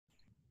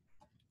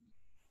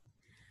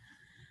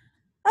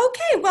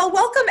Well,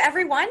 welcome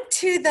everyone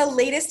to the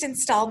latest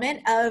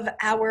installment of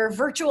our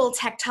virtual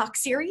Tech Talk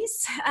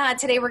series.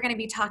 Today we're going to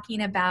be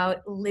talking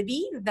about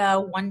Libby,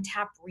 the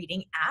one-tap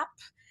reading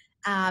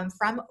app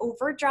from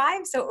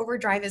Overdrive. So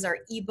Overdrive is our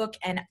ebook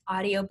and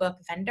audiobook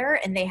vendor,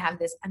 and they have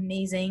this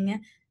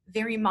amazing,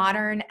 very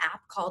modern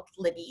app called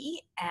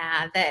Libby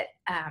that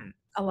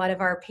a lot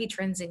of our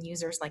patrons and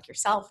users like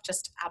yourself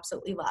just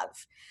absolutely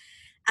love.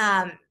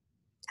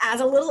 As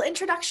a little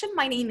introduction,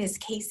 my name is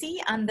Casey.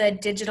 I'm the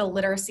digital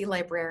literacy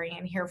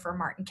librarian here for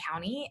Martin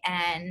County,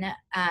 and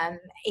I'm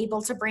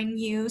able to bring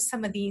you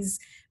some of these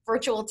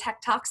virtual tech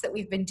talks that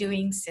we've been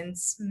doing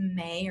since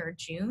May or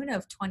June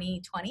of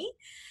 2020.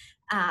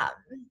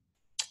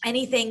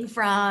 Anything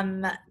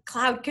from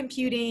cloud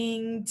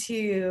computing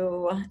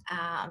to,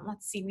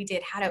 let's see, we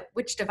did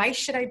which device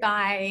should I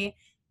buy?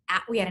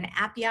 We had an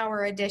Appy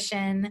Hour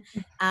edition.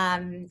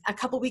 A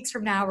couple weeks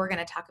from now, we're going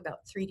to talk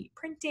about 3D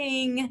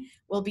printing.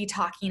 We'll be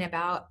talking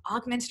about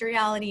augmented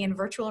reality and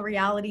virtual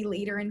reality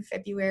later in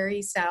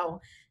February.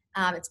 So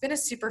it's been a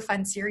super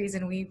fun series,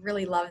 and we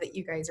really love that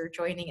you guys are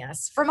joining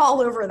us from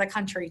all over the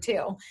country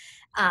too.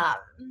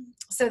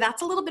 So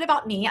that's a little bit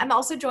about me. I'm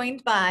also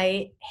joined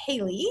by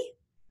Haley.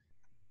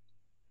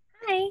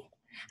 Hi,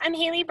 I'm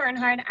Haley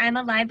Bernhard. I'm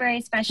a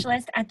library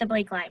specialist at the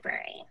Blake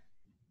Library.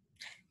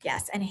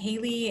 Yes, and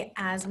Haley,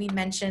 as we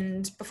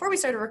mentioned before we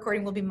started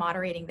recording, will be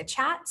moderating the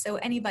chat. So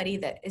anybody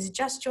that is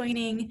just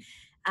joining,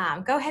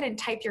 go ahead and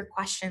type your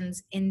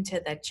questions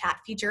into the chat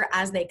feature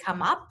as they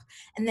come up.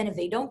 And then if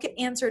they don't get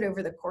answered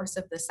over the course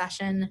of the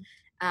session,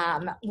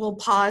 we'll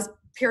pause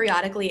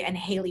periodically and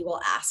Haley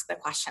will ask the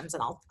questions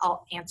and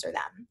I'll answer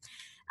them.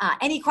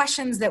 Any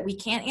questions that we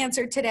can't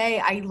answer today,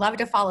 I love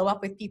to follow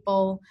up with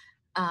people.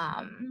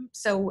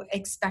 So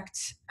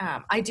expect,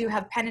 I do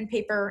have pen and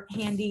paper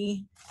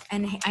handy,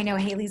 and I know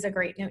Haley's a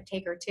great note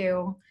taker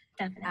too.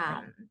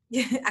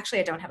 Definitely. Actually,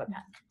 I don't have a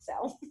pen,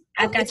 so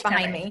it's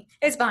behind me.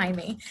 It's behind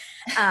me.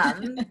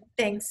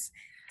 Thanks.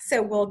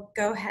 So we'll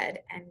go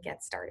ahead and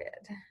get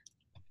started.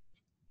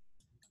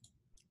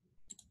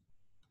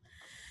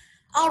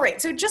 All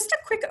right, so just a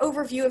quick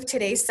overview of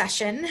today's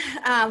session.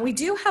 We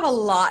do have a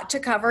lot to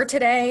cover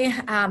today.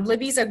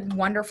 Libby's a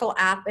wonderful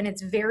app, and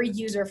it's very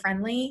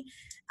user-friendly.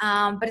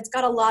 But it's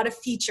got a lot of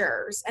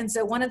features. And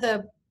so one of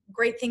the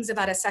great things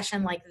about a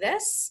session like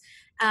this,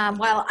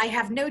 while I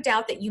have no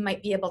doubt that you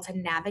might be able to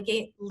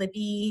navigate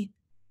Libby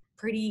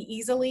pretty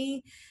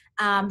easily,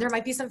 there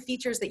might be some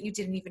features that you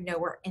didn't even know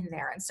were in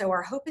there. And so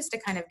our hope is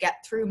to kind of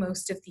get through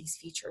most of these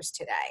features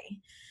today.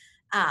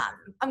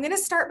 I'm going to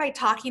start by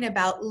talking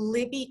about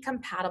Libby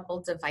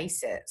compatible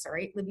devices. All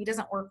right, Libby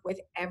doesn't work with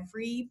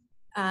every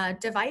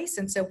device,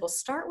 and so we'll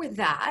start with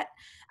that,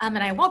 and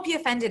I won't be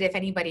offended if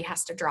anybody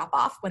has to drop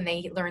off when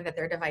they learn that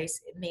their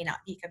device may not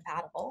be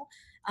compatible,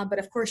 but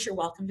of course you're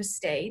welcome to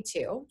stay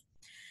too.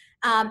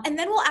 And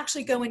then we'll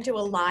actually go into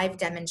a live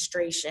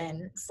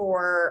demonstration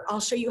I'll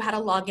show you how to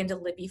log into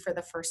Libby for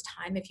the first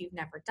time if you've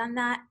never done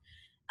that.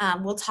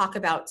 We'll talk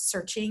about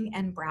searching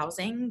and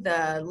browsing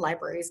the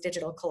library's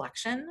digital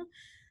collection.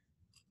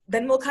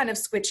 Then we'll kind of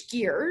switch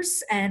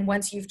gears, and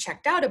once you've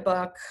checked out a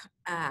book,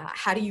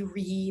 how do you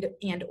read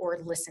and or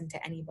listen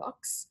to any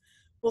books?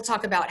 We'll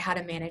talk about how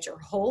to manage your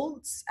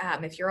holds.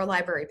 If you're a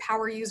library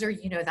power user,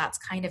 you know that's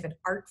kind of an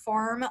art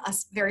form, a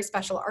very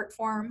special art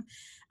form.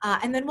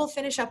 And then we'll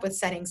finish up with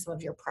setting some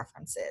of your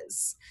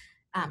preferences.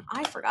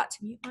 I forgot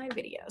to mute my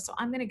video, so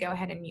I'm going to go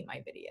ahead and mute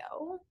my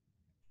video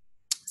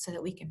so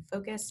that we can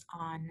focus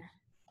on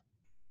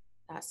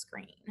the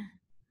screen.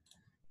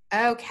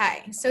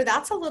 Okay, so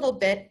that's a little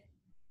bit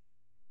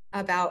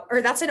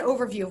that's an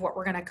overview of what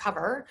we're going to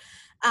cover.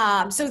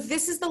 So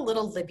this is the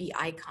little Libby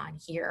icon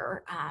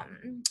here.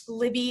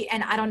 Libby,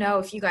 and I don't know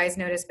if you guys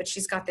noticed, but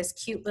she's got this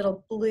cute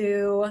little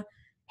blue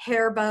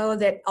hair bow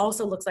that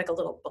also looks like a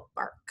little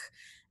bookmark.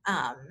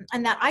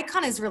 And that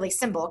icon is really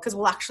simple because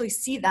we'll actually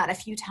see that a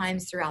few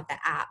times throughout the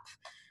app.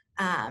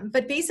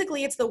 But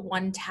basically it's the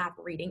one-tap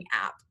reading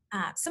app.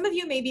 Some of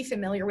you may be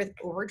familiar with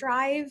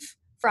Overdrive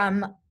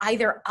from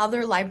either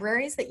other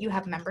libraries that you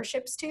have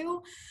memberships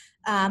to,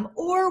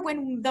 or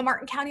when the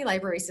Martin County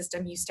Library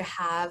System used to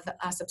have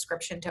a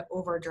subscription to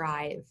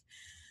Overdrive.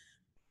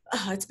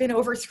 It's been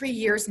over 3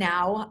 years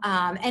now.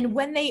 And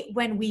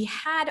when we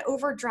had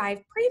Overdrive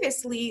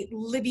previously,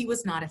 Libby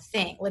was not a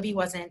thing. Libby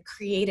wasn't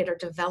created or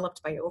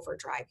developed by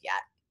Overdrive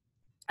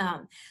yet.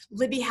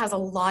 Libby has a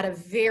lot of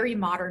very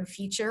modern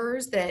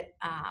features that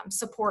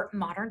support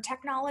modern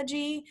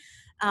technology.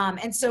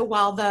 And so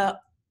while the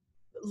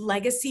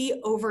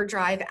legacy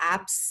Overdrive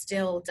app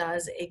still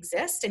does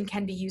exist and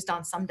can be used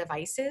on some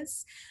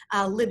devices,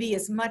 Libby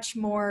is much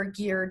more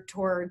geared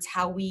towards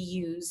how we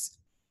use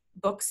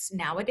books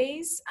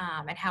nowadays,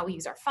 and how we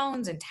use our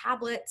phones and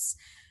tablets.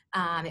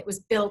 It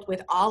was built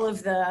with all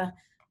of the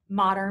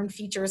modern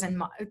features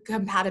and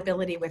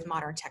compatibility with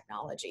modern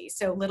technology.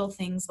 So little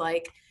things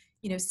like,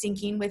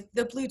 syncing with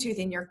the Bluetooth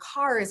in your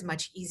car is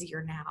much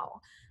easier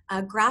now.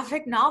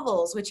 graphic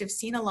novels, which have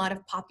seen a lot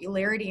of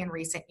popularity in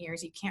recent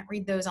years. You can't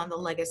read those on the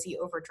Legacy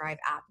Overdrive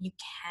app. You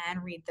can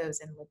read those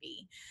in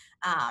Libby.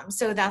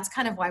 So that's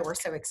kind of why we're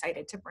so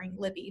excited to bring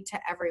Libby to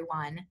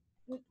everyone.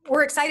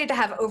 We're excited to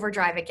have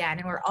Overdrive again,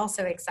 and we're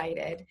also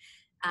excited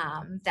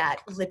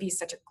that Libby is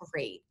such a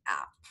great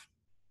app.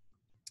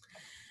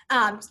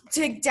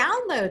 To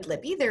download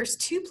Libby, there's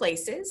two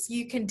places.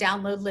 You can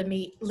download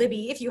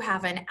Libby if you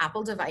have an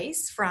Apple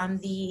device from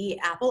the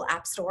Apple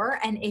App Store,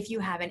 and if you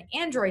have an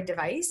Android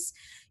device,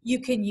 you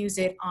can use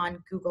it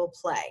on Google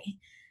Play.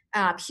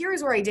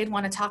 Here's where I did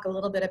want to talk a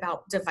little bit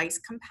about device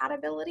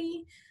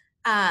compatibility.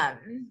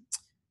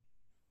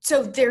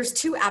 So there's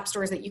two app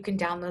stores that you can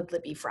download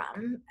Libby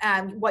from.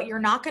 What you're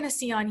not going to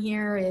see on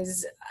here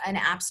is an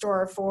app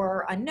store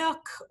for a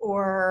Nook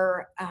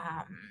or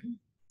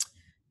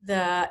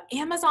the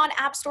Amazon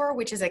App Store,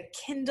 which is a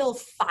Kindle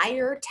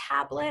Fire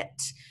tablet.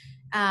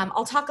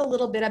 I'll talk a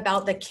little bit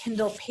about the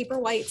Kindle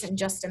Paperwhites in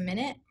just a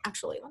minute.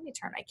 Actually, let me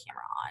turn my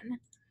camera on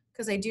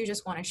because I do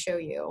just want to show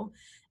you.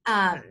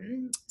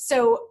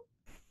 So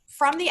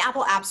from the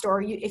Apple App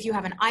Store, if you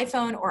have an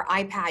iPhone or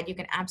iPad, you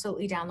can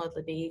absolutely download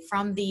Libby.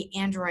 From the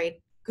Android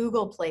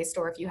Google Play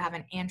Store, if you have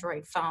an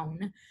Android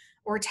phone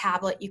or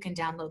tablet, you can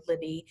download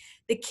Libby.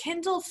 The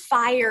Kindle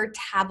Fire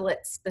tablet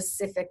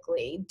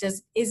specifically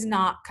is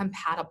not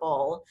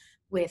compatible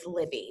with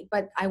Libby,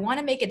 but I want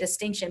to make a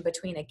distinction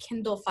between a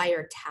Kindle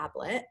Fire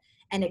tablet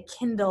and a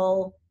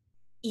Kindle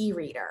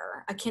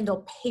e-reader, a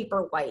Kindle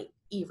Paperwhite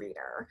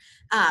e-reader.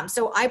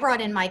 So I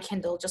brought in my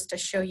Kindle just to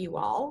show you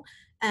all.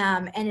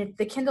 And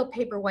the Kindle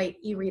Paperwhite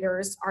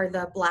e-readers are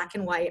the black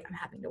and white, I'm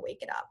having to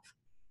wake it up,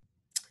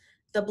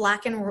 the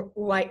black and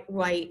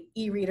white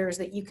e-readers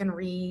that you can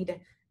read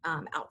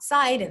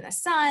outside in the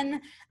sun.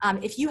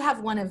 If you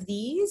have one of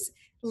these,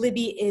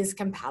 Libby is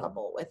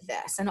compatible with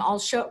this. And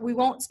we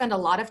won't spend a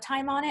lot of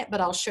time on it, but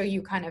I'll show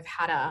you kind of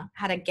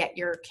how to get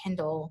your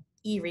Kindle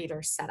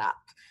e-reader set up.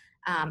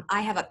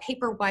 I have a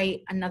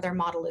Paperwhite, another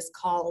model is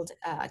called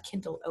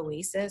Kindle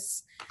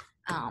Oasis.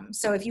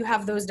 So if you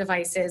have those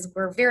devices,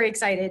 we're very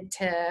excited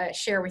to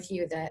share with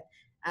you that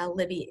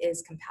Libby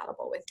is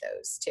compatible with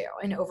those too,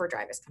 and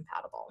Overdrive is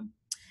compatible.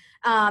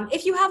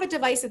 If you have a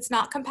device that's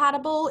not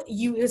compatible,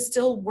 you will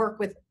still work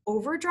with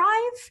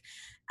Overdrive.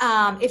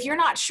 If you're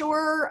not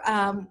sure,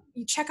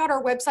 you check out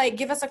our website,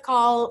 give us a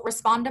call,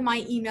 respond to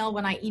my email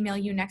when I email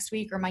you next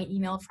week or my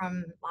email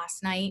from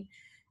last night.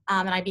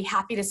 And I'd be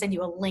happy to send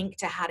you a link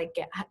to how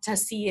to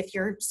see if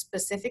your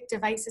specific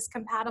device is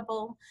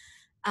compatible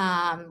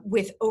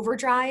with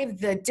Overdrive.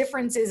 The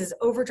difference is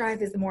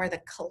Overdrive is more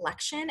the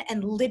collection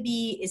and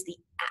Libby is the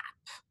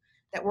app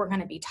that we're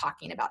going to be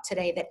talking about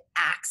today that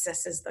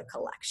accesses the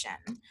collection.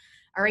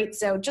 All right,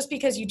 so just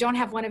because you don't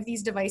have one of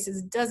these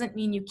devices doesn't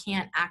mean you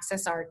can't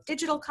access our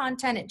digital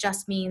content. It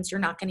just means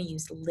you're not going to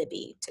use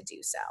Libby to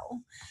do so.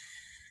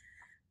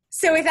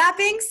 So with that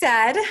being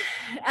said,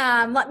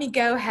 let me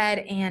go ahead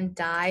and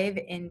dive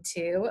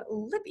into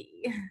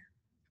Libby.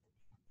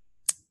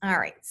 All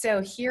right,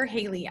 so here,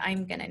 Haley,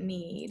 I'm going to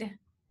need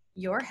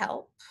your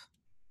help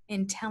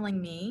in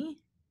telling me.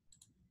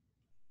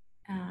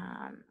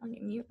 Let me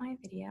mute my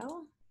video.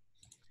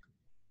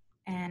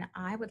 And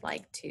I would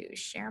like to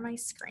share my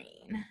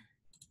screen.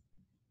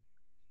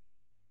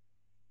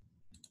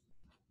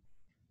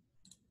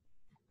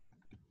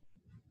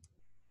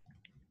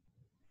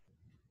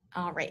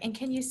 All right, and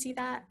can you see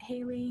that,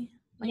 Haley?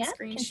 My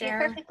screen can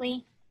share? see it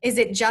perfectly. Is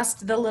it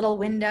just the little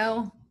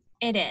window?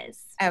 It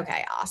is.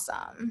 Okay,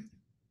 awesome.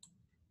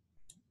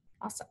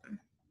 Awesome.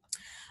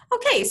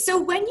 Okay, so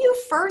when you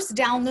first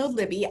download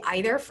Libby,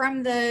 either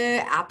from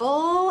the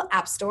Apple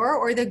App Store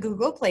or the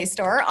Google Play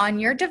Store on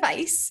your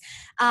device,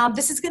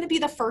 this is going to be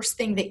the first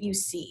thing that you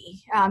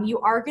see. You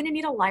are going to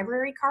need a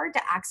library card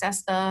to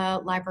access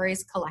the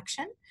library's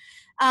collection.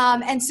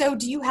 And so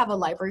do you have a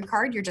library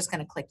card? You're just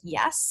going to click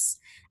yes.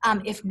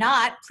 If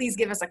not, please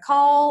give us a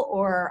call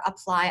or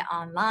apply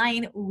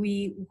online.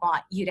 We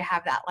want you to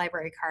have that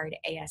library card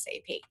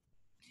ASAP.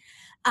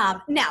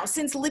 Now,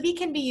 since Libby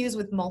can be used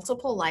with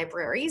multiple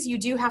libraries, you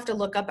do have to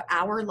look up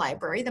our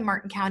library, the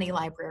Martin County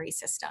Library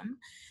System.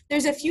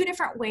 There's a few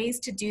different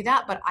ways to do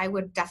that, but I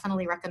would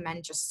definitely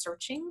recommend just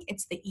searching.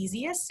 It's the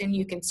easiest, and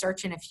you can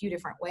search in a few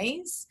different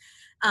ways.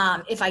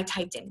 If I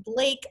typed in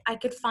Blake, I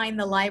could find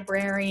the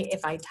library.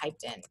 If I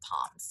typed in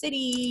Palm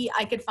City,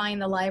 I could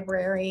find the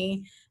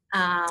library.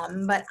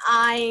 But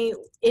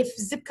if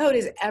zip code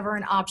is ever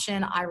an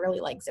option, I really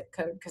like zip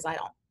code because I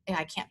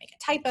can't make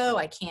a typo.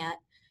 I can't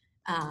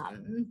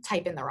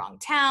type in the wrong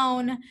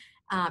town.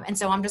 And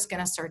so I'm just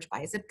going to search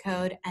by zip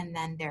code, and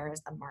then there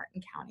is the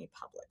Martin County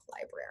Public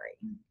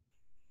Library.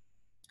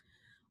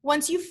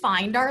 Once you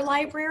find our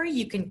library,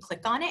 you can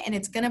click on it, and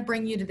it's going to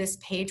bring you to this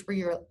page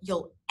where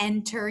you'll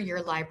enter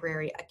your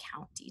library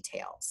account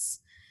details.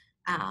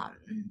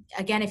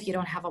 Again, if you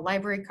don't have a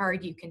library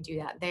card, you can do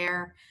that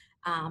there.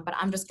 But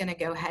I'm just going to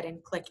go ahead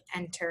and click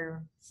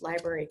enter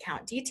library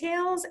account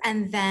details,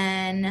 and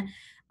then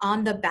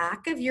on the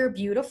back of your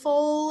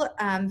beautiful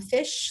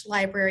fish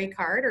library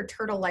card or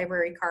turtle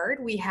library card,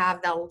 we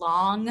have the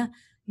long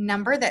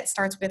number that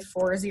starts with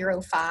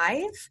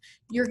 405.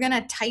 You're going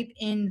to type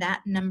in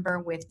that number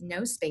with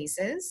no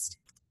spaces.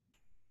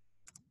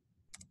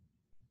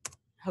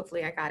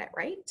 Hopefully I got it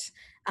right.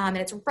 And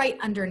it's right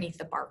underneath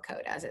the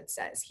barcode as it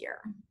says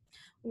here.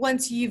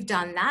 Once you've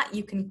done that,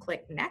 you can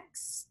click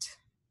next.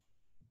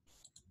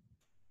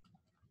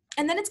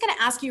 And then it's going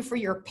to ask you for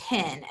your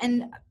PIN.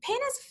 And PIN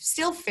is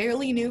still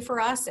fairly new for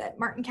us at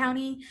Martin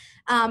County,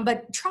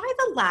 but try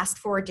the last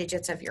 4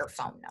 digits of your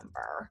phone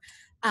number.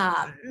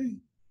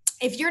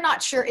 If you're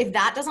not sure if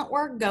that doesn't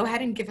work, go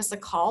ahead and give us a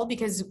call,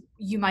 because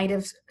you might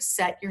have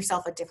set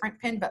yourself a different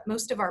PIN, but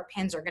most of our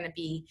PINs are going to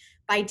be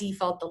by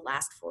default the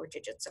last 4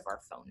 digits of our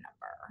phone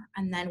number.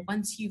 And then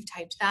once you've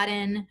typed that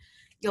in,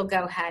 you'll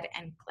go ahead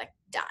and click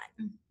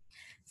done.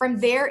 From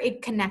there,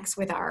 it connects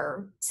with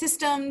our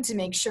system to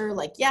make sure,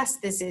 like, yes,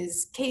 this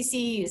is Casey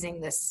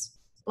using this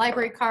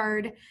library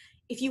card.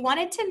 If you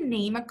wanted to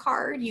name a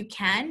card, you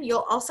can.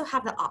 You'll also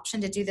have the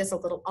option to do this a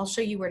little. I'll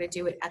show you where to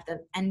do it at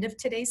the end of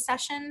today's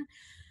session.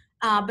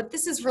 But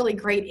this is really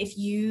great if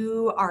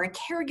you are a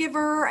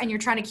caregiver and you're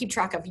trying to keep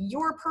track of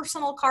your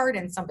personal card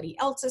and somebody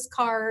else's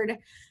card.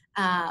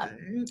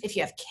 If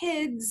you have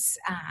kids,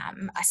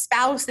 a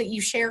spouse that you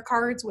share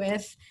cards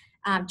with,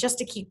 just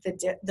to keep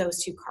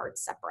those 2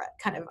 cards separate,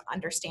 kind of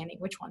understanding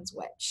which one's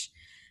which.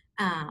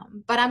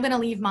 But I'm going to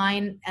leave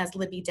mine as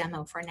Libby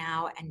demo for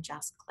now and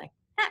just click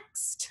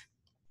next.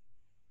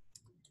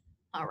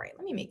 All right,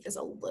 let me make this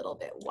a little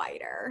bit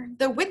wider.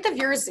 The width of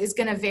yours is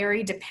going to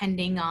vary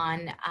depending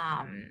on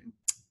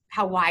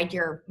how wide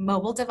your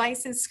mobile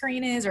device's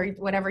screen is, or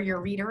whatever your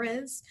reader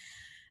is.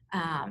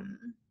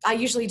 I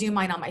usually do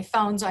mine on my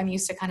phone, so I'm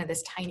used to kind of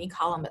this tiny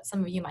column, but some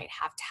of you might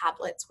have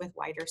tablets with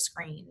wider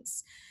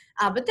screens.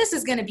 But this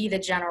is going to be the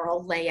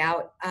general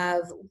layout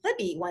of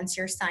Libby once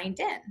you're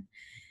signed in.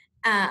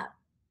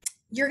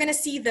 You're going to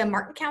see the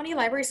Martin County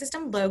Library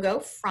System logo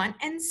front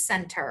and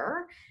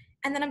center.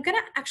 And then I'm going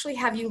to actually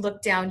have you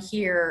look down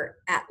here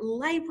at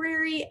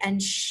library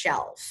and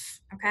shelf,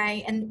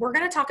 okay? And we're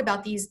going to talk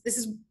about these. This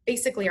is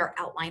basically our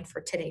outline for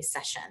today's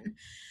session.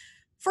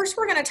 First,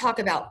 we're going to talk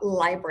about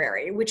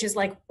library, which is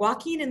like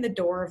walking in the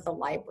door of the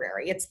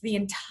library. It's the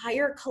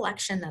entire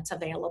collection that's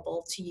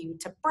available to you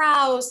to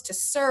browse, to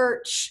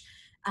search,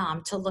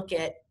 to look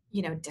at,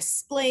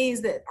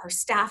 displays that our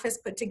staff has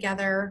put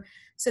together.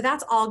 So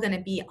that's all going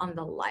to be on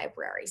the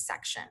library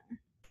section.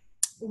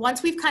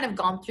 Once we've kind of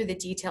gone through the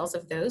details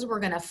of those,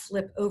 we're going to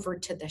flip over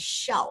to the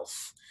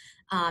shelf.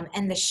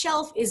 And the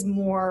shelf is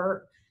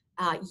more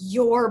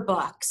your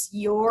books,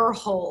 your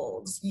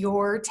holds,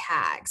 your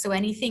tags. So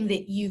anything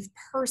that you've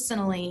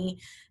personally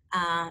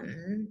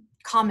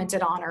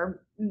commented on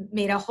or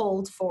made a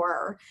hold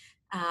for,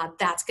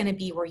 that's going to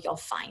be where you'll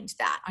find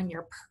that on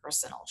your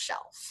personal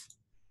shelf.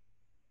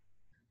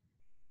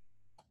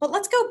 But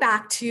let's go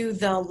back to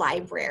the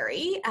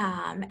library,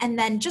 and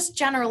then just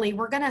generally,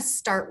 we're going to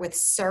start with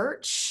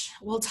search.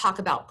 We'll talk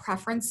about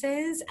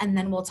preferences, and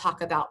then we'll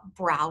talk about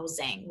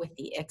browsing with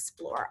the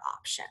explore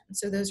option.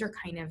 So those are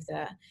kind of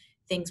the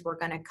things we're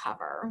going to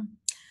cover.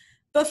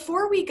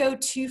 Before we go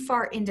too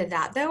far into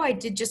that, though, I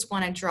did just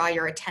want to draw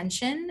your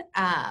attention.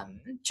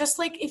 Just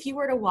like if you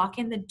were to walk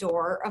in the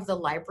door of the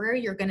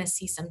library, you're going to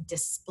see some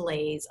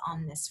displays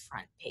on this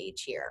front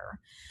page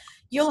here.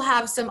 You'll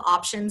have some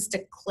options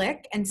to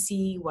click and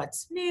see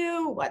what's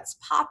new, what's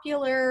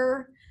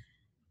popular.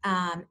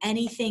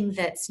 Anything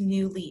that's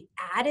newly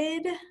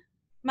added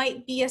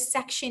might be a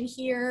section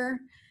here.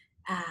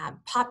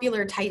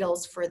 Popular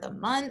titles for the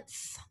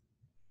month.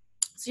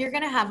 So you're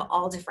going to have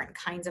all different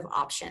kinds of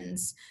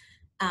options.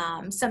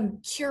 Some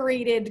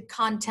curated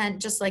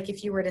content, just like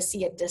if you were to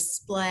see a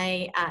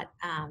display at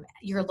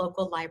your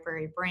local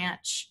library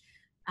branch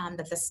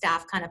that the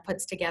staff kind of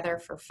puts together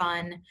for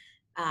fun.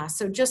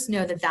 So just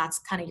know that that's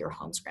kind of your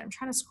home screen. I'm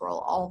trying to scroll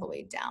all the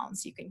way down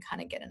so you can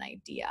kind of get an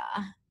idea.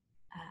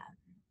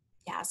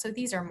 Yeah, so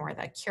these are more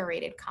the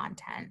curated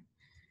content.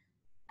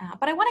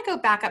 But I want to go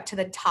back up to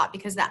the top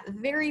because that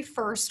very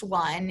first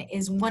one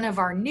is one of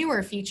our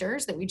newer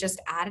features that we just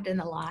added in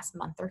the last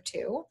month or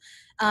two.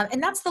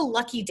 And that's the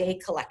Lucky Day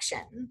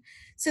collection.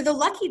 So the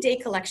Lucky Day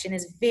collection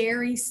is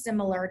very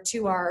similar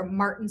to our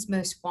Martin's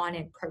Most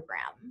Wanted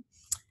program.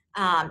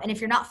 And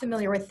if you're not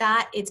familiar with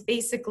that, it's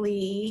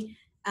basically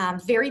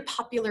very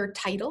popular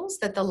titles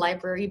that the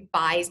library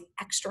buys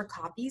extra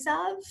copies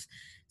of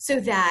so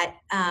that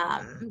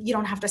you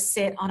don't have to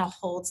sit on a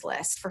holds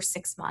list for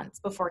 6 months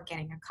before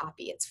getting a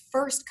copy. It's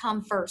first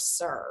come, first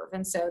serve.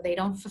 And so they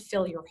don't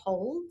fulfill your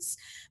holds.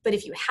 But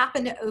if you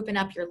happen to open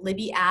up your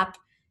Libby app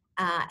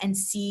and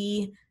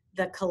see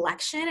the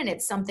collection and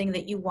it's something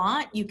that you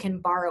want, you can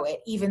borrow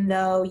it, even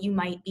though you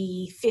might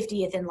be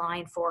 50th in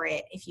line for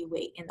it if you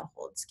wait in the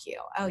holds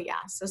queue. Oh yeah,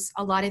 so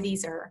a lot of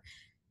these are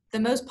the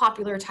most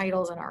popular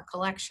titles in our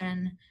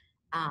collection,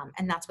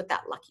 and that's what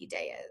that Lucky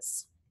Day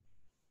is.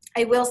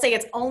 I will say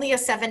it's only a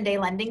 7-day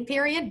lending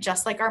period,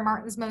 just like our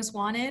Martin's Most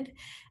Wanted.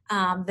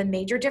 The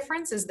major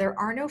difference is there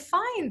are no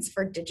fines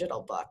for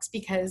digital books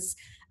because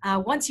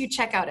once you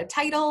check out a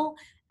title,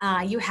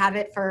 you have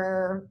it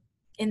for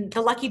in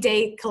the Lucky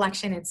Day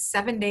collection, it's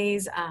 7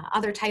 days.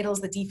 Other titles,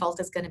 the default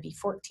is going to be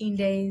 14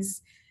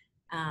 days.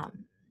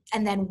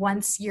 And then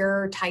once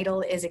your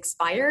title is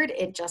expired,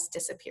 it just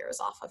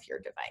disappears off of your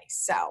device.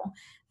 So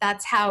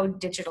that's how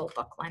digital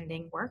book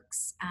lending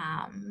works.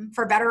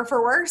 For better or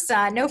for worse,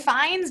 no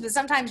fines, but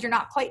sometimes you're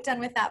not quite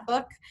done with that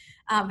book,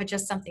 but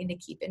just something to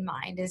keep in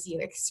mind as you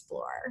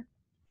explore.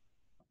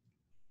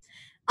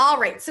 All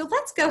right, so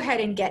let's go ahead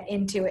and get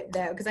into it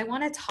though, because I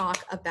want to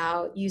talk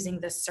about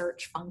using the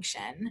search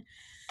function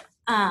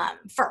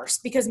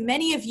first, because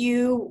many of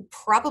you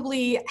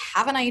probably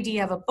have an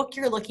idea of a book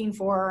you're looking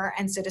for.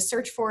 And so to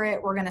search for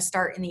it, we're going to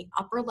start in the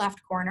upper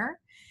left corner.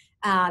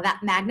 That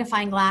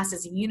magnifying glass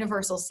is a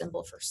universal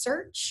symbol for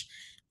search.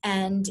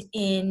 And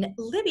in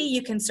Libby,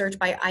 you can search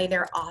by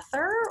either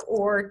author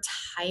or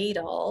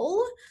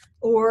title,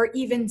 or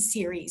even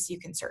series you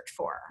can search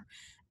for.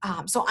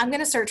 So I'm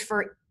going to search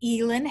for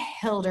Elin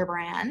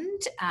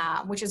Hilderbrand,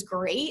 which is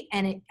great.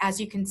 And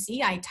as you can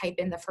see, I type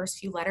in the first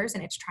few letters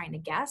and it's trying to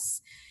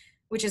guess,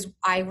 which is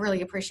I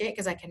really appreciate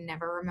because I can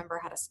never remember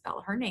how to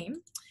spell her name.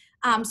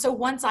 So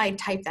once I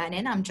type that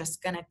in, I'm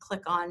just going to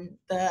click on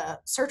the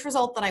search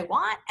result that I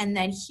want. And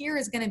then here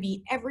is going to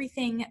be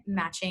everything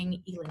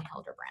matching Elin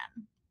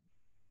Hilderbrand.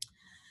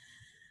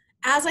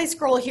 As I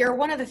scroll here,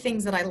 one of the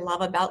things that I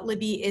love about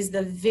Libby is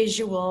the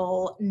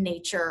visual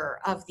nature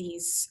of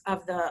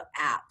the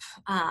app.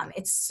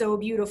 It's so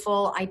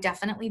beautiful. I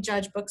definitely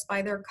judge books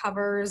by their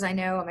covers. I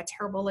know I'm a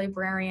terrible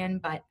librarian,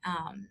 but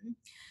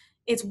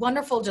it's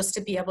wonderful just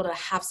to be able to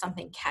have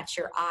something catch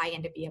your eye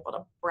and to be able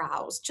to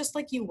browse just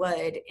like you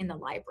would in the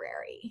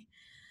library.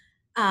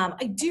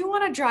 I do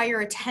want to draw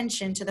your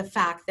attention to the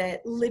fact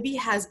that Libby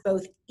has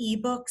both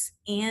ebooks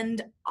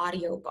and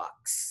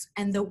audiobooks.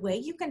 And the way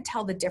you can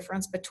tell the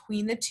difference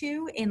between the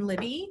two in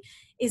Libby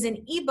is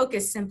an ebook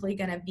is simply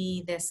going to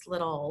be this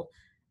little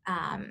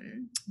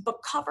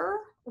book cover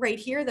right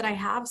here that I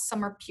have,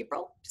 Summer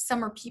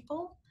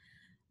People.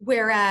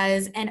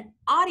 Whereas an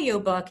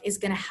audiobook is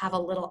going to have a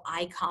little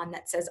icon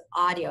that says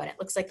audio, and it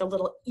looks like the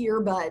little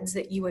earbuds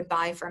that you would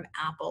buy from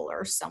Apple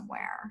or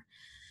somewhere.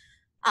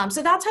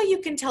 So that's how you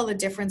can tell the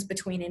difference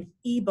between an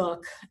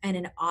ebook and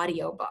an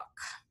audiobook.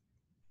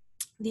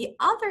 The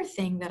other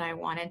thing that I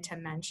wanted to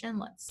mention,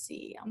 let's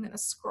see, I'm going to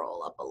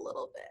scroll up a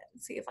little bit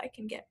and see if I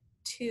can get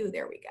to,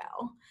 there we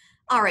go.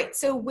 All right,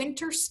 so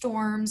Winter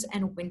Storms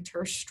and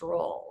Winter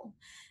Stroll.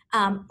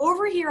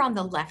 Over here on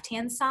the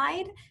left-hand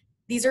side,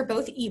 these are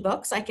both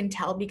ebooks, I can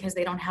tell because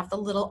they don't have the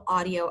little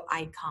audio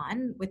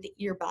icon with the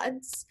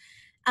earbuds.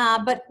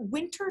 But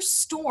Winter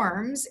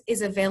Storms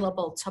is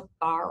available to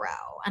borrow.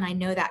 And I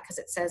know that because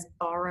it says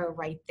borrow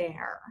right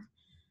there.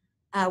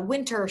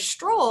 Winter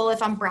Stroll,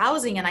 if I'm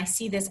browsing and I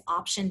see this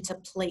option to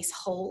place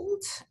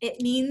hold,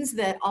 it means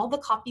that all the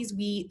copies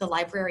the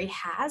library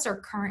has are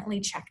currently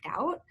checked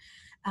out.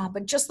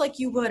 But just like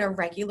you would a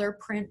regular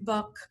print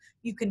book,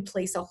 you can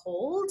place a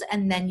hold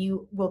and then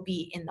you will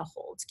be in the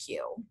hold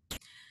queue.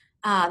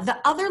 The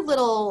other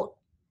little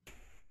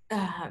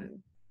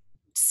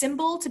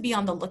symbol to be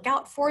on the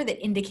lookout for that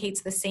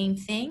indicates the same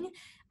thing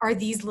are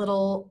these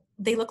little,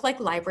 they look like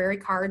library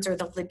cards, or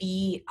the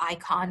Libby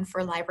icon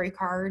for library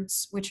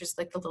cards, which is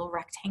like the little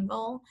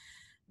rectangle.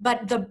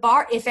 But the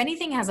if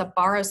anything has a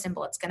borrow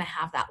symbol, it's going to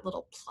have that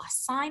little plus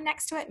sign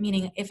next to it,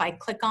 meaning if I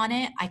click on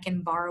it, I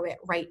can borrow it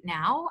right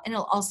now. And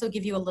it'll also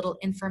give you a little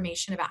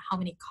information about how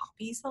many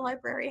copies the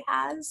library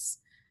has.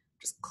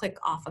 Just click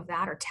off of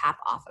that or tap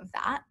off of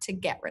that to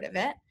get rid of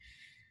it.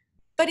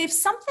 But if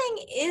something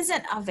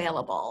isn't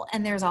available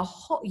and there's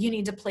you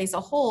need to place a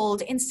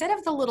hold, instead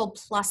of the little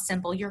plus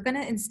symbol, you're going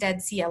to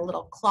instead see a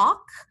little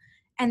clock.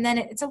 And then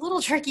it's a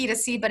little tricky to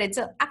see, but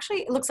actually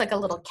it looks like a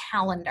little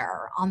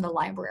calendar on the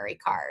library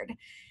card.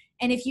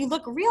 And if you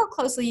look real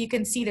closely, you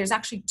can see there's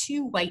actually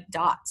 2 white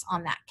dots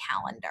on that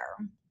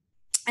calendar.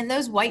 And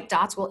those white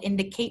dots will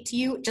indicate to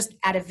you, just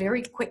at a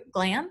very quick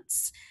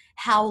glance,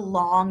 how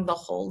long the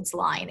holds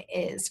line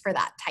is for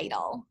that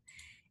title.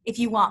 If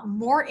you want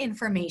more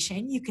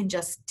information, you can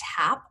just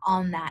tap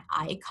on that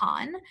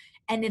icon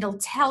and it'll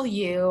tell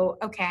you,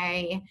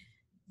 okay,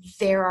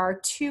 there are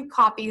 2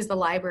 copies the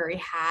library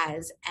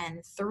has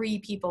and 3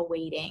 people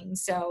waiting.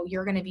 So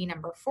you're going to be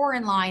number 4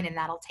 in line, and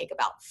that'll take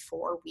about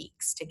 4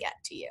 weeks to get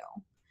to you.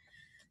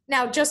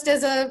 Now, just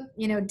as a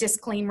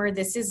disclaimer,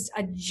 this is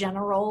a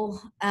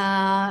general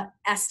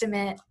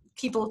estimate.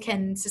 People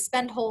can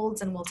suspend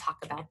holds, and we'll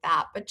talk about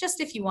that. But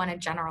just if you want a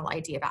general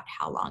idea about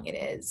how long it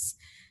is,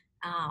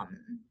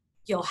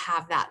 you'll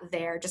have that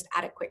there just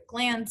at a quick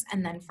glance.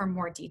 And then for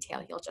more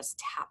detail, you'll just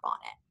tap on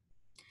it.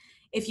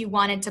 If you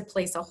wanted to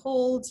place a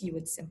hold, you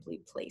would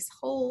simply place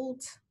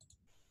hold.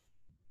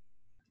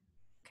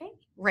 Okay,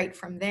 right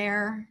from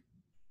there.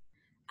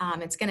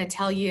 It's going to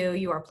tell you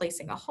you are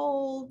placing a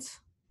hold,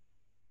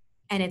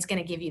 and it's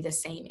going to give you the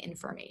same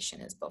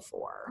information as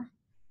before.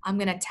 I'm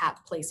going to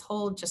tap place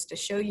hold just to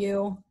show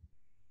you.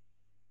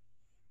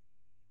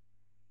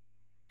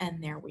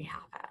 And there we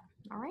have it.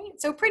 All right,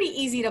 so pretty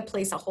easy to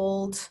place a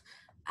hold.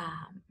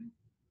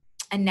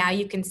 And now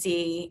you can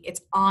see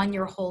it's on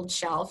your hold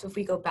shelf. If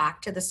we go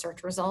back to the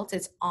search results,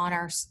 it's on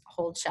our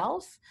hold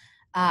shelf.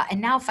 And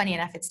now, funny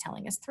enough, it's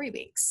telling us 3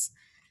 weeks.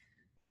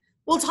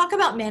 We'll talk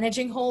about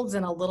managing holds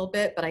in a little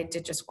bit, but I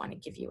did just want to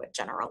give you a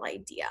general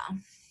idea.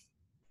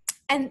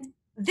 And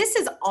this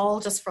is all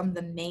just from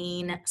the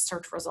main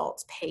search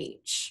results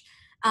page.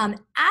 As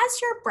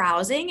you're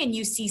browsing and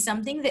you see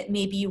something that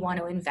maybe you want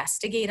to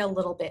investigate a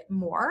little bit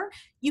more,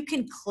 you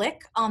can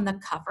click on the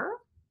cover.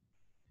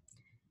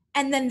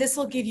 And then this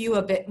will give you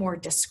a bit more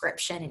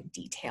description and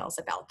details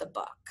about the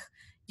book.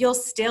 You'll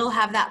still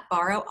have that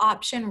borrow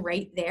option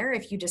right there.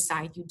 If you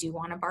decide you do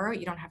want to borrow,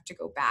 you don't have to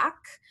go back.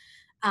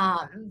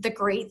 The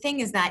great thing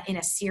is that in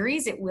a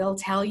series, it will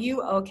tell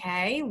you,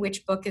 okay,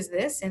 which book is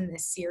this in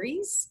this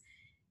series?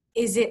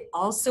 Is it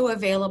also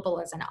available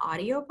as an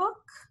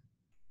audiobook?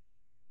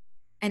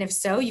 And if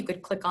so, you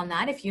could click on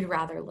that if you'd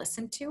rather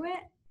listen to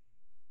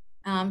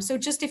it. So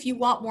just if you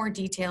want more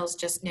details,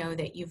 just know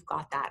that you've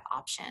got that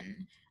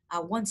option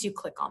once you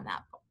click on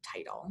that book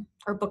title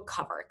or book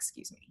cover,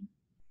 excuse me.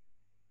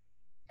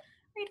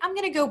 Right, I'm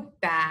going to go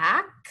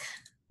back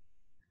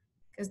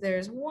because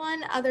there's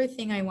one other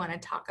thing I want to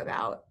talk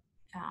about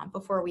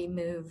before we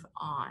move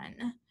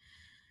on.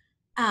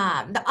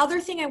 The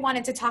other thing I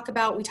wanted to talk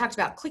about, we talked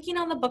about clicking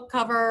on the book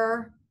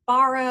cover,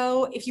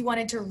 borrow. If you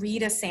wanted to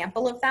read a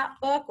sample of that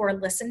book or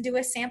listen to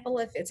a sample,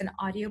 if it's an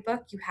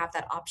audiobook, you have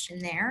that option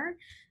there.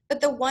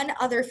 But the one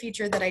other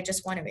feature that I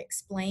just want to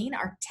explain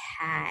are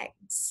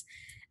tags.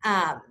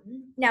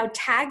 Now,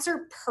 tags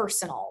are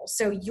personal.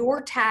 So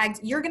your tags,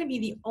 you're going to be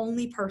the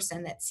only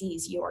person that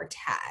sees your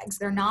tags.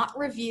 They're not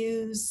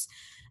reviews.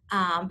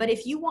 But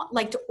if you want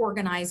like to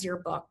organize your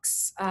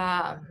books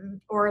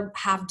or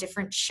have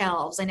different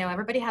shelves, I know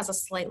everybody has a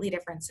slightly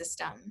different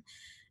system.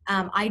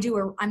 I'm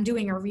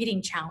doing a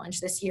reading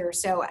challenge this year.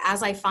 So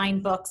as I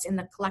find books in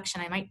the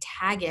collection, I might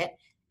tag it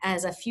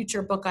as a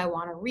future book I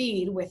want to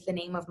read with the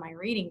name of my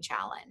reading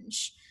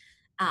challenge.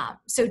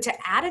 So to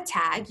add a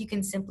tag, you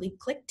can simply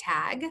click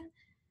tag.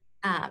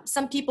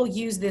 Some people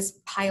use this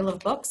pile of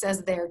books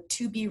as their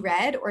to be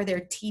read or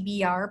their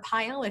TBR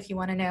pile, if you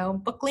want to know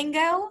book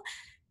lingo.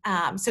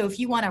 So if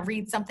you want to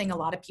read something, a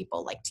lot of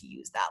people like to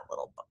use that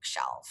little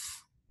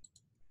bookshelf.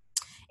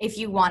 If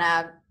you want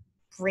to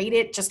rate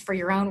it just for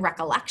your own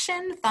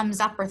recollection,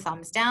 thumbs up or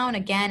thumbs down.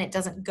 Again, it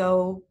doesn't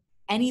go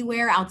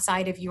anywhere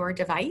outside of your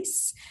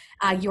device.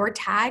 Your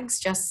tags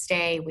just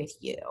stay with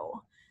you.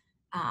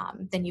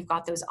 Then you've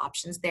got those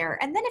options there.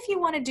 And then if you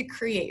wanted to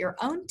create your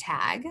own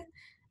tag,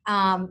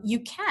 you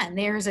can.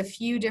 There's a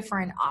few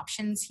different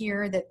options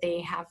here that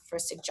they have for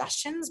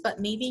suggestions, but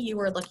maybe you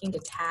were looking to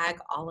tag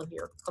all of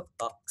your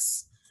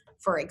cookbooks,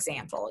 for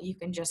example. You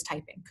can just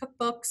type in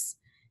cookbooks,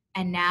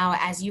 and now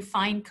as you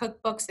find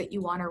cookbooks that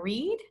you want to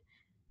read,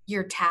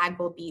 your tag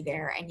will be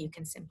there, and you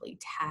can simply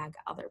tag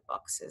other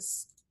books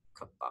as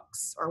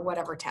cookbooks or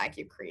whatever tag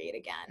you create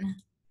again.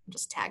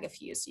 Just tag a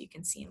few so you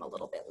can see them a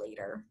little bit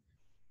later.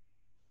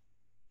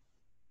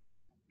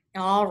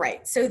 All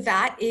right, so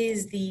that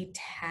is the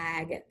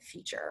tag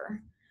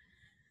feature.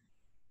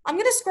 I'm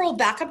going to scroll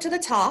back up to the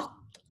top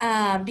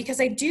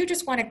because I do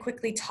just want to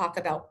quickly talk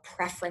about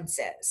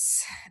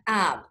preferences.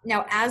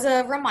 Now, as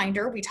a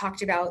reminder, we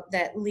talked about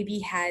that Libby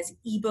has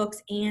ebooks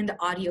and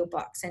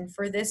audiobooks, and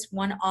for this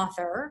one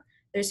author,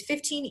 there's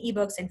 15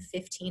 ebooks and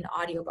 15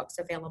 audiobooks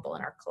available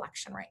in our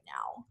collection right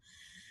now.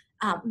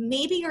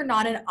 Maybe you're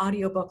not an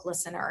audiobook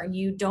listener and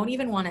you don't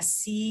even want to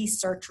see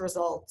search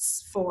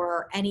results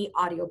for any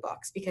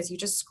audiobooks because you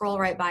just scroll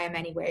right by them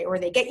anyway, or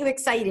they get you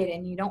excited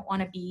and you don't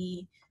want to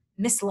be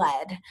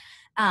misled.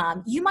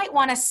 You might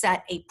want to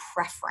set a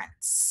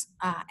preference.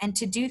 And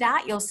to do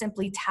that, you'll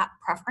simply tap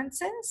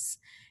preferences.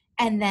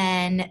 And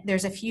then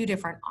there's a few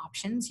different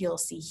options you'll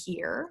see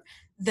here.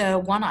 The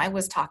one I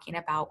was talking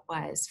about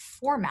was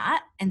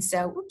format. And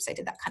so, oops, I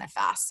did that kind of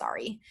fast,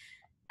 sorry.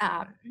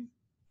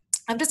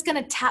 I'm just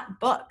going to tap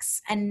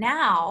books. And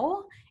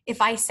now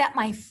if I set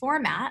my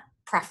format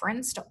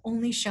preference to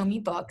only show me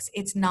books,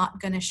 it's not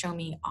going to show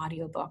me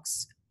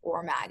audiobooks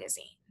or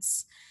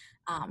magazines.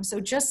 So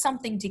just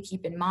something to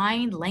keep in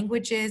mind,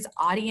 languages,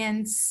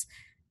 audience.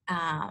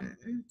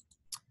 And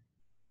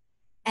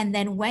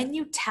then when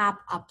you tap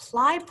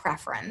apply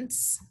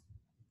preference,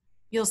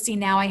 you'll see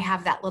now I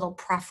have that little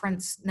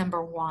preference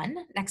number 1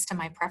 next to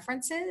my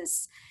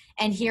preferences.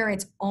 And here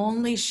it's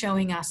only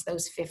showing us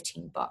those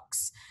 15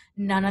 books.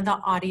 None of the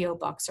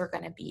audiobooks are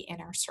going to be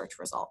in our search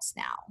results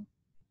now,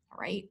 all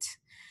right?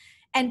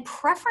 And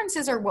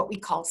preferences are what we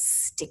call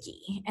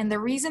sticky. And the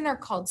reason they're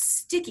called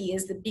sticky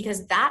is that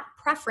because that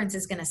preference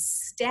is going to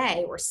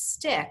stay or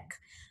stick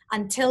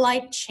until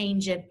I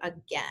change it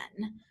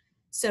again.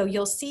 So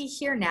you'll see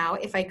here now,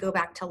 if I go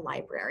back to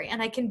library,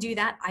 and I can do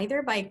that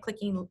either by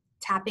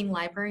tapping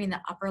library in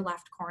the upper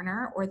left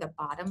corner or the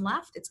bottom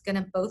left. It's going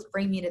to both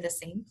bring me to the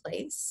same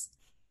place.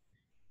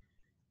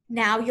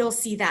 Now you'll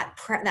see that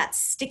that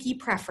sticky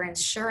preference,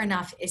 sure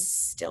enough, is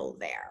still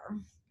there.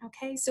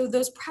 Okay, so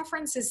those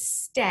preferences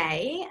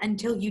stay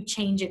until you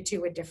change it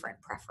to a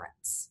different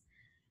preference.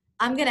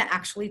 I'm going to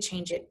actually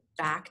change it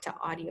back to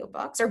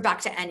audiobooks, or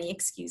back to any,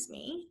 excuse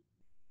me.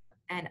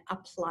 and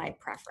apply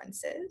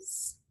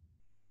preferences.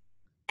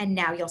 And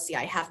now you'll see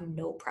I have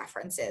no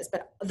preferences,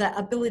 but the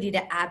ability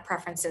to add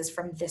preferences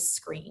from this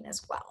screen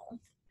as well.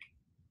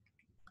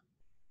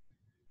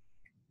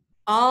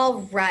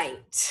 All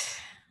right.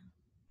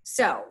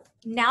 So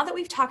now that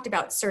we've talked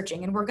about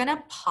searching, and we're going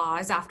to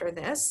pause after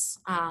this,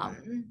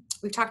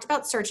 we've talked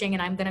about searching,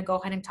 and I'm going to go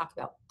ahead and talk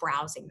about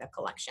browsing the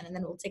collection, and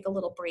then we'll take a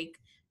little break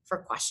for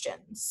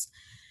questions.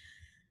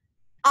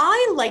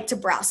 I like to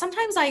browse.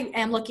 Sometimes I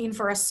am looking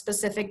for a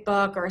specific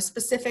book or a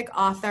specific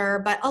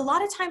author, but a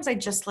lot of times I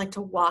just like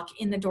to walk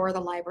in the door of the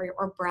library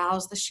or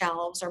browse the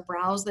shelves or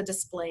browse the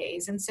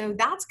displays. And so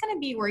that's going to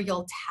be where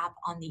you'll tap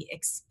on the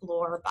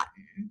Explore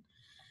button.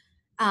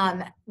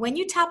 When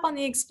you tap on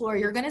the Explore,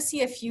 you're going to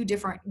see a few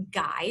different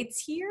guides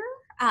here.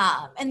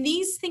 And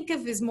these think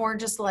of as more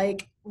just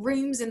like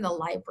rooms in the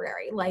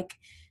library. Like,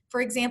 for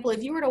example,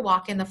 if you were to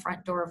walk in the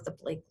front door of the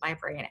Blake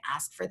Library and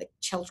ask for the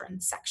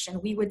children's section,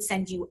 we would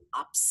send you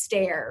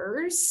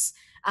upstairs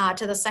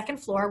to the second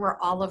floor where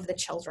all of the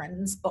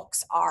children's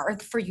books are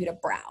for you to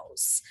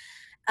browse.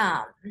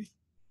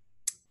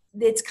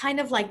 It's kind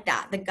of like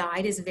that. The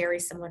guide is very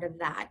similar to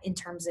that in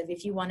terms of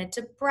if you wanted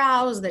to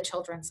browse the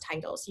children's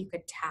titles, you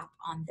could tap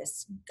on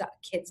this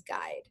kids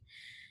guide.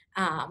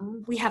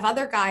 We have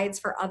other guides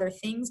for other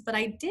things, but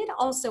I did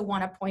also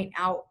want to point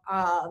out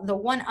the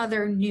one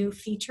other new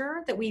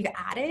feature that we've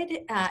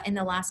added in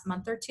the last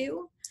month or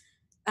two,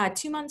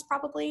 2 months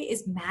probably,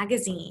 is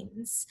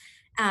magazines.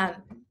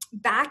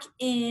 Back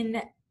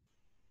in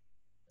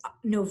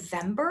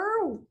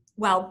November,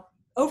 well,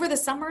 over the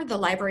summer, the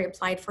library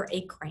applied for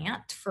a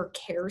grant for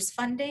CARES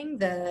funding,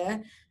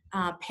 the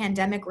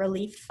pandemic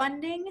relief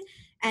funding,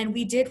 and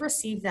we did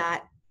receive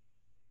that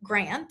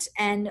grant,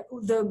 and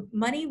the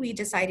money we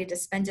decided to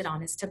spend it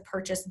on is to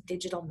purchase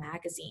digital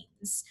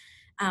magazines.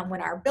 When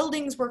our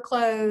buildings were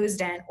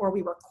closed or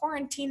we were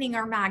quarantining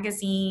our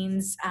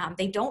magazines,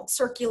 they don't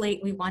circulate.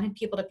 We wanted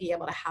people to be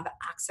able to have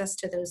access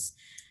to those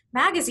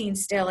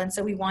magazines still, and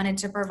so we wanted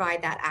to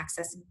provide that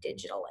access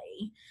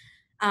digitally.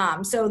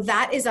 So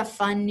that is a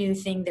fun new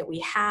thing that we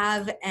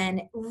have,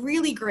 and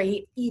really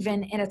great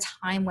even in a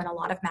time when a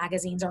lot of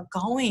magazines are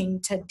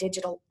going to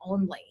digital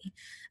only.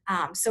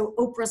 So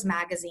Oprah's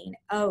magazine,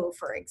 O,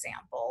 for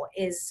example,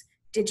 is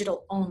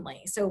digital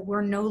only. So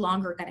we're no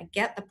longer going to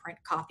get the print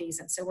copies.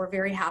 And so we're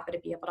very happy to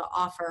be able to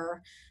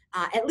offer,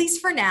 at least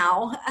for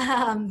now,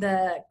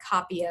 the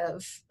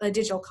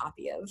digital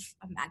copy of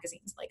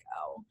magazines like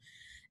O.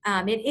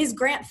 It is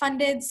grant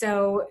funded,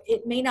 so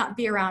it may not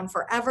be around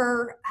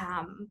forever.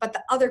 But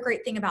the other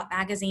great thing about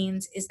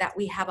magazines is that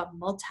we have a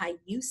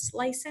multi-use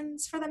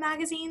license for the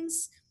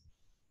magazines.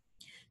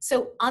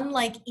 So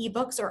unlike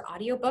ebooks or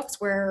audiobooks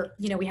where,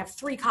 we have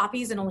 3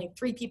 copies and only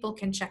 3 people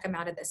can check them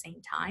out at the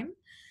same time,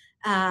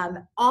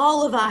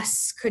 all of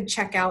us could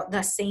check out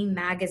the same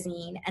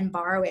magazine and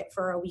borrow it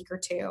for a week or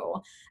 2,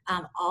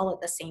 all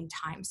at the same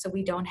time. So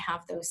we don't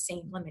have those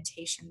same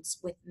limitations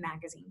with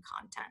magazine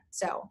content.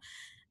 So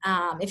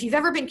if you've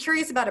ever been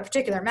curious about a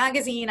particular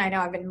magazine, I know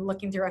I've been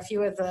looking through a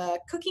few of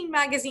the cooking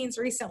magazines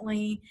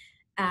recently,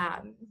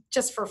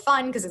 just for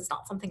fun, because it's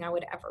not something I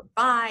would ever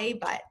buy,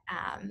 but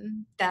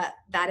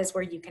that is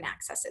where you can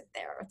access it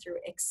there through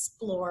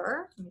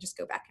Explore. Let me just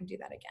go back and do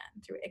that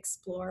again, through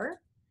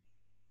Explore,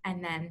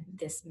 and then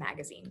this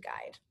magazine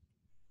guide.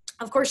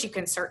 Of course, you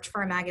can search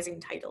for a magazine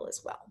title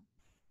as well.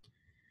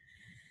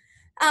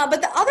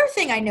 But the other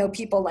thing I know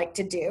people like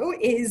to do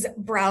is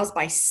browse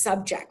by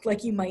subject,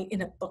 like you might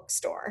in a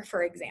bookstore,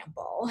 for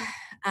example.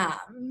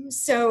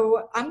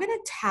 So I'm going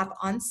to tap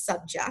on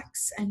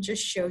subjects and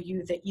just show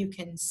you that you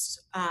can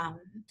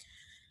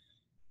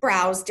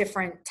browse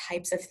different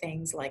types of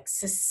things like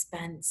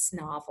suspense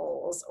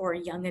novels or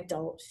young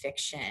adult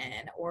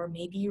fiction, or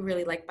maybe you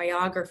really like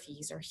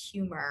biographies or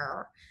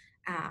humor.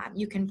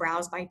 You can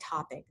browse by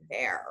topic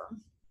there.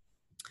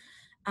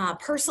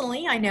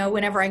 Personally, I know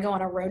whenever I go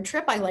on a road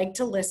trip, I like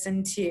to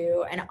listen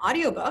to an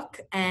audiobook,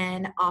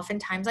 and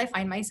oftentimes I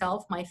find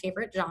myself, my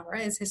favorite genre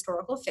is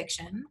historical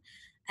fiction.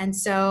 And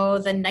so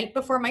the night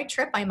before my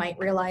trip, I might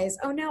realize,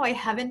 oh no, I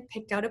haven't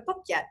picked out a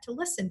book yet to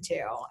listen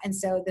to. And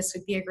so this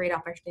would be a great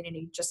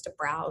opportunity just to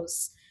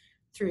browse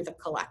through the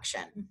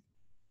collection.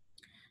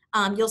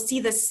 You'll see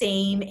the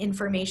same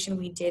information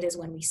we did as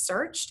when we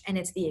searched, and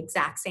it's the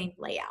exact same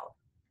layout.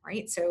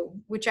 Right? So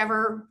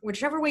whichever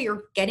way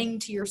you're getting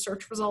to your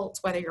search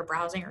results, whether you're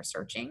browsing or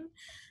searching,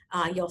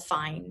 you'll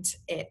find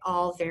it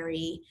all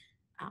very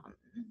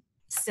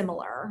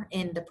similar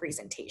in the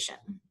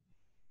presentation.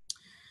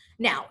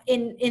 Now,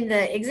 in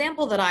the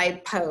example that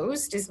I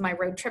posed is my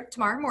road trip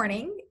tomorrow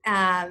morning.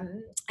 I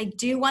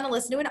do want to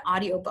listen to an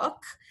audiobook.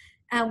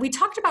 We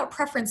talked about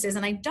preferences,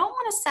 and I don't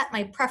want to set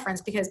my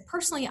preference because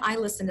personally I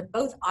listen to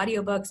both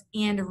audiobooks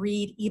and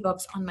read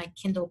ebooks on my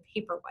Kindle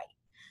Paperwhite.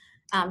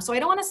 So I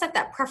don't want to set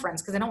that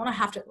preference because I don't want to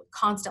have to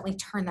constantly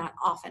turn that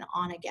off and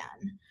on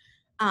again.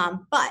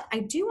 But I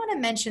do want to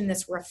mention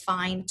this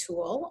refine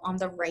tool on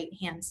the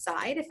right-hand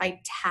side. If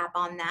I tap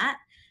on that,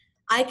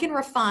 I can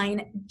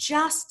refine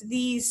just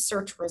these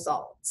search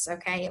results,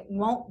 okay? It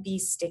won't be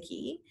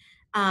sticky.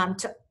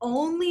 to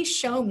only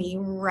show me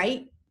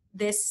right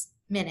this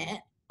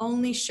minute,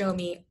 only show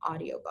me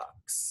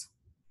audiobooks.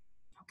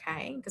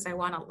 Okay, because I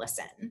want to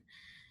listen.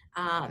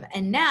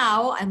 And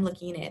now I'm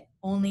looking at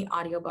only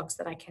audiobooks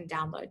that I can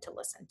download to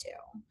listen to.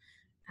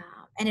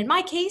 And in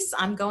my case,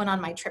 I'm going on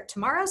my trip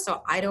tomorrow,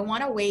 so I don't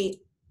want to wait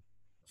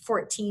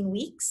 14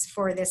 weeks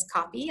for this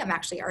copy. I'm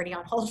actually already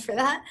on hold for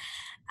that.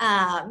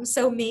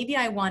 So maybe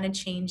I want to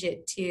change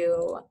it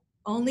to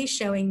only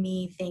showing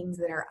me things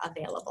that are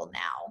available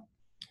now.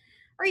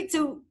 All right,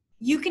 so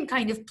you can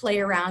kind of play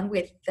around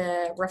with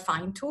the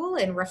refine tool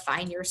and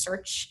refine your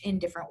search in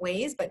different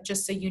ways, but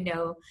just so you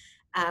know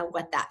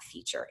what that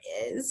feature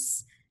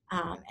is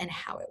and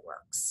how it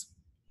works.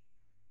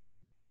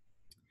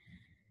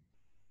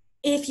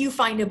 If you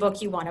find a book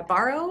you want to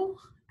borrow,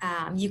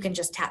 you can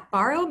just tap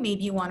borrow.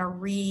 Maybe you want to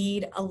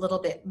read a little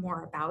bit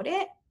more about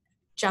it.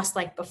 Just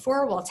like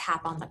before, we'll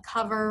tap on the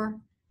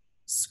cover,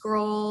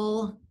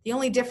 scroll. The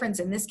only difference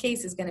in this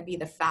case is going to be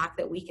the fact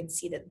that we can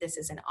see that this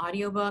is an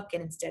audiobook,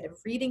 and instead of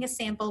reading a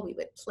sample, we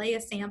would play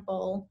a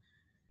sample.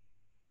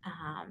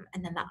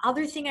 And then the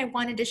other thing I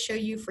wanted to show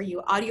you for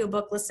you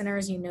audiobook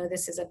listeners, you know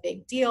this is a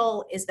big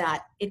deal, is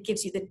that it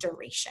gives you the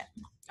duration,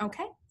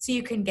 okay? So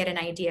you can get an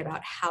idea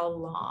about how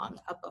long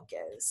a book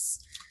is.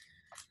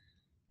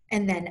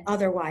 And then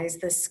otherwise,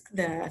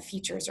 the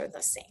features are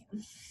the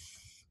same.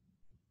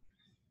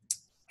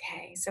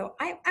 Okay, so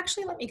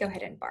let me go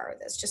ahead and borrow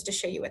this just to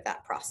show you what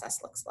that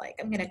process looks like.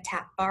 I'm gonna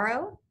tap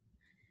borrow.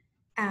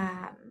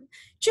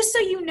 Just so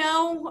you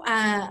know,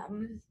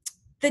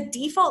 the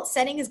default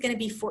setting is going to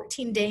be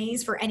 14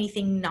 days for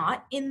anything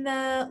not in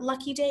the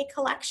Lucky Day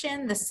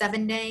collection, the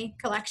 7-day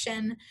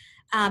collection.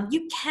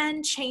 You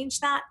can change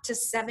that to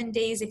 7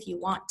 days if you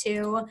want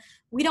to.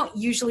 We don't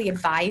usually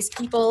advise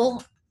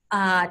people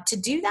to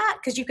do that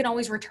because you can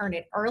always return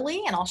it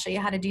early, and I'll show you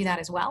how to do that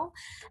as well.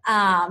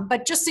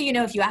 But just so you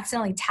know, if you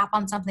accidentally tap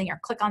on something or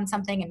click on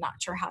something and not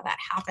sure how that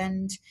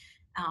happened,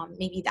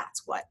 maybe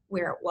that's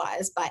where it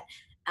was. But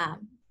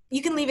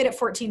you can leave it at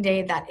 14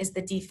 days. That is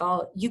the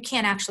default. You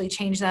can't actually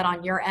change that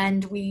on your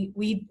end.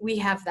 We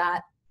have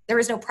that. There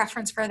is no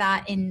preference for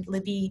that in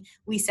Libby.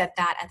 We set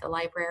that at the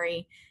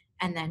library.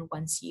 And then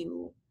once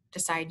you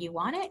decide you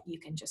want it, you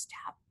can just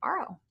tap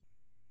borrow.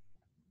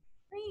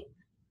 Great.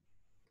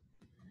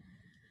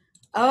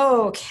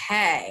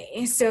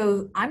 Okay,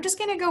 so I'm just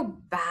gonna go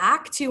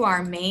back to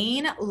our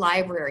main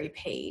library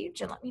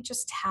page, and let me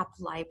just tap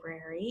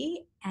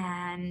library.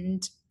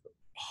 And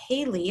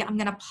Haley, I'm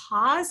gonna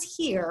pause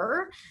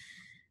here.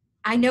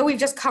 I know we've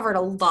just covered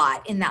a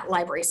lot in that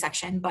library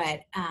section,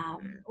 but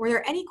were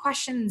there any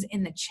questions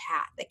in the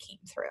chat that came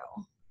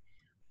through?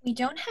 We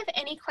don't have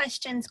any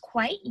questions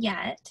quite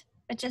yet,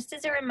 but just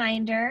as a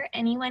reminder,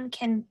 anyone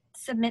can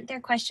submit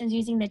their questions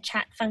using the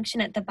chat function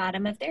at the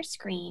bottom of their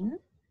screen.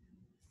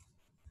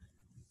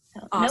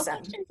 So Awesome. No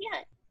questions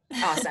yet.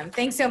 Awesome.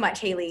 Thanks so much,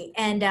 Haley.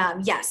 And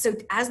yeah, so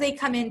as they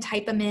come in,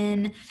 type them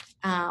in.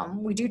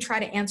 We do try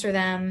to answer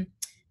them.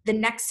 The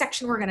next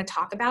section we're going to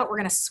talk about, we're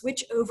going to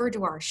switch over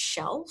to our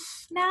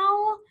shelf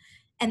now.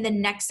 And the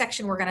next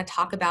section we're going to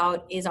talk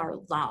about is our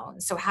loan.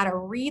 So how to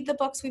read the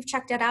books we've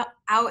checked out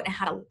and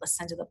how to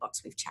listen to the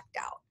books we've checked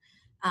out.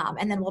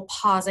 And then we'll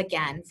pause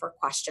again for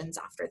questions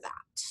after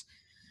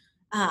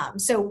that.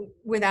 So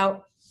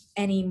without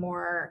any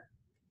more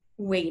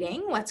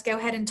waiting, let's go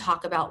ahead and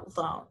talk about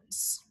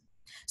loans.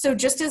 So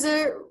just as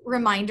a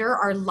reminder,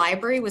 our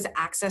library was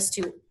access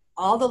to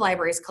all the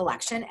library's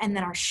collection, and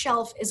then our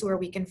shelf is where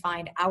we can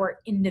find our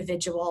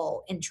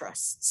individual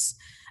interests.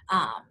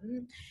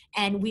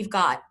 And we've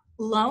got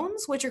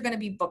loans, which are going to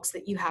be books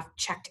that you have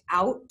checked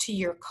out to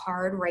your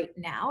card right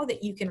now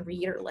that you can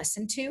read or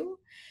listen to.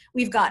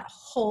 We've got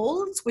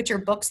holds, which are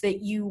books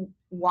that you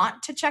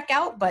want to check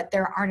out, but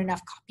there aren't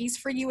enough copies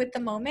for you at the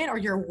moment, or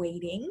you're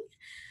waiting.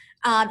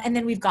 And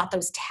then we've got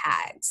those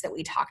tags that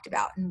we talked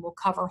about, and we'll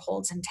cover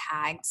holds and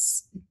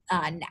tags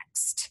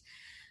next.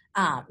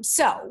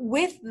 So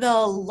with the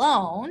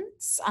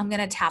loans, I'm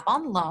going to tap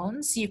on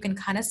loans so you can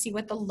kind of see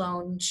what the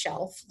loan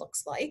shelf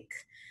looks like.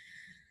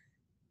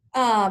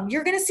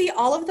 You're going to see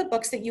all of the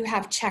books that you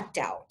have checked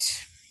out.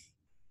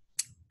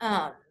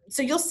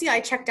 So you'll see I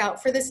checked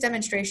out for this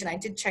demonstration. I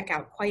did check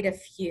out quite a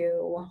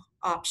few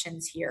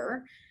options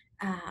here.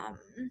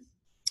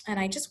 And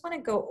I just want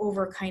to go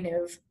over kind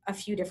of a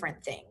few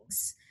different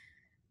things.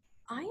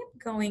 I am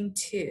going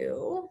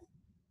to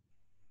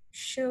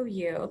show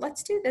you,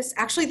 let's do this.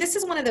 Actually, this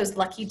is one of those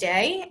Lucky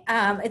Day.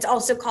 It's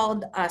also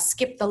called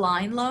Skip the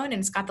Line Loan, and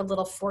it's got the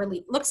little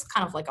 4-leaf, looks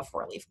kind of like a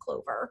 4-leaf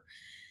clover.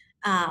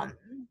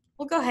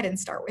 We'll go ahead and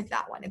start with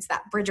that one. It's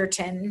that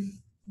Bridgerton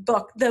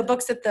book, the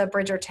books that the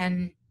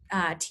Bridgerton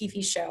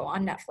TV show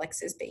on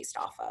Netflix is based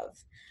off of.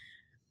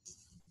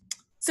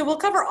 So we'll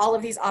cover all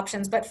of these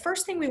options, but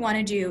first thing we want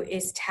to do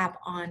is tap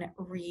on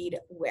Read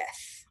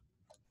With.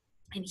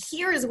 And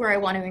here is where I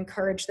want to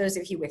encourage those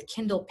of you with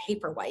Kindle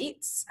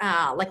Paperwhites,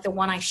 like the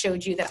one I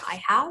showed you that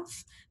I have,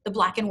 the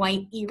black and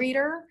white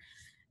e-reader.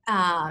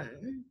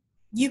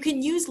 You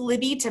can use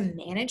Libby to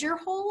manage your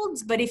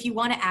holds, but if you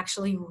want to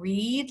actually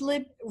read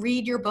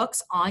your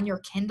books on your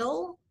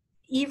Kindle,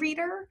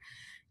 e-reader,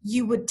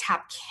 you would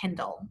tap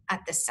Kindle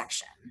at this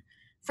section.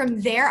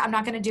 From there, I'm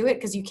not going to do it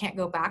because you can't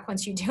go back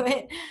once you do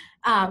it.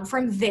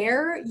 From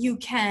there,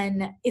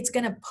 it's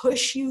going to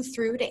push you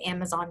through to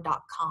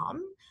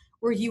Amazon.com,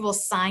 where you will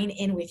sign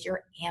in with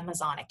your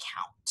Amazon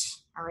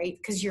account. All right,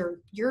 because your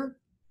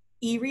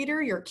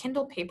e-reader, your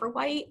Kindle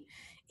Paperwhite,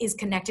 is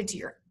connected to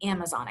your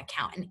Amazon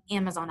account, and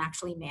Amazon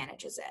actually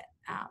manages it.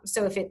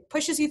 So if it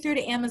pushes you through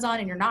to Amazon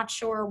and you're not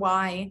sure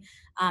why,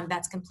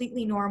 that's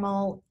completely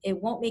normal. It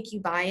won't make you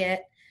buy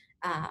it.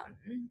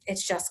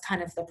 It's just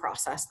kind of the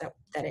process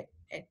that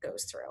it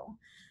goes through.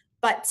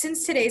 But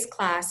since today's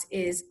class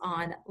is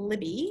on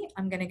Libby,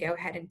 I'm going to go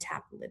ahead and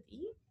tap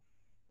Libby.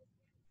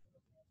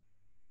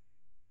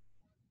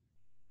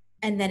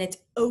 And then it's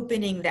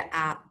opening the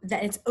app,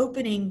 it's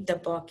opening the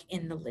book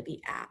in the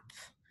Libby app.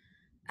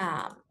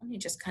 Let me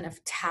just kind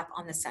of tap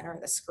on the center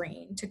of the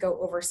screen to go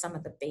over some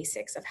of the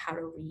basics of how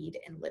to read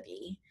in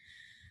Libby.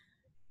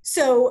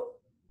 So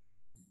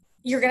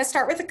you're going to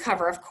start with the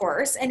cover, of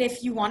course, and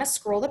if you want to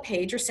scroll the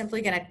page, you're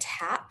simply going to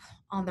tap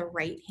on the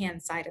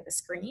right-hand side of the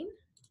screen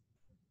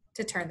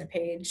to turn the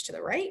page to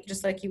the right,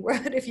 just like you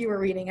would if you were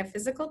reading a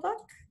physical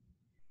book.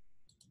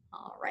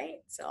 All right,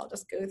 so I'll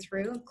just go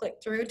through and click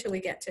through till we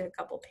get to a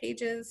couple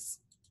pages.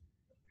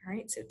 All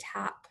right, so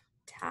tap,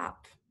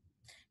 tap.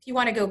 If you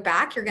want to go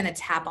back, you're going to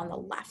tap on the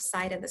left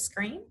side of the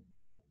screen.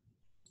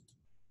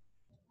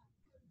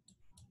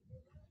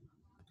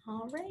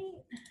 All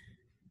right.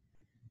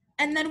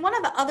 And then one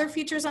of the other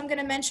features I'm going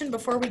to mention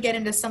before we get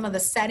into some of the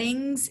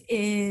settings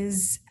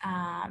is,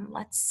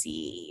 let's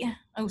see.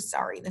 Oh,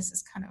 sorry, this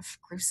is kind of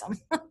gruesome.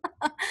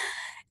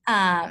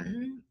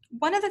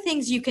 One of the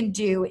things you can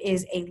do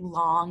is a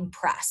long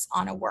press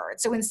on a word.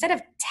 So instead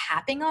of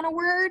tapping on a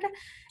word,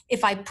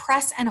 if I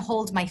press and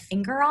hold my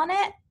finger on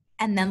it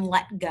and then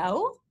let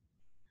go,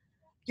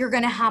 you're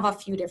going to have a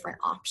few different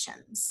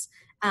options.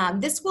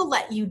 This will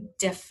let you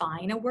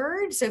define a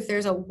word. So if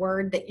there's a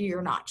word that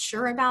you're not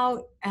sure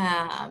about,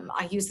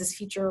 I use this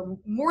feature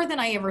more than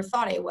I ever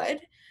thought I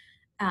would,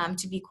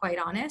 to be quite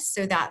honest.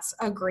 So that's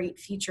a great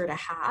feature to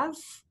have,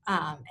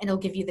 and it'll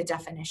give you the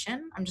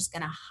definition. I'm just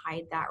going to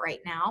hide that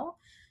right now.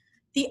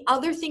 The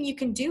other thing you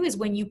can do is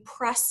when you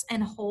press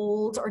and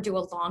hold or do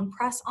a long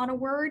press on a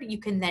word, you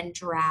can then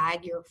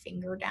drag your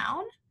finger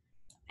down.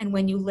 And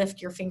when you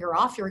lift your finger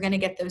off, you're going to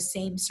get those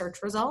same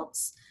search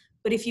results.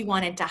 But if you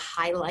wanted to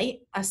highlight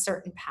a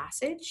certain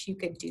passage, you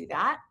could do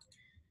that.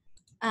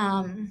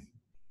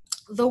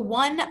 The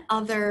one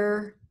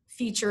other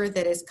feature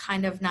that is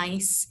kind of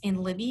nice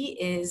in Libby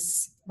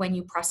is when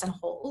you press and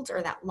hold,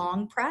 or that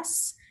long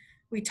press.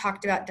 We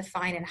talked about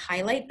define and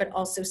highlight, but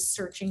also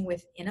searching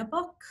within a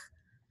book.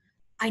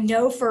 I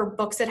know for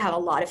books that have a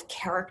lot of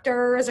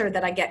characters or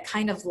that I get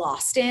kind of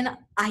lost in,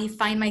 I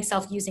find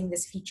myself using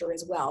this feature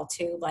as well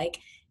too. Like,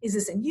 is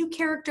this a new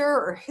character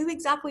or who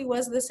exactly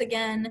was this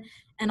again?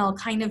 And I'll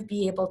kind of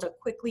be able to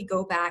quickly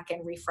go back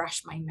and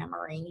refresh my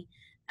memory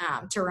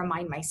to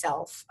remind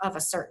myself of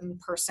a certain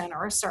person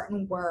or a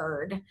certain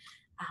word.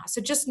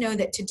 So just know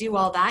that to do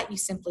all that, you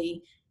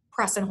simply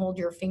press and hold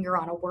your finger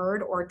on a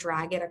word or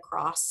drag it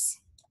across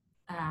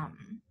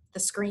the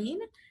screen.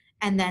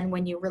 And then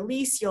when you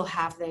release, you'll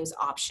have those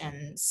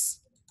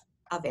options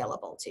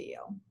available to you.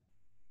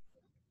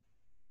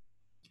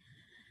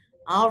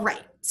 All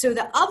right, so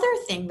the other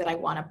thing that I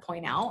want to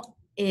point out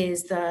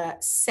is the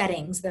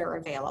settings that are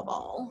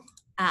available.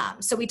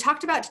 So we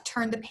talked about to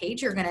turn the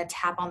page, you're going to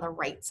tap on the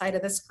right side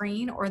of the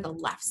screen or the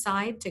left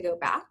side to go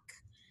back.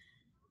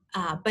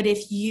 But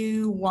if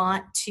you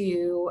want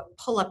to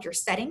pull up your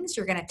settings,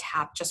 you're going to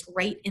tap just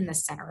right in the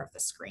center of the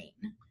screen.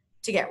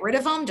 To get rid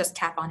of them, just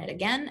tap on it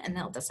again and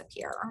they'll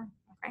disappear.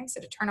 Okay,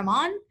 so to turn them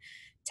on,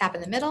 tap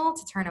in the middle.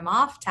 To turn them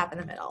off, tap in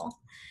the middle.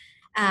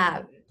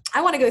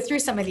 I want to go through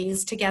some of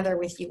these together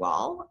with you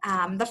all.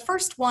 The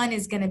first one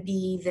is going to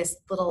be this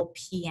little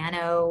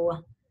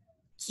piano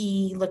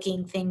key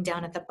looking thing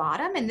down at the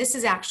bottom. And this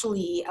is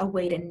actually a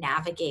way to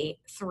navigate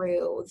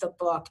through the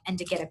book and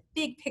to get a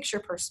big picture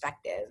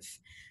perspective.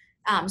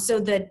 So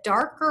the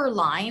darker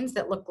lines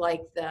that look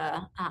like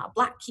the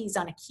black keys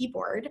on a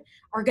keyboard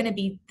are going to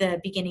be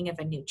the beginning of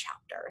a new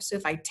chapter. So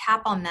if I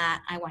tap on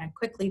that, I want to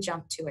quickly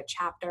jump to a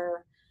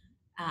chapter.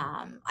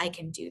 I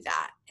can do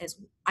that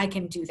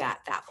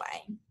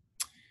way.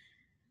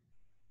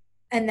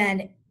 And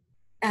then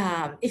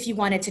if you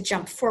wanted to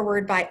jump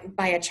forward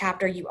by a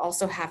chapter, you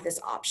also have this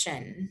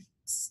option.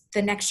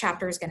 The next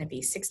chapter is going to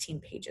be 16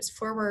 pages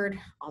forward.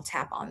 I'll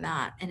tap on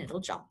that and it'll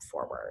jump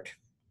forward.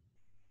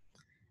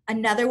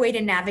 Another way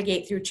to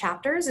navigate through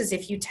chapters is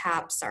if you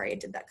tap, sorry, I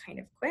did that kind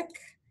of quick.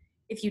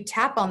 If you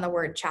tap on the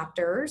word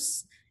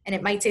chapters, and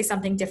it might say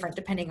something different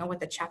depending on what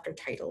the chapter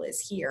title is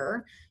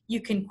here, you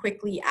can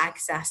quickly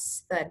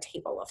access the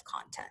table of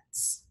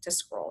contents to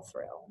scroll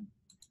through.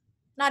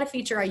 Not a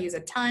feature I use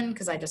a ton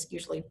because I just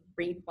usually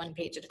read one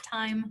page at a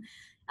time,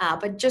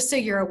 but just so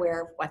you're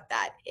aware of what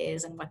that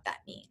is and what that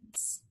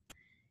means.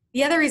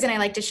 The other reason I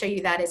like to show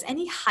you that is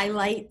any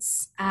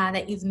highlights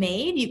that you've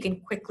made, you can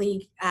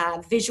quickly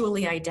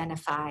visually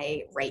identify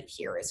right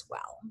here as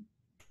well.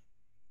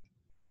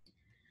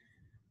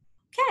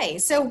 Okay,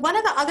 so one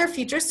of the other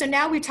features, so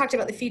now we talked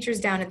about the features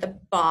down at the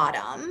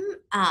bottom,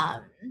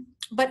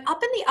 but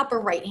up in the upper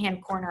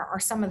right-hand corner are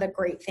some of the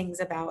great things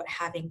about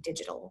having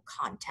digital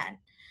content.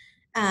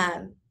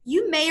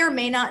 You may or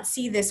may not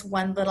see this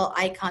one little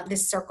icon,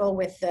 this circle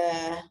with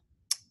the,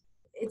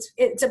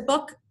 it's a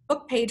book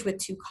page with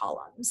 2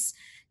 columns.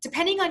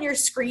 Depending on your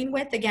screen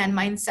width, again,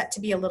 mine's set to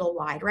be a little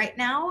wide right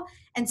now.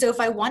 And so if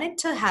I wanted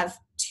to have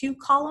 2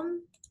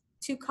 column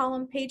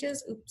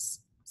pages,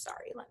 oops,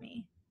 sorry, there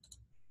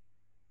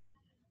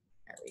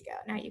we go.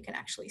 Now you can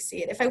actually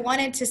see it. If I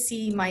wanted to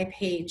see my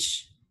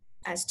page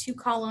as 2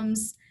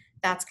 columns,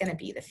 that's going to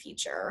be the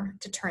feature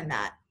to turn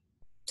that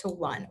to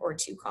 1 or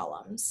 2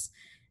 columns.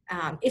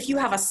 If you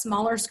have a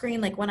smaller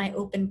screen, like when I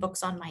open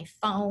books on my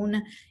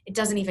phone, it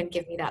doesn't even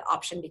give me that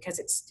option because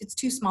it's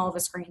too small of a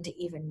screen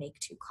to even make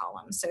 2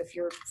 columns. So if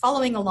you're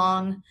following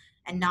along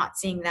and not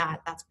seeing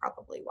that, that's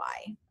probably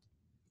why.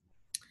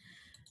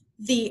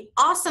 The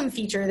awesome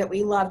feature that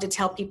we love to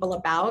tell people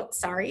about,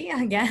 sorry,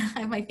 again,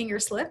 my finger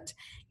slipped,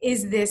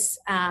 is this,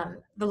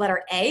 the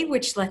letter A,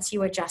 which lets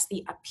you adjust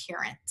the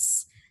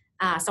appearance.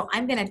 So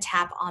I'm gonna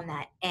tap on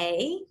that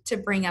A to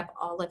bring up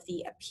all of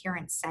the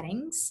appearance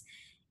settings.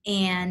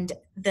 And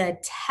the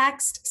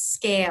text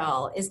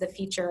scale is the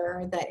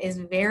feature that is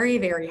very,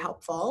 very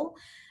helpful.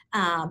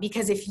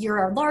 Because if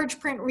you're a large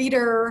print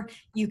reader,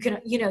 you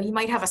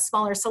might have a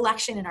smaller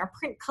selection in our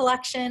print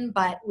collection,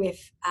 but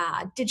with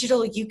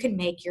digital, you can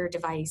make your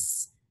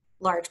device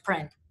large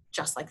print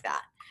just like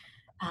that.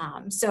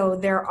 So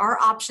there are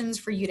options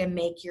for you to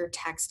make your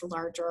text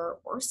larger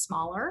or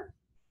smaller.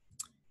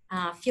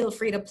 Feel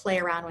free to play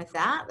around with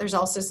that. There's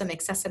also some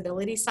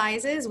accessibility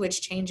sizes,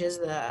 which changes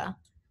the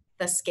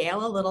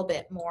scale a little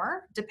bit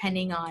more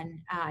depending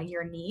on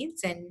your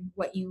needs and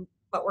what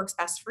works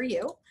best for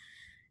you.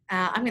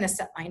 I'm going to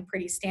set mine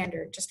pretty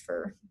standard just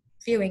for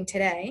viewing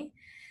today.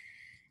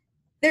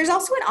 There's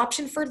also an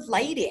option for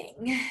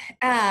lighting.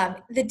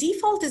 The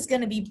default is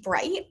going to be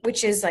bright,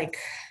 which is like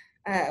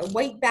a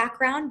white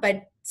background,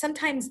 but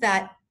sometimes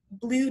that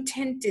blue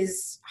tint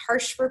is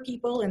harsh for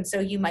people, and so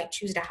you might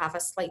choose to have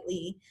a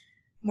slightly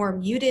more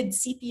muted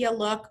sepia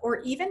look, or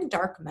even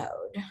dark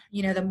mode.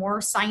 You know, the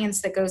more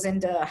science that goes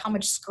into how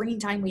much screen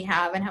time we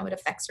have and how it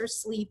affects our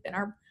sleep and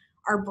our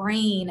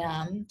brain,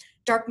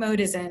 dark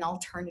mode is an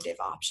alternative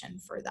option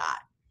for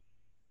that.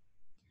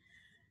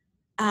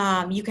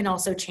 You can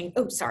also change,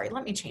 oh, sorry,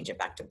 let me change it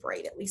back to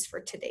bright, at least for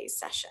today's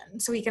session.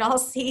 So we can all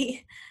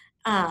see,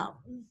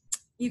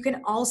 you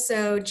can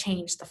also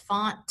change the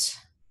font,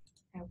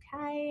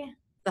 okay?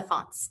 The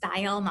font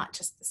style, not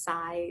just the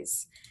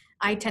size.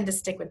 I tend to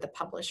stick with the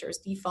publisher's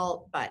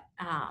default, but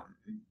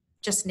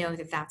just know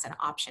that that's an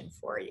option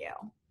for you.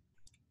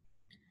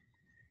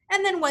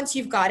 And then once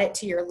you've got it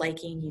to your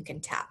liking, you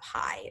can tap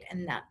hide,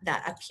 and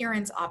that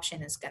appearance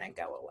option is going to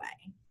go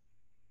away.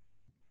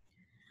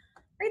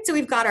 Right, so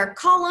we've got our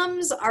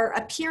columns, our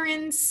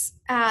appearance.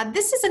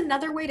 This is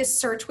another way to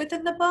search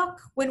within the book.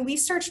 When we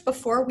searched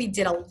before, we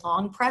did a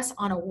long press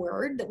on a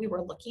word that we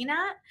were looking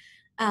at,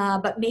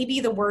 but maybe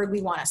the word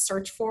we want to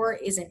search for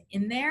isn't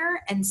in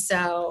there, and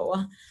so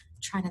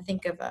trying to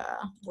think of a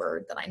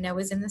word that I know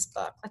is in this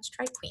book. Let's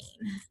try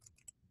queen.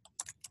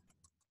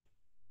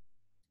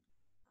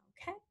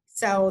 Okay,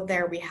 so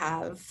there we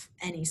have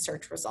any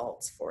search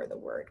results for the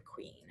word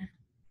queen.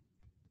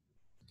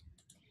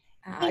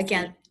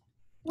 Again,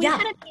 we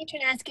had a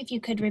patron ask if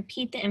you could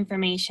repeat the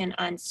information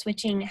on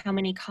switching how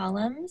many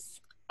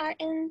columns are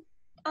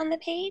on the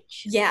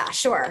page. Yeah,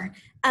 sure.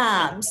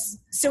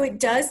 So it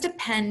does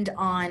depend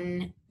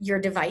on your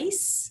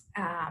device,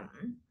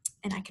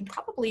 and I can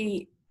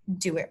probably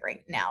do it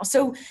right now.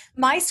 So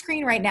my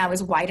screen right now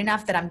is wide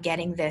enough that I'm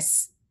getting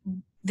this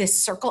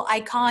circle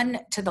icon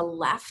to the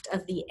left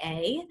of the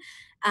A.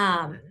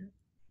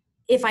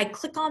 If I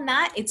click on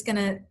that, it's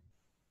gonna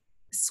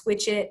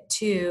switch it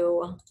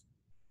to,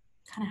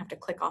 kind of have to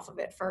click off of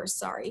it first,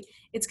 sorry.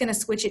 It's gonna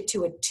switch it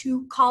to a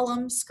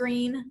 2-column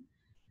screen.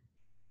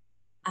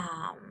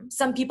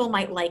 Some people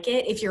might like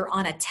it if you're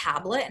on a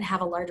tablet and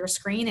have a larger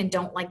screen and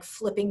don't like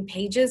flipping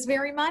pages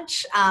very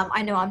much.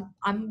 I know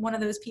I'm one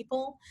of those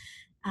people.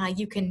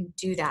 You can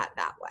do that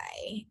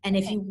way. And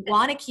if you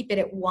want to keep it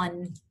at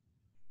 1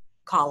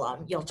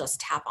 column, you'll just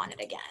tap on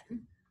it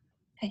again.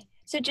 Okay.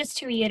 So just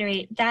to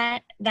reiterate,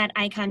 that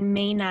icon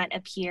may not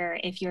appear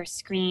if your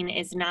screen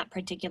is not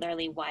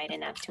particularly wide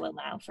enough to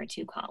allow for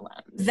 2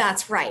 columns.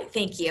 That's right.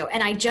 Thank you.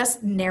 And I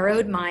just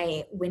narrowed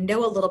my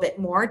window a little bit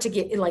more to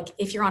get, like,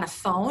 if you're on a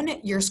phone,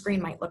 your screen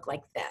might look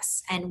like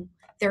this. And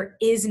there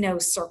is no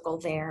circle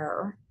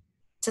there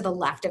to the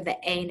left of the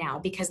A now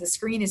because the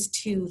screen is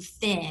too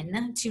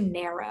thin, too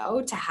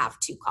narrow to have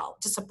 2 columns,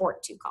 to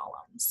support 2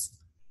 columns.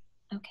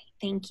 Okay,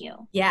 thank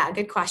you. Yeah,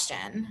 good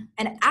question.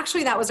 And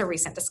actually that was a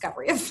recent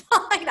discovery of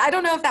mine. I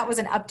don't know if that was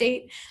an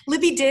update.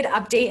 Libby did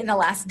update in the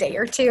last day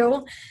or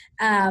two,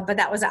 but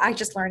I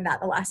just learned that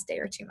the last day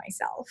or two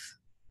myself.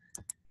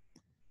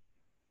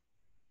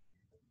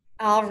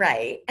 All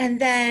right, and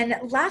then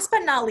last but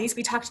not least,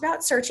 we talked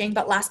about searching,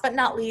 but last but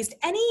not least,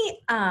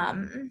 any, let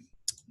me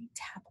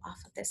tap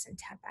off of this and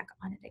tap back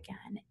on it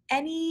again.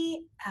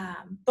 Any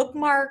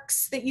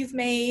bookmarks that you've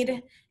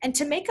made, and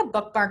to make a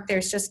bookmark,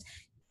 there's just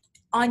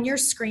on your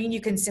screen,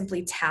 you can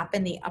simply tap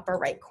in the upper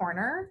right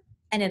corner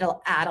and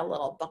it'll add a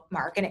little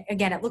bookmark. And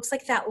again, it looks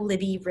like that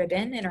Libby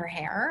ribbon in her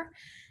hair.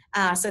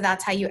 So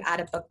that's how you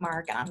add a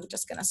bookmark. And I'm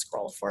just gonna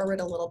scroll forward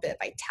a little bit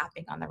by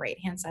tapping on the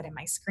right-hand side of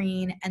my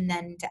screen. And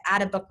then to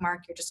add a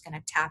bookmark, you're just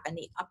gonna tap in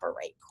the upper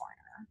right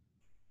corner.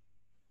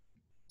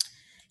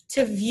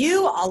 To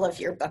view all of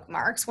your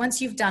bookmarks,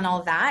 once you've done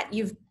all that,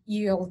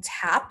 you'll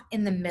tap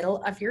in the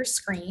middle of your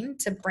screen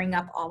to bring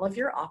up all of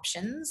your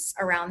options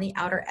around the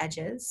outer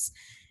edges.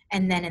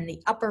 And then in the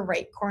upper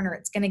right corner,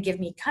 it's gonna give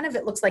me kind of,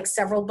 it looks like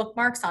several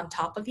bookmarks on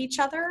top of each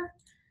other.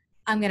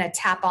 I'm gonna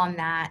tap on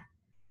that,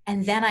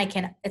 and then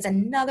it's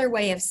another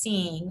way of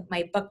seeing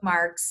my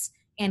bookmarks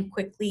and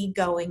quickly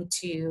going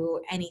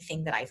to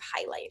anything that I've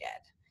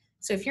highlighted.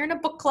 So if you're in a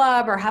book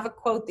club or have a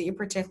quote that you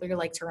particularly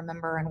like to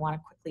remember and wanna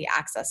quickly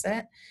access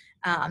it,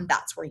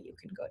 that's where you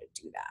can go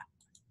to do that.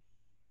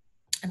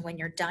 And when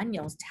you're done,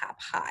 you'll tap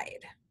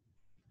hide.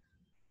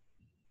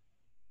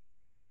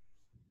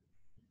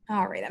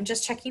 All right, I'm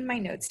just checking my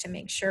notes to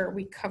make sure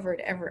we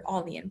covered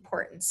all the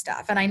important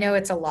stuff. And I know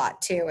it's a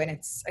lot too, and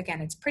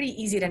it's pretty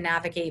easy to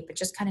navigate, but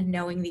just kind of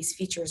knowing these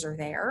features are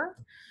there,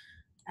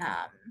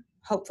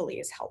 hopefully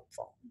is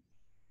helpful.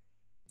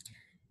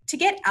 To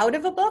get out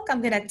of a book,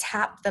 I'm gonna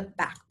tap the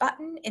back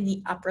button in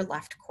the upper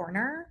left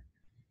corner.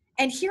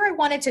 And here I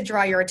wanted to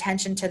draw your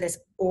attention to this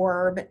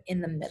orb in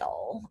the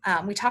middle.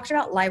 We talked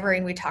about library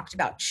and we talked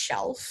about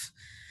shelf.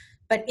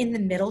 But in the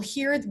middle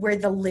here, where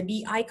the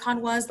Libby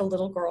icon was, the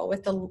little girl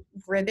with the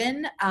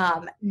ribbon,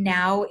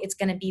 now it's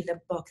gonna be the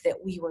book that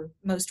we were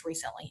most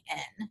recently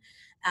in.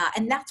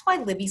 And that's why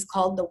Libby's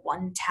called the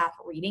one-tap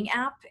reading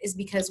app, is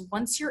because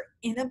once you're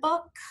in a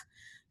book,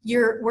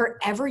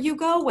 wherever you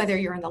go, whether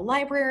you're in the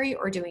library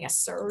or doing a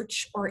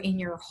search or in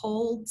your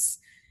holds,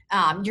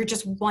 you're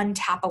just one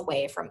tap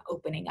away from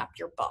opening up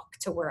your book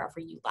to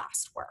wherever you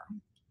last were.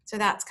 So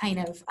that's kind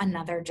of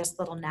another just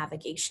little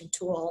navigation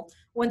tool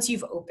once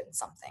you've opened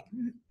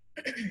something.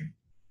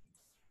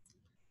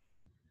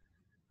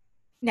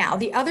 Now,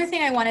 the other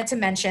thing I wanted to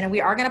mention, and we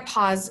are gonna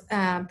pause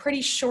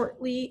pretty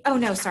shortly. Oh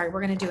no, sorry,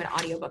 we're gonna do an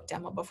audiobook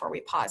demo before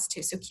we pause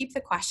too, so keep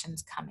the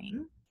questions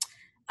coming.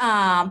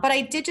 But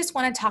I did just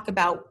wanna talk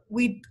about,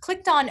 we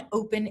clicked on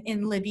open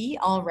in Libby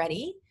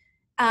already.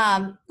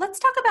 Let's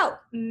talk about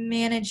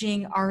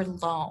managing our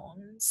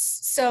loans.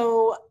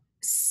 So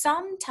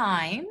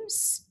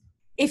sometimes,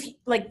 if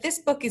like this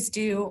book is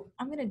due,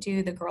 I'm gonna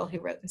do The Girl Who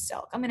Wrote in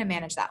Silk. I'm gonna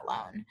manage that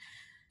loan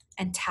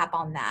and tap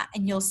on that.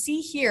 And you'll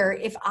see here,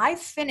 if I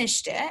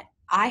finished it,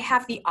 I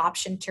have the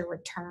option to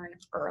return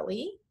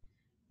early,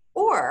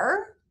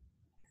 or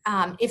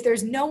if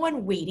there's no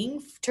one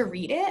waiting to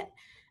read it,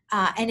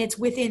 and it's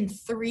within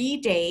 3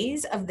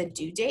 days of the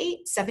due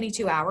date,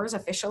 72 hours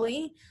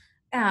officially,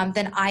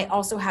 then I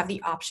also have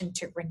the option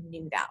to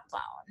renew that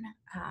loan.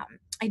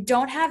 I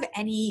don't have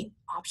any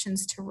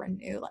options to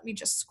renew. Let me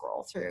just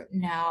scroll through.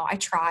 No, I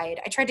tried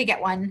to get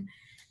one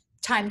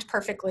timed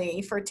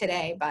perfectly for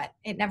today, but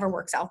it never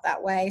works out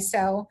that way.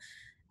 So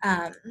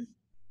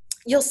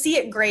you'll see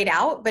it grayed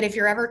out, but if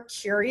you're ever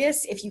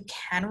curious if you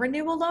can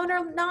renew a loan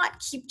or not,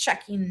 keep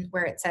checking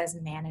where it says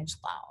manage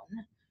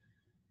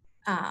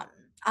loan.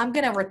 I'm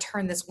gonna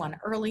return this one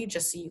early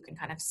just so you can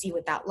kind of see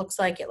what that looks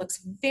like. It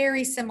looks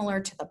very similar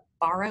to the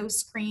borrow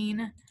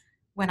screen.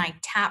 When I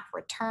tap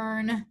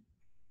return,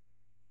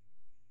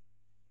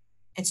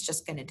 it's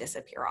just gonna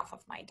disappear off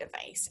of my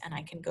device, and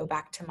I can go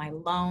back to my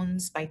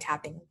loans by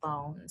tapping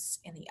loans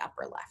in the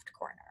upper left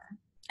corner,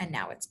 and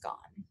now it's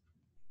gone.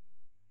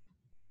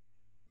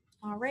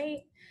 All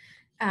right,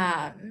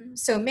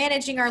 so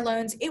managing our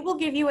loans, it will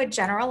give you a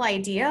general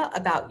idea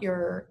about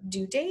your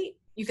due date.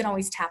 You can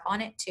always tap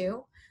on it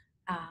too.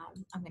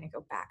 I'm gonna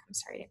go back, I'm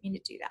sorry, I didn't mean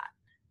to do that.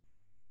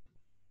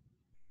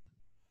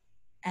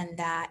 And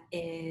that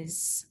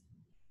is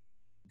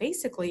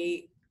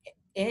basically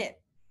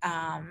it.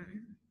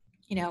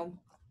 You know,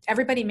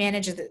 everybody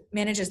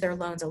manages their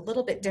loans a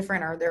little bit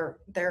different, or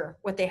their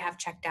what they have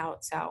checked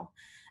out. So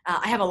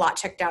I have a lot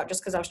checked out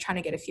just because I was trying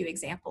to get a few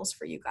examples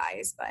for you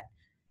guys, but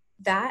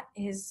that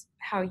is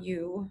how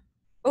you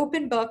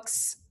open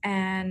books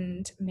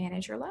and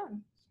manage your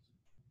loan.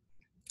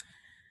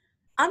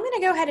 I'm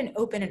going to go ahead and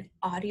open an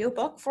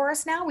audiobook for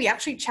us now. We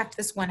actually checked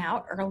this one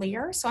out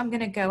earlier, so I'm going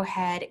to go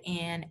ahead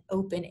and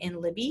open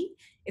in Libby.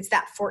 It's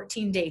that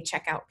 14-day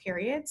checkout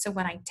period. So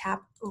when I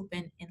tap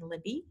open in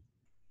Libby,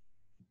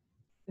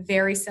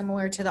 very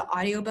similar to the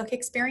audiobook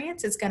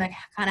experience, it's going to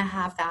kind of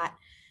have that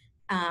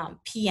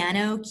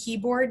piano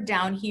keyboard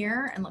down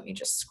here. And let me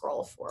just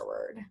scroll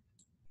forward.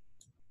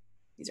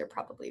 These are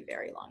probably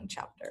very long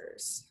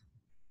chapters.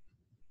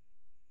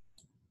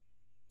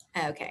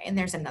 Okay, and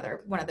there's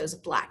another one of those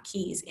black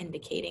keys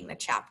indicating the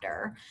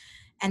chapter.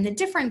 And the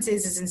difference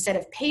is instead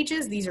of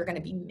pages, these are going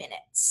to be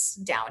minutes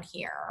down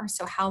here.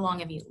 So how long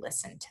have you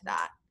listened to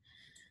that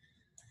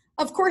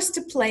Of course,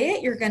 to play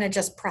it, you're going to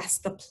just press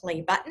the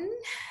play button.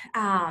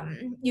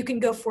 You can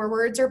go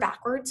forwards or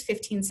backwards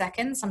 15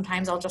 seconds.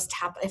 Sometimes I'll just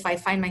tap, if I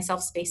find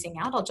myself spacing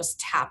out, I'll just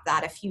tap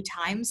that a few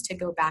times to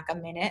go back a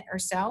minute or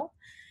so.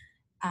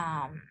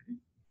 And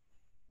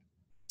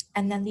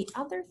then the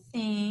other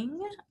thing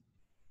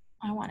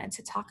I wanted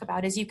to talk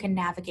about is you can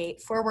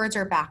navigate forwards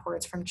or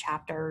backwards from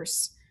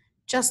chapters,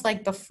 just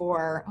like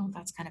before. Oh,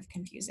 that's kind of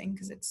confusing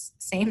because it's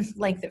the same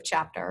length of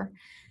chapter.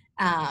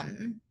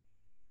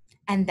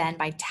 And then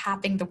by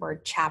tapping the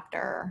word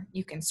chapter,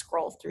 you can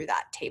scroll through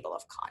that table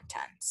of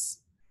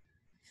contents.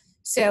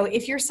 So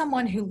if you're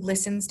someone who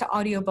listens to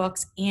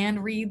audiobooks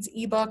and reads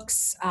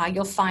ebooks,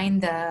 you'll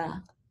find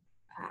the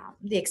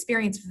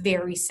experience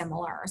very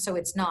similar, so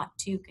it's not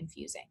too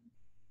confusing.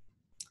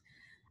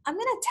 I'm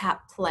going to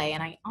tap play,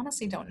 and I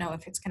honestly don't know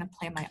if it's going to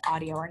play my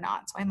audio or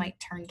not, so I might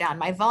turn down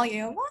my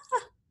volume.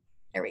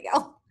 There we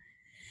go.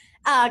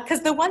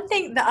 Because the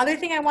other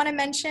thing I want to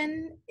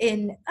mention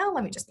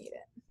let me just mute it.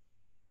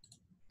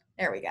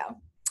 There we go.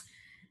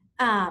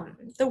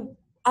 The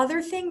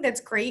other thing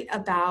that's great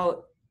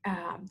about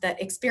the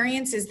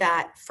experience is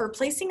that for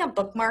placing a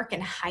bookmark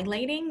and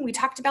highlighting, we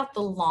talked about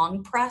the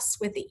long press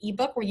with the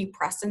ebook where you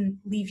press and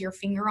leave your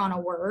finger on a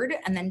word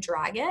and then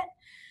drag it.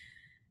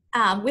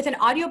 With an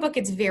audiobook,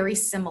 it's very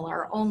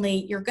similar,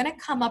 only you're going to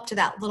come up to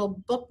that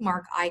little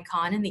bookmark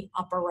icon in the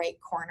upper right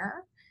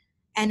corner.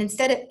 And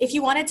if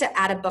you wanted to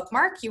add a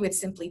bookmark, you would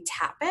simply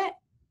tap it,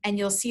 and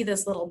you'll see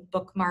this little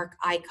bookmark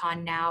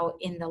icon now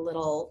in the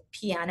little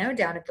piano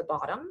down at the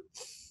bottom.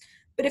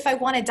 But if I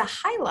wanted to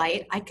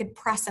highlight, I could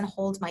press and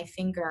hold my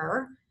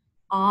finger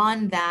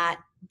on that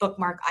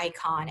bookmark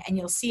icon, and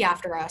you'll see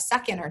after a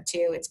second or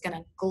two, it's going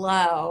to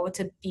glow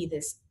to be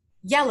this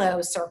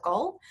yellow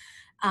circle.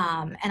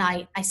 And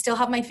I still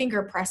have my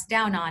finger pressed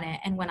down on it.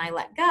 And when I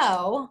let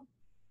go,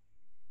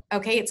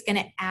 okay, it's going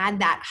to add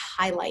that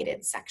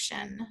highlighted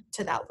section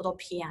to that little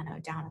piano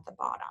down at the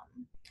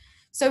bottom.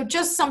 So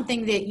just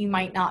something that you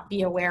might not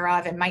be aware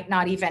of and might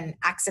not even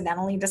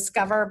accidentally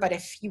discover, but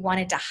if you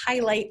wanted to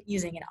highlight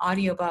using an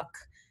audiobook,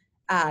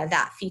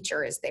 that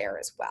feature is there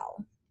as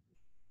well.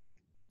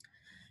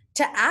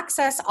 To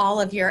access all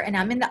of your, and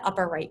I'm in the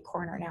upper right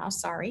corner now,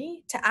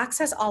 sorry. To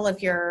access all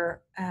of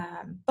your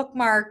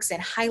bookmarks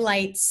and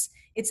highlights,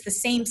 it's the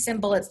same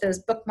symbol. It's those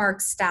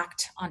bookmarks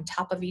stacked on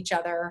top of each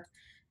other.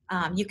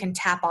 You can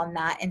tap on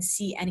that and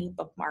see any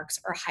bookmarks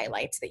or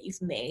highlights that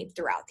you've made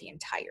throughout the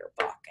entire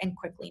book and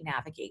quickly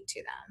navigate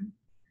to them.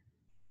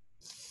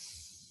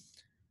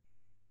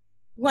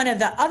 One of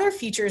the other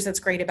features that's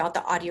great about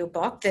the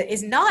audiobook that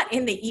is not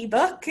in the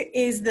ebook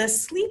is the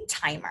sleep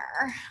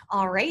timer.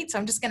 All right, so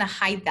I'm just going to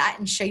hide that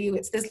and show you.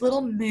 It's this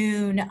little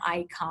moon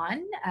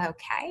icon,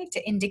 okay,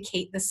 to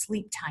indicate the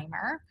sleep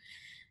timer.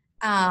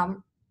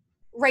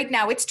 Right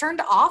now it's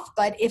turned off,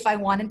 but if I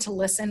wanted to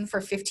listen for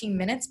 15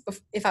 minutes,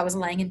 if I was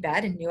laying in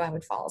bed and knew I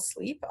would fall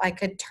asleep, I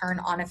could turn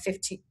on a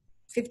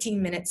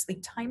 15-minute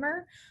sleep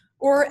timer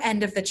or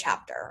end of the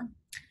chapter.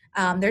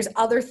 There's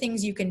other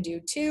things you can do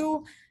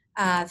too,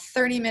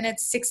 30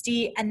 minutes,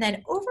 60, and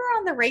then over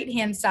on the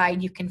right-hand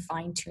side, you can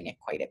fine-tune it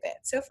quite a bit.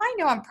 So if I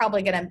know I'm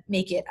probably going to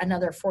make it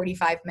another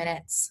 45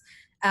 minutes,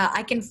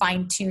 I can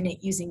fine-tune it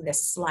using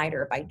this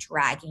slider by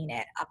dragging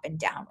it up and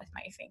down with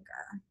my finger.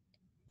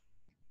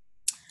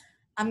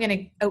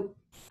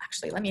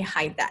 Actually, let me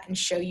hide that and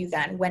show you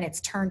then when it's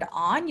turned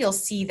on, you'll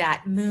see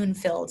that moon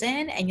filled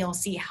in and you'll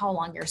see how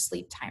long your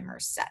sleep timer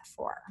is set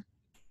for.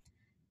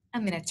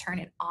 I'm going to turn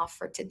it off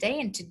for today,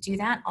 and to do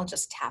that, I'll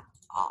just tap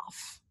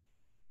off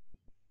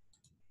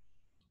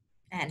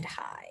and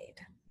hide.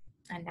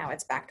 And now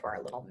it's back to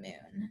our little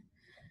moon.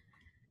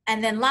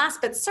 And then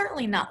last but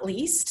certainly not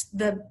least,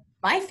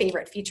 my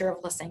favorite feature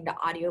of listening to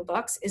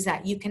audiobooks is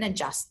that you can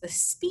adjust the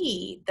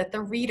speed that the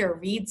reader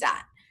reads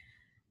at.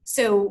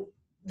 So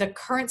the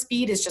current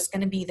speed is just going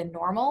to be the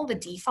normal, the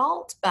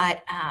default,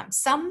 but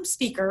some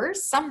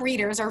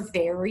readers are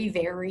very,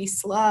 very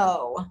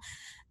slow.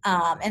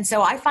 And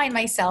so I find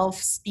myself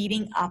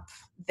speeding up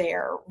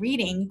their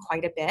reading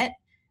quite a bit.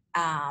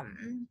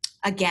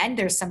 Again,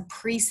 there's some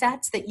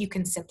presets that you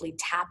can simply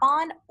tap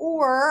on,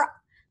 or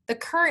the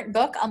current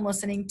book I'm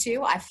listening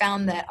to, I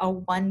found that a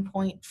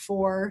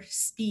 1.4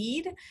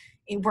 speed,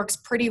 it works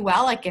pretty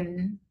well. I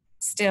can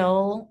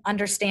still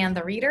understand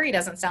the reader. He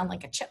doesn't sound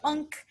like a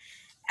chipmunk.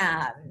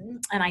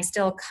 And I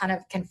still kind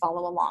of can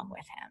follow along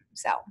with him.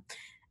 So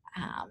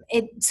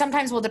it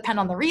sometimes will depend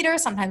on the reader,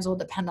 sometimes will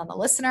depend on the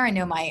listener. I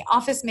know my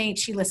office mate,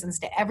 she listens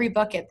to every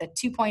book at the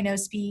 2.0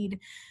 speed.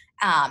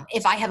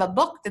 If I have a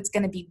book that's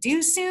going to be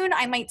due soon,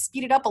 I might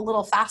speed it up a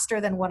little faster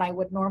than what I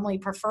would normally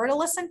prefer to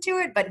listen to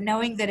it, but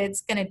knowing that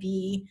it's going to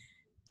be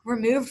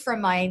removed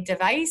from my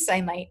device, I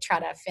might try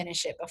to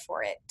finish it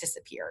before it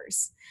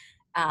disappears.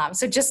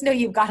 So just know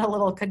you've got a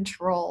little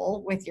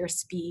control with your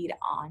speed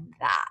on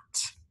that.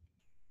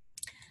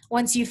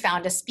 Once you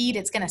found a speed,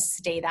 it's going to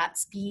stay that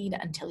speed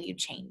until you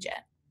change it.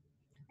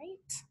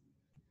 Right?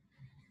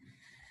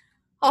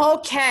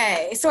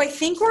 Okay, so I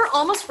think we're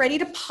almost ready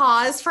to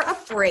pause for a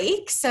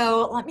break.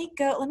 So let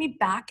me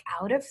back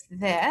out of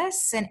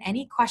this. And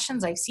any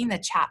questions, I've seen the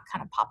chat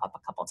kind of pop up a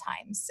couple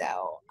times.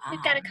 So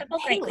We've got a couple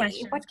great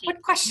Haley, questions.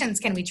 what questions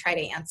can we try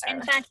to answer? In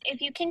fact,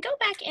 if you can go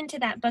back into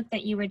that book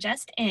that you were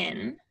just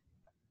in,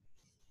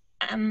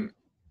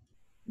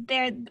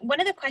 there,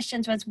 one of the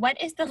questions was,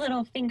 what is the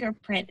little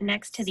fingerprint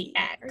next to the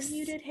X? Are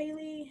you muted,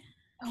 Haley?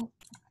 Oh.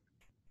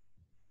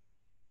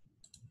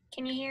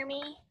 Can you hear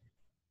me?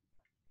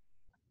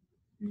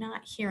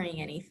 Not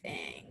hearing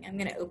anything. I'm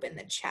going to open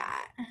the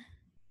chat.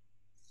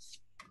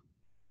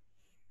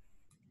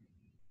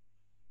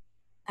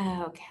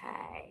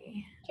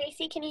 Okay.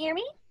 Casey, can you hear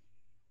me?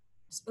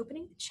 Just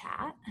opening the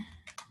chat.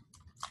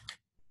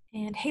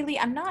 And Haley,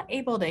 I'm not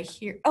able to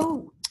hear.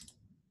 Oh,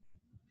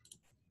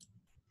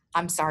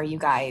 I'm sorry, you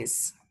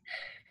guys.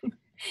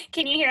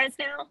 Can you hear us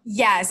now?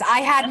 Yes, I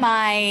had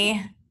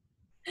my,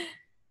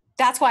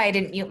 that's why I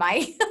didn't mute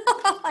my,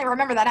 I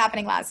remember that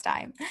happening last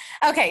time.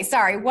 Okay,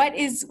 sorry. What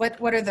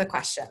are the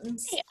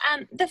questions?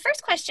 Okay, the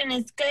first question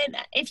is good.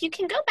 If you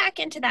can go back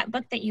into that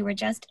book that you were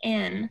just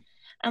in,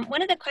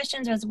 one of the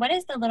questions was, what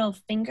is the little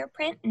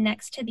fingerprint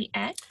next to the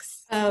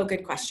X? Oh,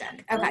 good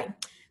question. Okay.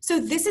 So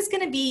this is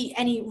going to be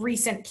any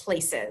recent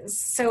places.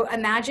 So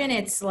imagine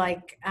it's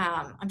like,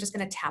 I'm just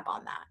going to tap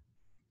on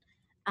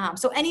that.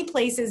 So any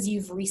places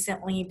you've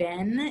recently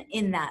been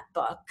in that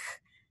book,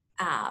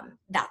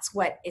 that's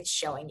what it's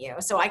showing you.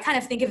 So I kind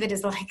of think of it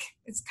as like,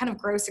 it's kind of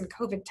gross in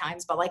COVID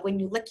times, but like when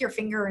you lick your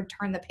finger and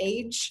turn the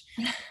page,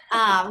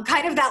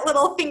 kind of that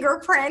little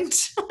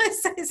fingerprint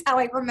is how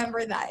I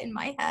remember that in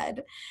my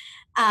head.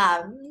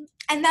 And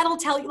that'll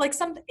tell you, like,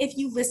 if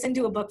you listen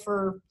to a book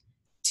for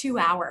 2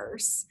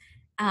 hours,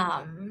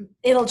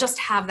 it'll just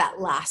have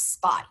that last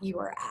spot you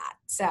were at.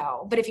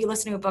 So, but if you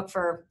listen to a book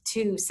for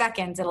 2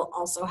 seconds, it'll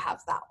also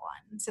have that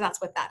one. So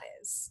that's what that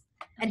is.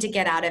 And to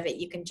get out of it,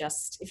 you can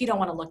just, if you don't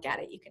want to look at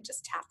it, you can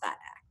just tap that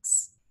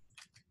X.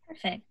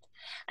 Perfect.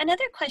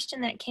 Another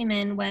question that came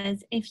in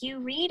was, if you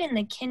read in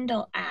the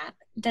Kindle app,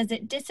 does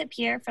it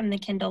disappear from the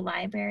Kindle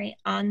library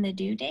on the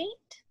due date?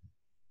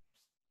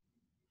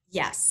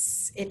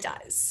 Yes, it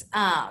does.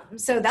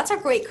 So that's a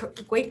great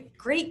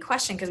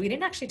question, because we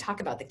didn't actually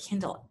talk about the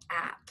Kindle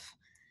app.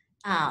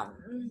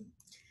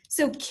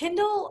 So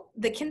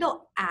the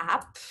Kindle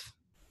app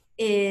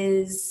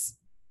is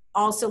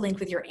also linked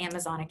with your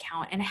Amazon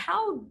account, and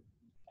how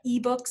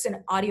ebooks and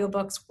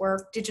audiobooks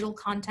work, digital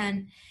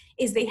content,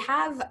 is they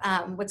have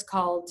what's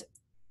called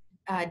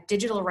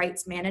digital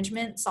rights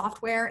management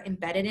software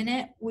embedded in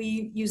it.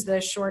 We use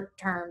the short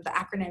term, the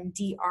acronym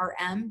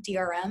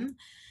DRM.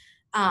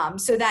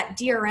 So that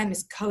DRM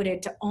is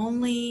coded to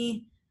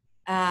only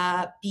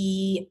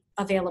be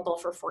available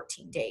for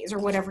 14 days or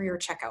whatever your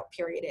checkout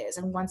period is.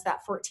 And once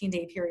that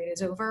 14-day period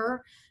is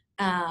over,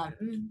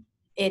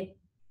 it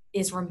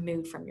is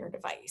removed from your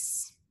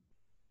device.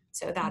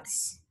 So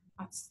that's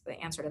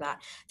the answer to that.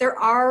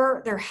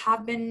 There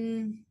have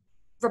been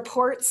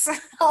reports,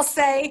 I'll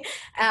say,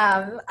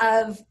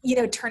 of,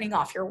 turning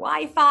off your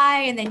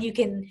Wi-Fi, and then you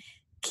can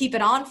keep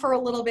it on for a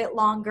little bit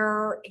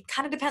longer. It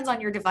kind of depends on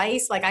your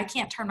device. Like, I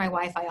can't turn my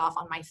Wi-Fi off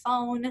on my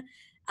phone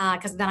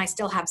because then I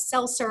still have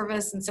cell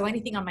service, and so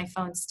anything on my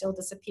phone still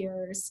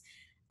disappears.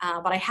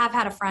 But I have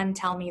had a friend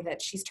tell me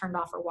that she's turned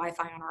off her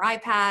Wi-Fi on her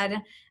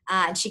iPad,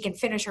 and she can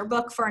finish her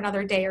book for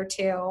another day or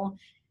two.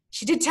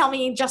 She did tell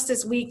me just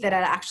this week that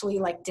it actually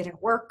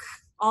didn't work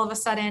all of a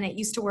sudden. It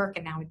used to work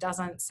and now it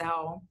doesn't.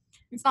 So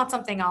it's not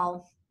something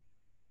I'll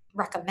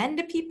recommend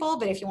to people,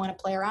 but if you want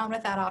to play around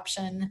with that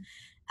option,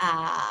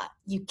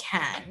 you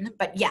can.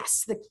 But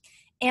yes, the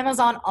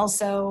Amazon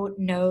also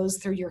knows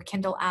through your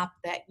Kindle app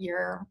that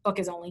your book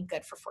is only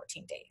good for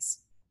 14 days.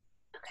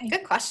 Okay.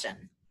 Good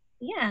question.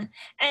 Yeah.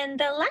 And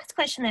the last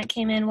question that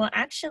came in will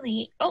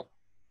actually,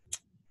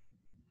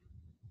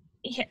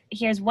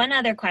 here's one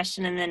other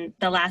question, and then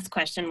the last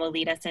question will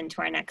lead us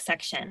into our next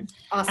section.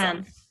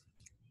 Awesome.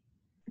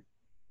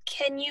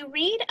 Can you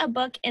read a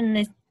book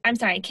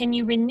can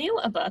you renew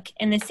a book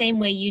in the same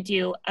way you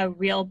do a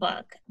real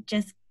book?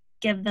 Just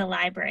give the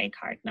library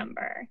card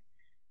number.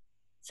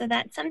 So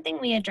that's something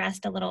we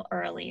addressed a little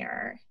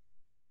earlier.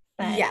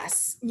 But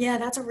yes. Yeah,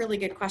 that's a really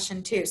good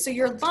question too. So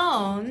your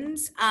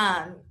loans,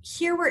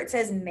 here where it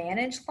says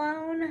manage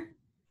loan,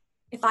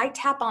 if I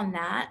tap on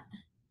that,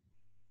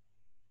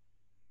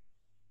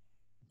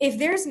 if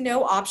there's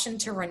no option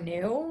to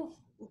renew,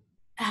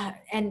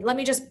 and let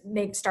me just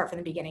start from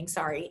the beginning,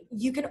 sorry.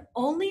 You can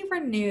only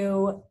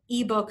renew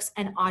ebooks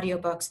and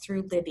audiobooks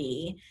through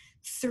Libby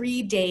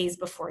 3 days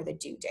before the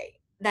due date.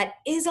 That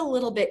is a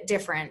little bit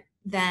different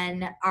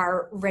than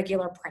our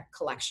regular print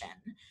collection.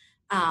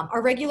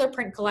 Our regular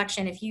print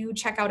collection, if you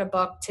check out a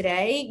book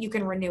today, you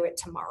can renew it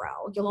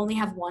tomorrow. You'll only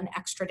have one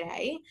extra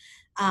day.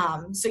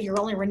 So you're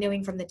only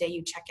renewing from the day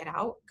you check it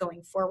out,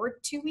 going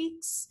forward 2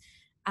 weeks.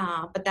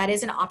 But that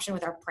is an option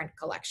with our print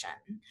collection.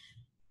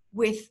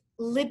 With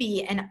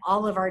Libby and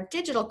all of our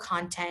digital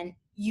content,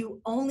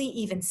 you only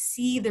even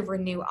see the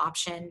renew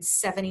option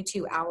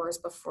 72 hours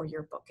before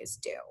your book is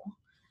due.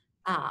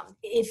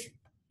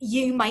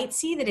 you might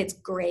see that it's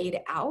grayed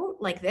out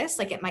like this,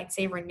 like it might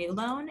say renew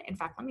loan. In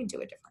fact, let me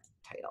do a different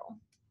title.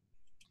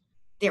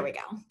 There we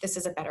go. This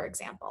is a better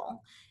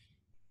example.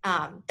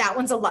 That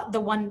one's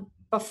the one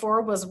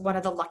before was one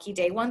of the lucky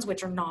day ones,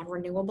 which are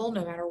non-renewable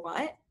no matter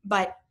what.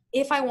 But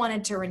if I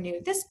wanted to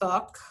renew this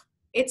book,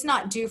 it's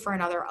not due for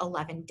another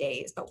 11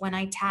 days. But when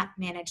I tap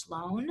manage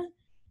loan,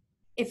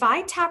 if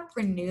I tap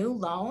renew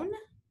loan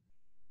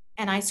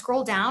and I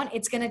scroll down,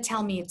 it's going to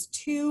tell me it's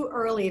too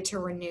early to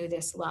renew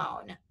this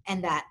loan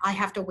and that I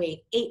have to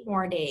wait 8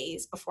 more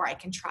days before I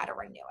can try to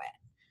renew it.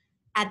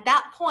 At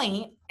that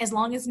point, as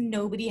long as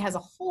nobody has a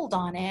hold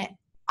on it,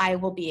 I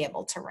will be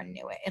able to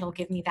renew it. It'll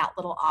give me that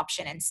little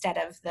option instead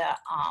of the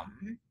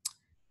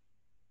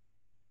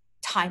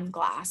time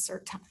glass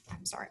or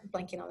I'm sorry, I'm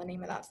blanking on the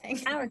name of that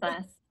thing.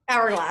 Hourglass.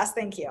 Hourglass,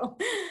 thank you.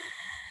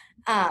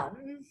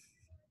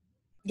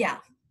 Yeah,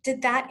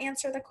 did that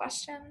answer the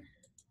question?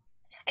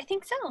 I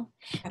think so.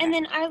 Okay. And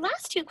then our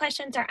last 2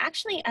 questions are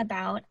actually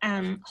about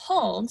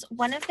holds.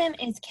 One of them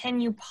is,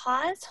 can you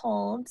pause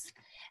holds?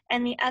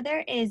 And the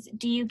other is,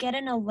 do you get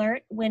an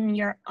alert when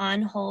your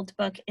on hold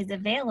book is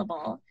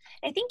available?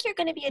 I think you're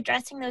going to be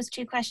addressing those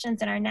 2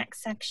 questions in our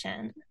next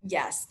section.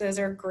 Yes, those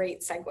are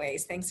great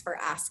segues. Thanks for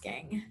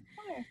asking.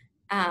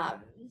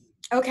 Sure.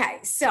 Okay,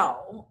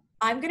 so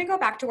I'm going to go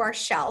back to our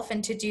shelf,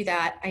 and to do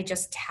that, I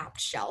just tapped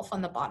shelf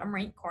on the bottom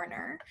right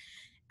corner.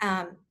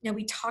 Now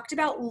we talked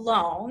about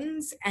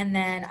loans, and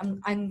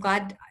then I'm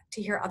glad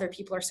to hear other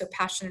people are so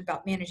passionate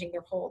about managing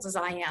their holds as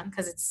I am,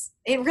 because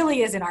it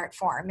really is an art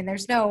form, and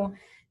there's not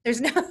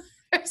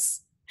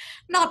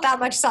that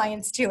much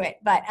science to it.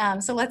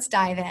 But so let's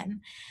dive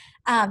in.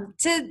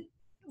 To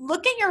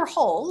look at your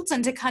holds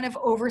and to kind of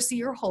oversee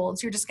your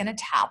holds, you're just going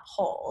to tap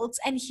holds,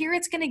 and here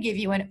it's going to give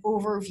you an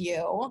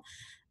overview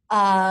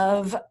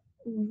of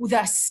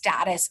the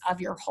status of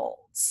your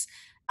holds.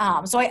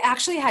 So I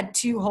actually had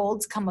 2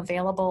 holds come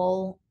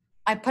available.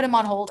 I put them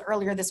on hold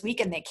earlier this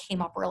week and they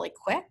came up really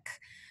quick.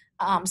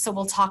 So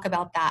we'll talk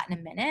about that in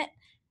a minute.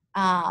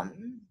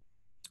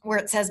 Where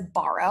it says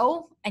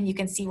borrow, and you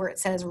can see where it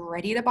says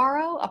ready to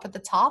borrow up at the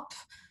top.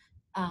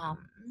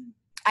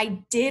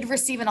 I did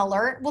receive an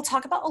alert. We'll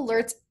talk about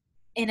alerts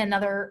in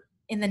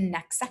the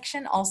next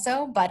section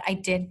also, but I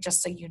did,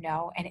 just so you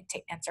know, and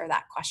to answer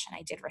that question,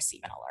 I did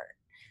receive an alert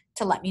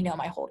to let me know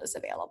my hold is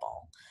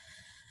available.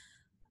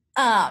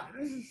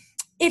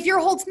 If your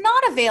hold's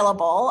not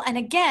available, and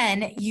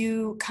again,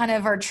 you kind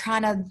of are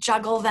trying to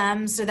juggle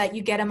them so that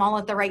you get them all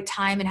at the right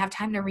time and have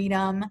time to read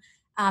them,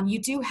 you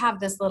do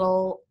have this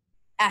little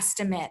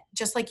estimate,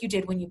 just like you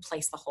did when you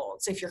place the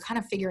hold. So if you're kind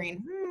of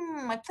figuring,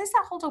 I placed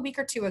that hold a week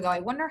or 2 ago, I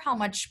wonder how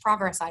much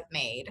progress I've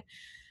made.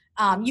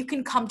 You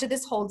can come to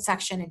this hold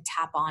section and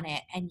tap on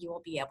it, and you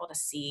will be able to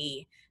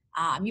see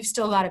you've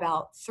still got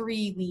about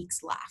 3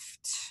 weeks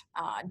left,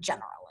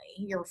 generally.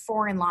 You're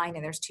 4 in line,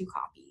 and there's 2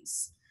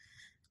 copies.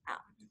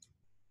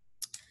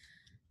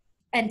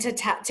 And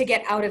to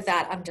get out of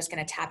that, I'm just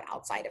going to tap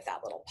outside of that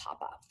little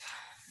pop-up.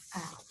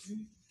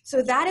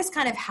 So that is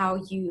kind of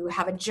how you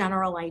have a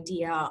general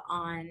idea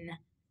on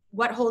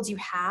what holds you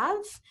have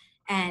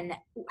and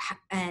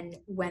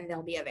when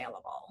they'll be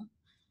available.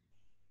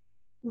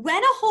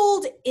 When a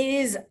hold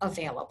is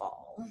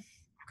available,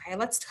 okay,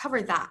 let's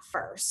cover that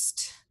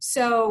first.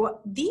 So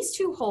these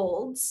 2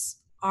 holds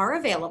are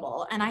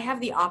available, and I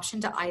have the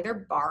option to either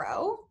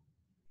borrow,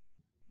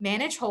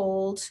 manage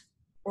hold,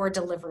 or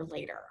deliver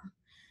later.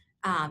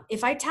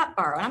 If I tap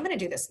borrow, and I'm going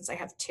to do this since I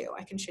have 2,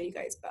 I can show you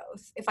guys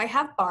both. If I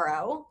have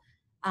borrow,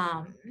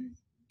 I'm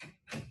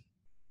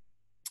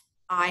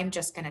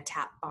just going to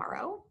tap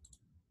borrow.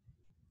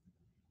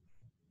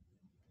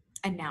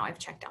 And now I've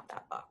checked out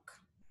that book.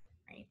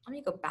 Right? Let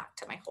me go back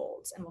to my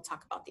holds and we'll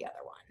talk about the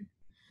other one.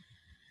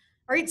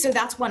 All right, so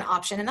that's one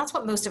option, and that's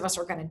what most of us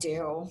are going to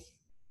do.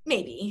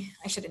 Maybe,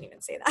 I shouldn't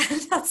even say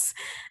that. That's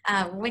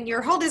when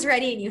your hold is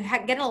ready and you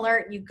get an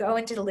alert, you go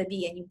into the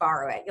Libby and you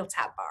borrow it, you'll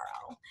tap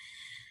borrow.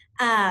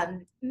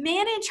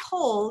 Manage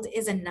hold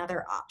is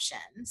another option.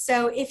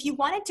 So if you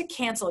wanted to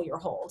cancel your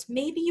hold,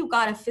 maybe you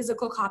got a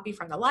physical copy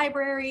from the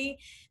library,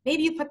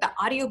 maybe you put the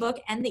audiobook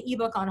and the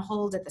ebook on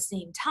hold at the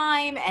same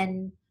time,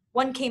 and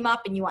one came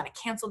up and you want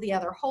to cancel the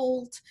other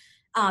hold,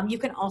 you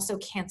can also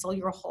cancel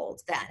your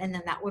hold then, and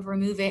then that would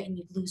remove it and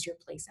you'd lose your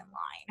place in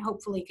line,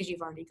 hopefully, because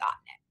you've already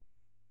gotten it.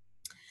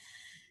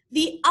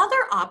 The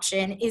other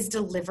option is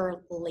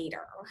deliver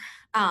later.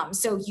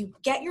 So you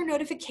get your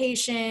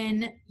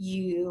notification,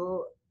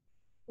 you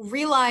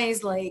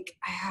realize like,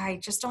 I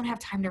just don't have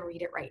time to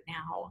read it right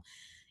now.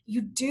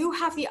 You do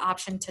have the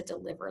option to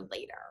deliver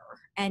later.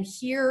 And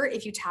here,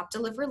 if you tap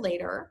deliver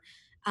later,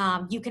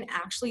 you can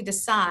actually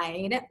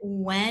decide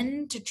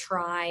when to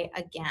try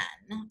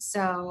again.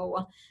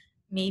 So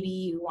maybe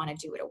you want to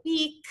do it a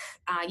week.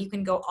 You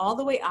can go all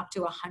the way up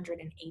to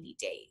 180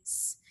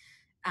 days.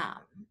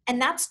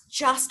 And that's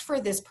just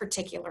for this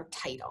particular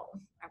title,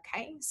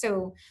 okay?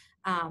 So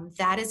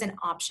that is an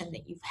option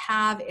that you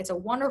have. It's a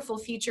wonderful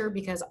feature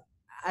because,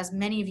 as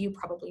many of you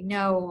probably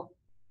know,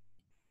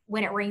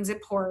 when it rains,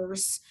 it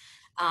pours.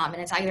 And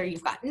it's either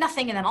you've got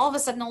nothing and then all of a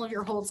sudden all of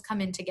your holds come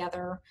in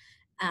together.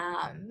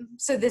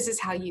 So this is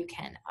how you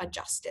can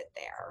adjust it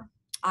there.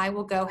 I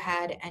will go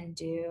ahead and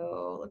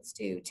let's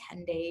do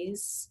 10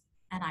 days,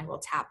 and I will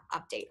tap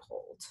update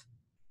hold.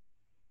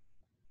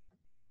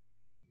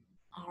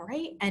 All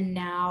right, and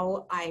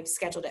now I've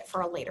scheduled it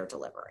for a later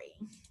delivery.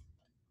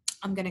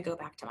 I'm gonna go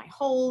back to my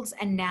holds,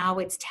 and now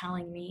it's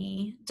telling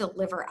me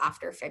deliver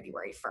after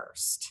February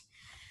 1st.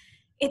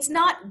 It's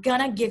not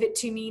gonna give it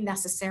to me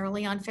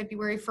necessarily on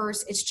February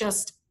 1st. It's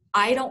just,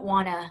 I don't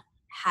wanna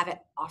have it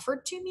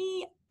offered to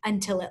me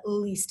until at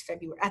least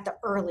at the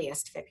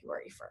earliest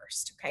February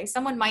 1st, okay?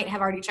 Someone might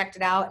have already checked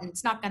it out, and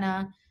it's not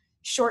gonna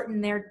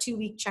shorten their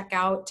 2-week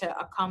checkout to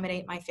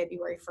accommodate my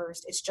February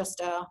 1st. It's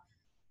just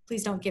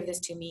please don't give this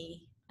to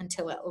me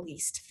until at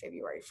least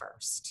February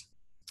 1st.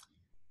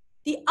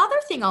 The other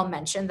thing I'll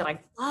mention that I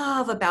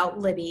love about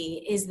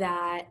Libby is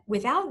that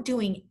without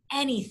doing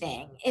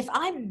anything, if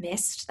I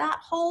missed that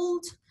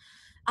hold,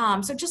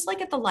 so just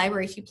like at the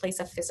library, if you place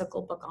a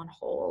physical book on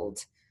hold,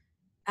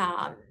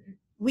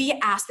 we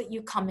ask that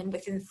you come in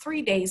within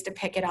 3 days to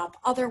pick it up.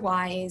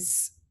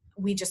 Otherwise,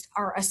 we just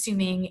are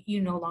assuming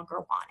you no longer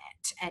want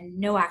it and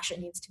no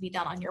action needs to be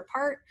done on your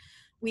part.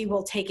 We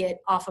will take it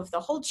off of the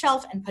hold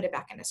shelf and put it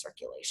back into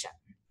circulation.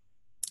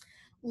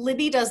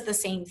 Libby does the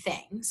same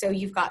thing. So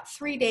you've got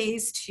 3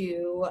 days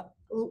to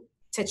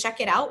check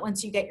it out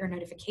once you get your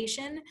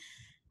notification.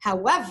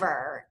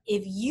 However,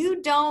 if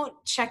you don't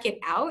check it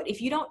out,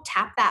 if you don't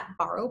tap that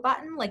borrow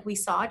button like we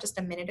saw just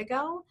a minute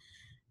ago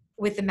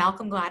with the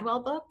Malcolm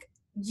Gladwell book,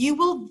 you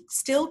will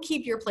still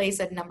keep your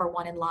place at number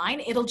 1 in line.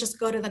 It'll just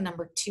go to the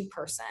number 2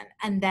 person.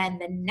 And then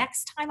the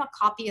next time a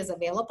copy is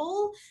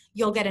available,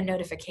 you'll get a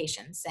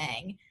notification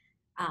saying,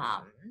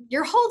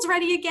 your hold's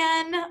ready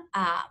again.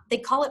 They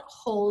call it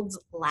holds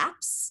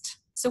lapsed.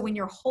 So when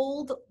your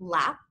hold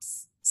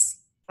lapses,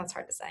 that's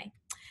hard to say,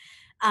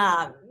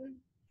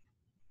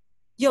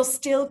 you'll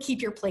still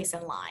keep your place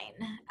in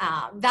line.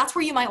 That's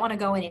where you might want to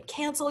go in and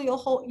cancel your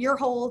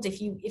hold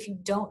if you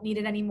don't need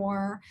it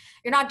anymore.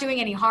 You're not doing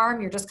any harm.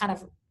 You're just kind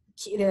of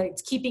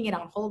keeping it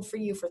on hold for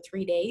you for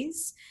 3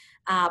 days.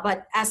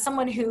 But as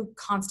someone who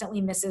constantly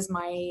misses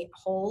my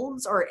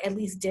holds, or at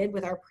least did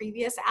with our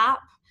previous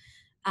app,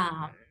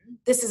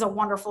 this is a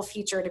wonderful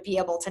feature to be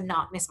able to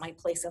not miss my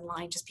place in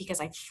line just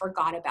because I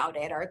forgot about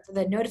it, or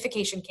the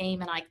notification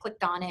came and I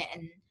clicked on it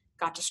and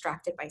got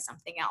distracted by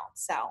something else.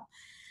 So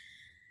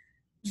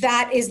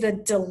that is the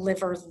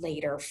deliver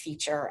later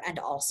feature, and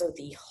also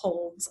the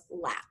holds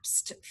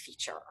lapsed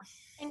feature.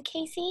 And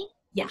Casey,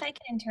 yeah, if I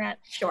could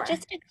interrupt, sure.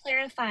 Just to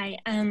clarify,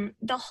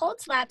 the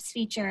holds lapse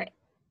feature,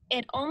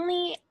 it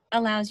only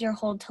allows your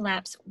hold to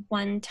lapse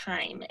one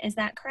time. Is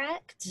that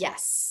correct?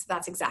 Yes,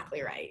 that's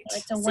exactly right. So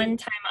it's a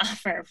one-time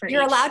offer for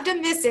you're allowed to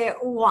miss it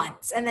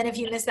once, and then if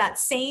you miss that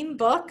same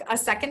book a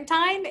second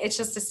time, it's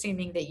just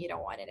assuming that you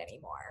don't want it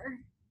anymore.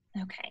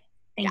 Okay,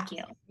 thank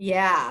you.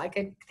 Yeah,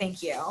 good,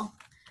 thank you.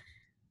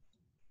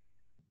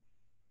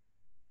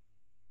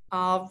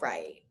 All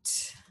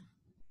right.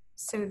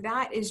 So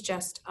that is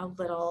just a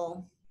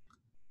little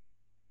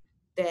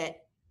bit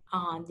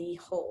on the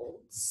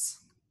holds.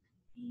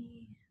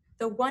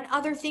 The one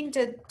other thing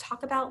to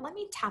talk about, let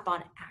me tap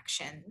on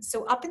actions.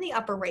 So up in the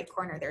upper right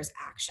corner, there's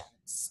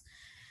actions.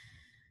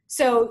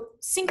 So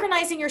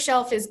synchronizing your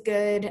shelf is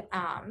good.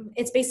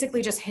 It's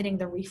basically just hitting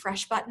the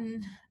refresh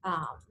button.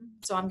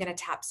 So I'm gonna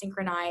tap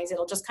synchronize.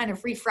 It'll just kind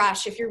of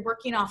refresh. If you're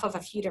working off of a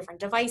few different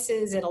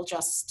devices, it'll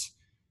just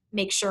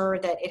make sure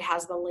that it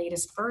has the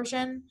latest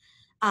version.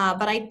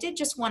 But I did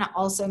just want to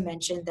also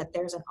mention that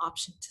there's an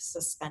option to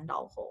suspend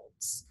all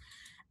holds.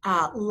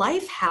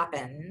 Life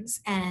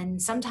happens,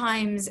 and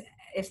sometimes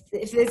if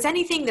it's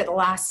anything that the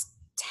last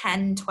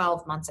 10,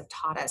 12 months have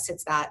taught us,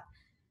 it's that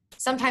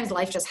sometimes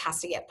life just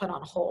has to get put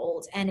on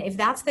hold. And if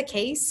that's the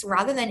case,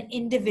 rather than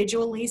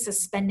individually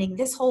suspending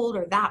this hold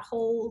or that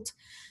hold,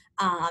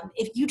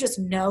 if you just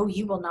know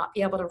you will not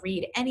be able to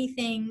read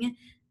anything,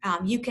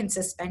 you can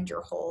suspend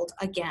your hold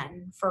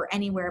again for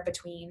anywhere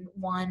between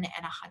 1 and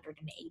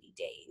 180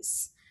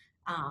 days.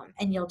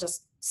 And you'll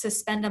just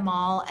suspend them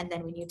all. And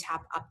then when you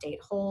tap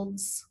update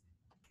holds,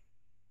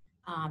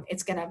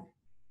 it's going to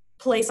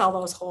place all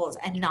those holds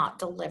and not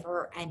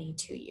deliver any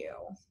to you.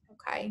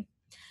 Okay.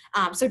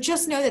 So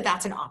just know that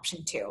that's an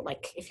option too.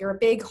 Like if you're a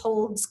big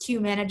holds queue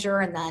manager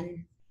and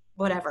then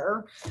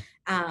whatever,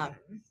 that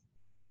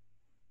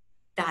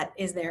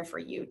is there for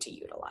you to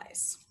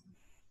utilize.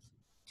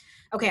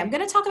 Okay, I'm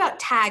going to talk about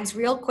tags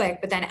real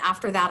quick, but then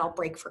after that, I'll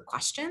break for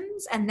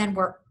questions, and then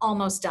we're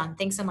almost done.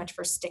 Thanks so much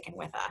for sticking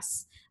with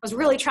us. I was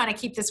really trying to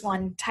keep this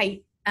one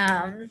tight,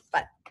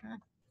 but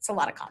it's a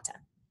lot of content.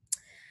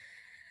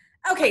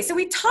 Okay, so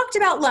we talked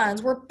about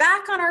loans. We're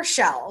back on our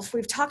shelf.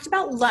 We've talked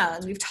about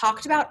loans. We've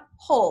talked about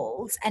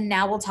holds, and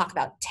now we'll talk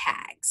about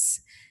tags.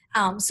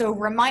 So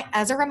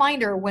as a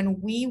reminder, when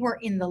we were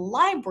in the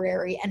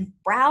library and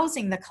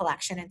browsing the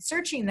collection and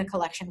searching the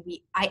collection,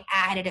 I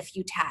added a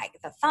few tags,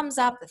 the thumbs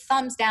up, the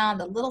thumbs down,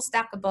 the little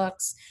stack of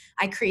books.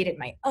 I created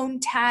my own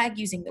tag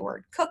using the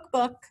word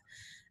cookbook.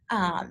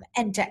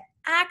 And to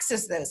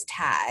access those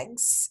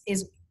tags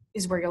is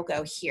is where you'll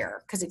go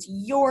here, because it's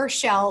your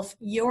shelf,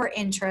 your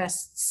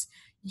interests,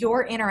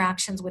 your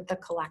interactions with the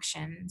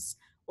collections.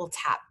 We'll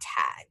tap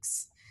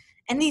tags.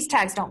 And these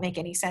tags don't make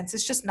any sense.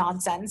 It's just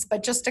nonsense,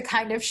 but just to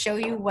kind of show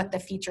you what the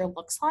feature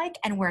looks like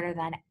and where to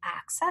then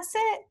access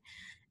it,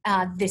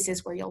 this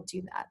is where you'll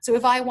do that. So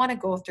if I want to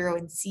go through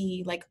and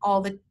see like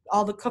all the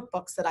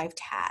cookbooks that I've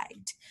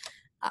tagged,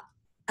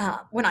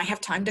 when I have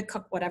time to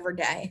cook whatever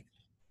day,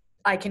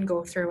 I can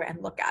go through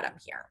and look at them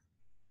here.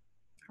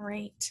 All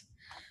right.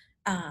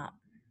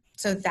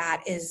 So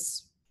that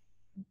is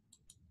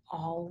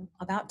all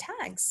about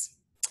tags.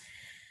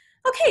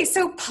 Okay,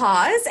 so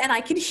pause, and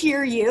I can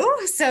hear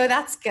you, so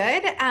that's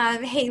good.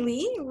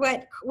 Haley,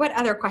 what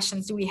other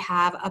questions do we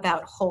have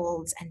about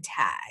holds and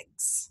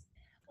tags?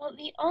 Well,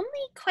 the only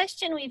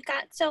question we've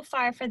got so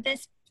far for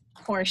this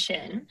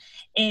portion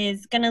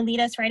is going to lead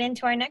us right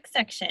into our next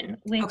section,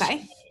 which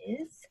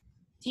is,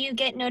 do you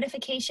get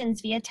notifications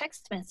via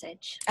text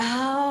message?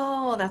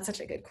 Oh, that's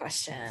such a good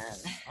question.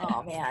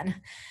 Oh, man.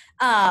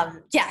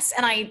 Yes,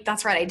 and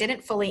that's right. I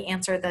didn't fully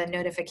answer the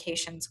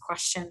notifications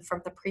question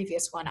from the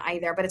previous one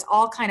either, but it's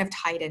all kind of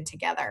tied in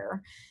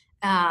together.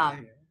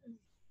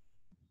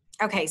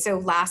 Okay, so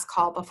last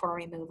call before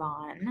we move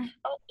on.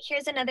 Oh,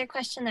 here's another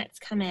question that's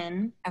come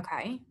in.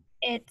 Okay.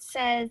 It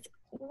says,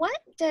 what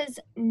does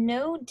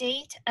no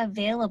date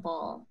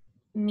available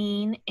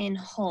mean in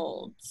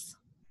holds?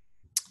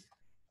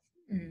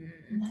 I'm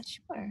not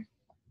sure. Let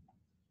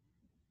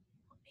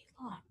me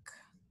look.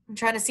 I'm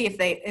trying to see if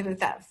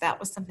that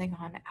was something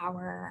on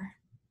our.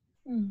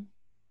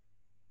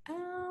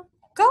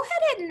 Go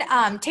ahead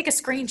and take a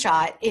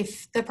screenshot.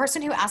 If the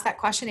person who asked that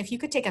question, if you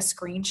could take a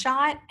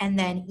screenshot and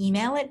then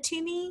email it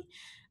to me,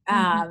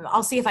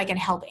 I'll see if I can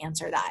help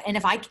answer that. And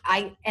if I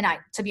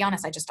to be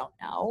honest, I just don't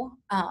know.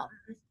 I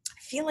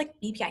feel like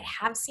maybe I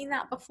have seen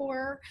that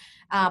before,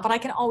 but I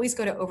can always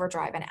go to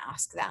Overdrive and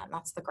ask them.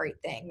 That's the great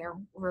thing. They're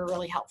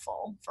really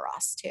helpful for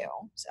us too.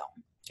 So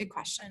good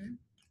question.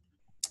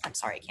 I'm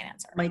sorry, I can't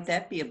answer. Might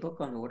that be a book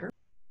on order?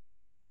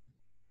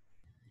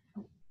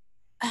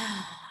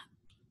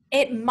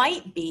 It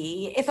might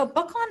be. If a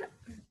book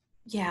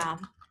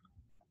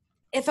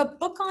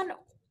on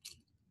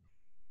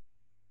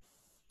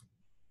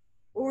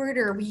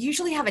order, we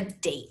usually have a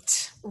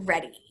date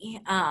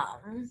ready.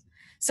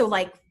 So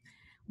like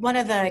one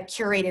of the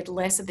curated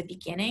lists at the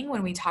beginning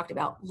when we talked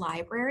about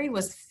library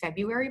was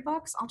February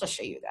books. I'll just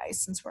show you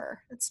guys since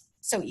it's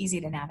so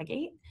easy to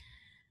navigate.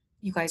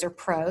 You guys are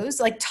pros.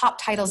 Like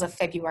top titles of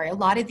February. A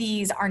lot of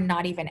these are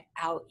not even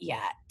out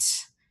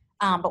yet,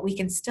 but we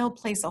can still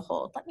place a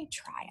hold. Let me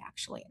try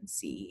actually and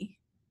see.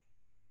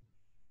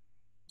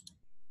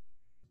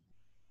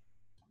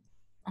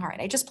 All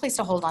right, I just placed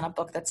a hold on a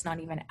book that's not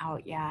even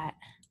out yet.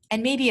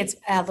 And maybe it's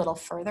a little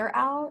further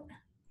out.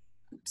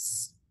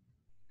 Oops.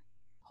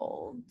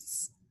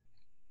 Holds.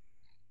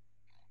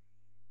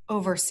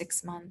 Over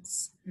 6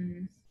 months.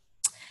 I'm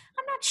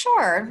not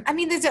sure. I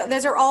mean,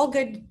 those are all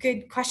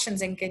good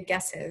questions and good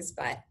guesses,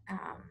 but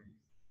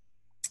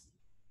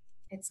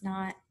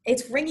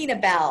it's ringing a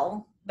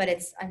bell, but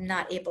I'm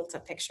not able to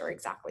picture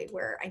exactly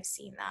where I've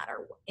seen that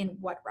or in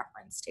what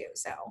reference to.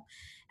 So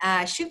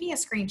shoot me a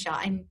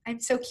screenshot. I'm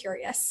so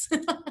curious.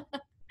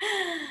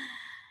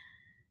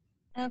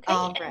 Okay.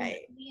 All right.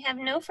 We have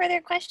no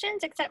further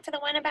questions except for the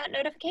one about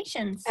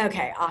notifications.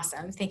 Okay,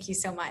 awesome. Thank you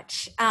so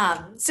much.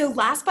 So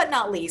last but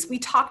not least, we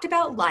talked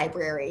about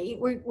library.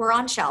 We're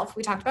on shelf.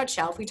 We talked about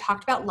shelf. We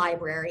talked about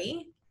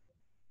library.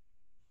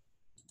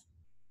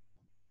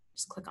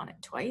 Just click on it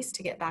twice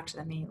to get back to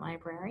the main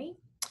library.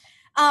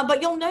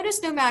 But you'll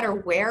notice no matter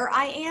where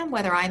I am,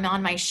 whether I'm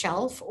on my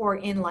shelf or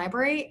in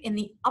library, in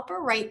the upper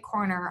right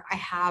corner, I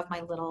have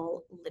my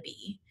little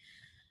Libby.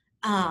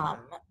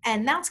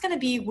 And that's going to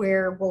be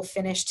where we'll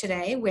finish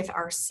today with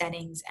our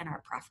settings and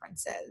our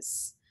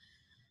preferences.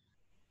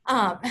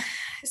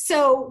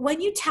 So when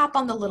you tap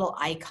on the little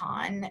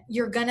icon,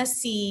 you're going to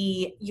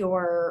see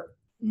your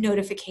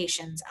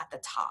notifications at the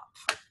top.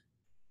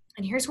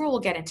 And here's where we'll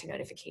get into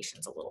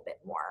notifications a little bit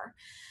more.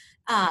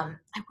 I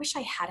wish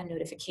I had a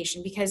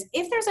notification, because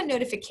if there's a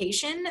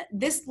notification,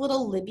 this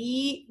little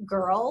Libby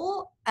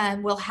girl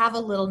will have a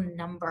little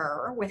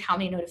number with how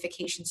many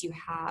notifications you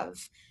have.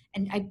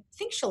 And I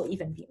think she'll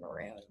even be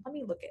maroon. Let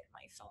me look at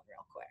my phone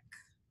real quick,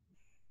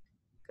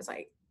 because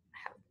I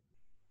have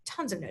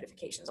tons of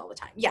notifications all the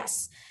time.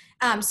 Yes.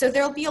 So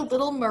there'll be a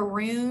little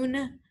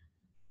maroon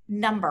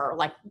number.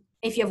 Like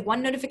if you have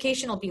one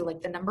notification, it'll be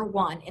like the number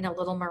 1 in a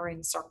little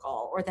maroon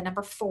circle, or the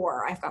number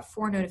 4. I've got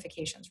 4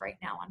 notifications right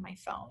now on my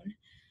phone.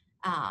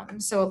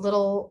 So a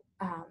little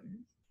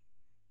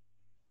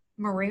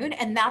maroon,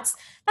 and that's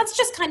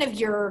just kind of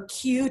your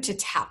cue to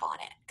tap on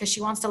it, because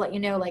she wants to let you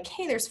know, like,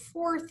 hey, there's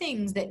 4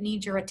 things that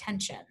need your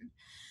attention.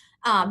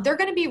 They're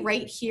going to be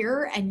right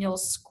here, and you'll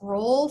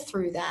scroll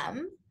through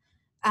them,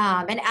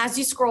 and as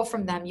you scroll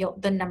from them,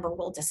 the number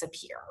will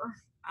disappear.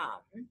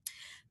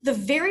 The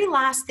very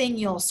last thing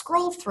you'll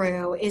scroll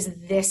through is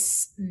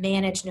this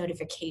manage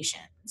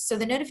notifications. So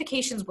the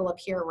notifications will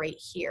appear right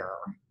here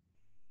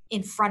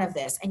in front of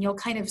this, and you'll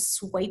kind of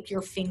swipe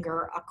your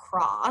finger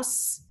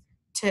across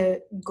to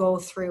go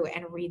through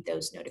and read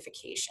those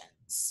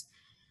notifications.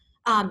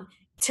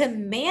 To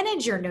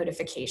manage your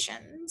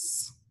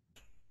notifications,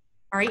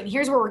 all right, and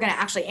here's where we're going to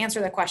actually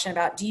answer the question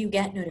about, do you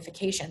get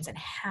notifications and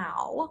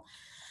how?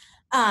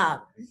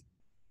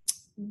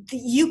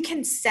 You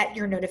can set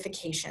your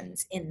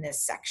notifications in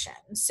this section.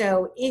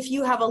 So if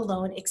you have a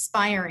loan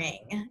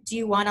expiring, do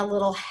you want a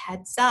little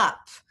heads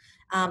up?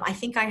 I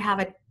think I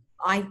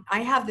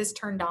have this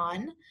turned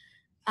on.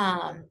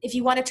 If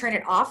you want to turn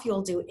it off,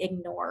 you'll do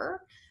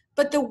ignore.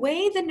 But the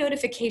way the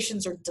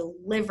notifications are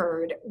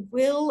delivered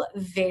will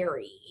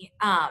vary.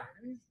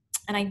 And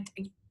I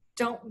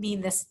don't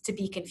mean this to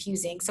be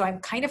confusing. So I'm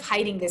kind of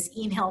hiding this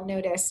email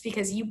notice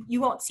because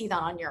you won't see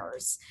that on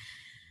yours.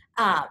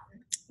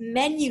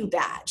 Menu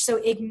badge. So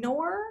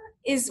ignore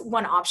is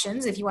one option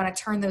if you want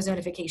to turn those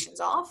notifications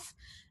off.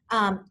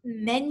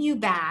 Menu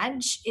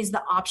badge is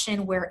the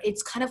option where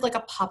it's kind of like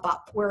a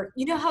pop-up where,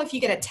 you know how if you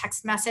get a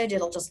text message,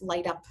 it'll just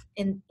light up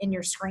in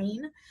your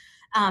screen.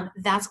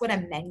 That's what a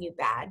menu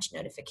badge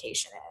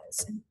notification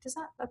is. And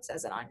that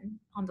says it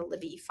on the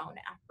Libby phone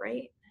app,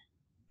 right?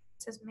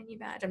 It says menu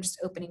badge. I'm just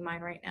opening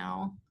mine right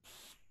now.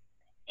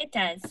 It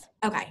does.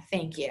 Okay,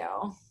 thank you.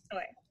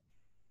 Sure.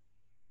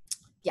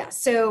 Yeah,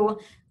 so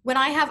when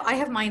I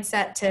have mine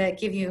set to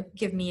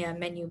give me a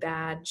menu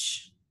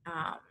badge.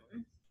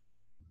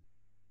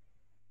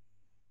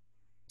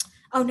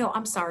 Oh no,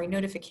 I'm sorry,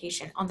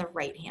 notification on the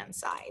right-hand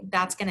side.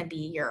 That's gonna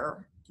be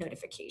your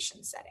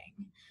notification setting.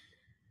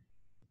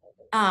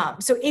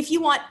 So if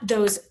you want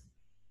those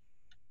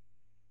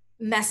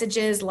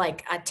messages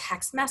like a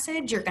text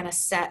message, you're gonna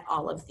set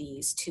all of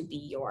these to be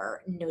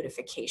your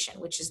notification,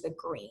 which is the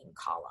green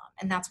column.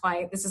 And that's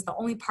why this is the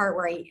only part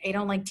where I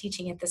don't like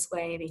teaching it this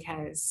way,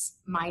 because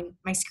my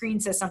screen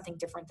says something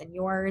different than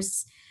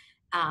yours.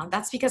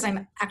 That's because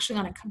I'm actually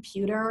on a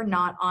computer,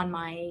 not on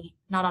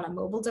a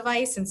mobile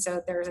device. And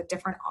so there's a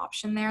different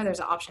option there. There's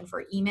an option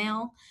for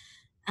email.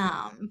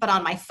 But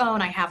on my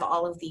phone, I have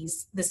all of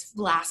this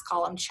last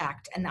column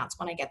checked, and that's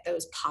when I get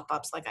those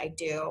pop-ups like I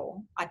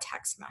do a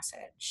text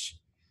message.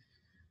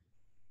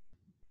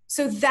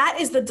 So that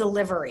is the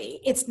delivery.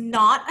 It's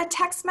not a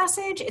text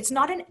message. It's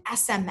not an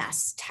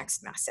SMS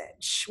text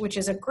message, which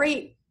is a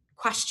great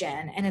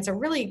question, and it's a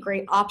really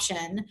great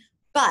option,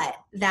 but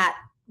that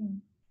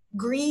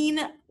green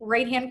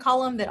right-hand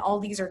column that all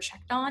these are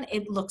checked on,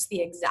 it looks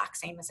the exact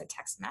same as a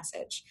text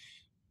message.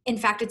 In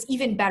fact, it's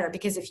even better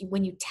because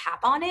when you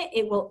tap on it,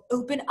 it will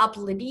open up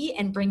Libby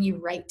and bring you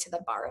right to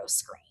the borrow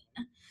screen.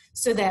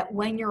 So that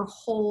when your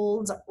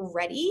hold's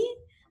ready,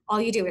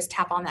 all you do is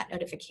tap on that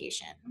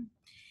notification.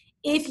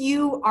 If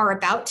you are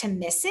about to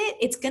miss it,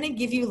 it's gonna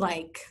give you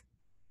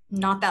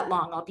not that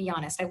long, I'll be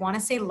honest. I wanna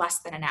say less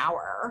than an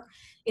hour.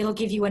 It'll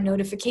give you a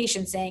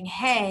notification saying,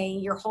 hey,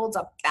 your hold's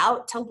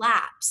about to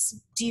lapse.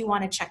 Do you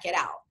wanna check it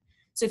out?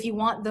 So if you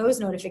want those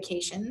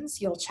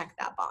notifications, you'll check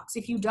that box.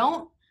 If you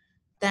don't,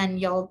 then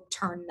you'll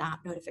turn that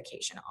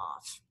notification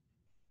off.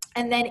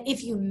 And then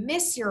if you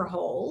miss your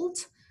hold,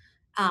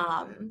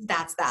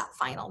 that's that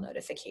final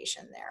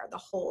notification there, the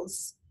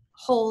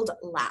hold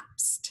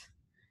lapsed.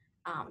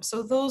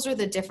 So those are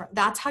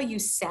that's how you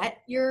set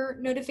your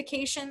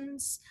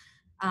notifications,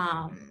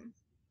 and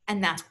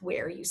that's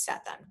where you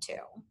set them to.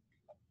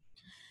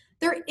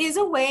 There is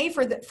a way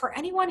for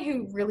anyone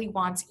who really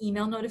wants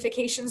email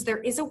notifications, there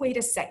is a way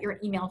to set your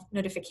email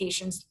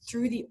notifications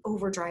through the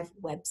Overdrive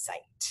website.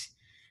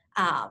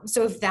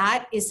 So if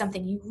that is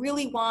something you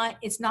really want,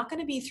 it's not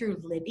going to be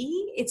through Libby,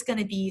 it's going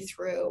to be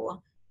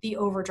through the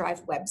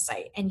Overdrive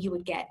website, and you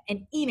would get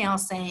an email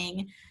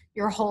saying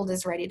your hold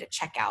is ready to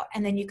check out,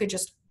 and then you could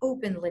just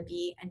open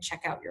Libby and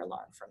check out your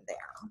loan from there.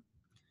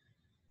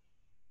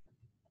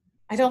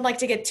 I don't like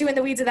to get too in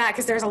the weeds of that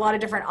because there's a lot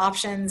of different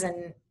options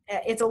and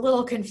it's a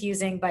little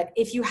confusing, but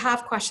if you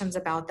have questions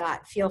about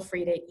that, feel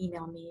free to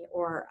email me,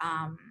 or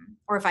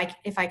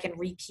if I can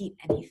repeat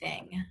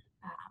anything,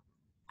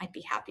 I'd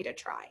be happy to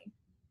try.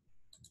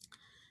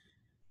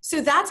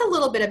 So that's a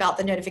little bit about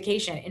the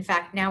notification. In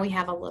fact, now we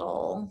have a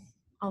little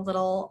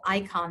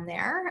icon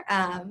there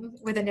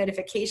with a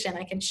notification.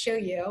 I can show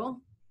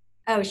you.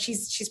 Oh,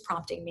 she's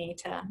prompting me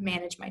to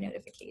manage my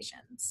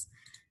notifications.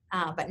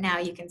 But now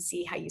you can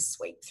see how you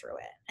swipe through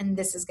it. And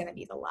this is going to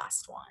be the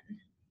last one.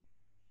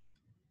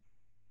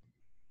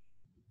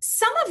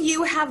 Some of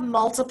you have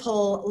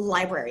multiple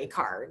library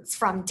cards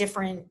from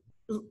different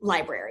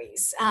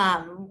libraries.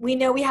 We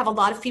know we have a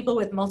lot of people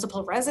with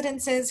multiple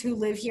residences who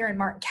live here in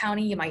Martin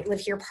County. You might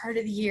live here part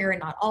of the year and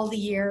not all the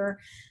year.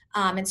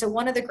 And so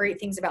one of the great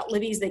things about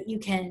Libby is that you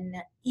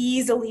can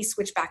easily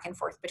switch back and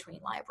forth between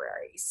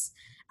libraries.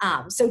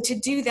 So to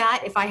do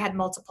that, if I had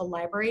multiple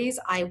libraries,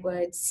 I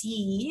would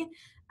see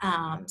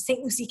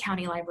St. Lucie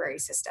County Library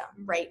System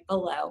right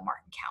below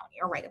Martin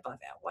County, or right above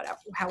it,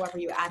 however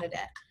you added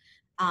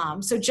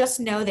it. So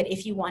just know that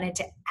if you wanted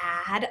to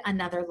add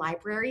another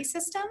library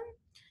system,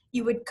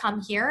 you would come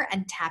here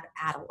and tap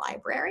add a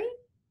library.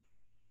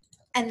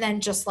 And then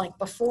just like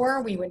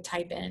before, we would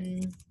type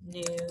in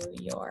New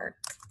York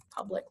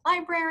Public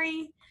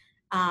Library,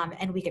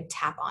 and we could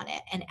tap on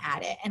it and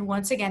add it. And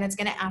once again, it's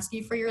going to ask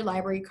you for your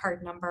library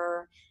card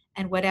number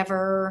and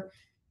whatever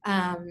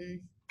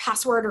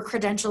password or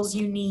credentials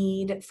you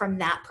need from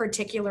that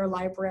particular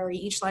library.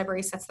 Each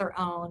library sets their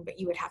own, but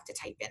you would have to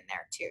type in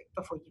there too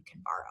before you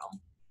can borrow.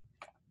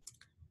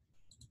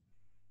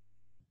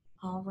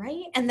 All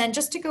right, and then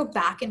just to go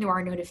back into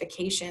our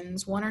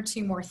notifications, one or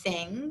two more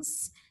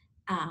things.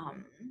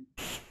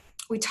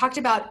 We talked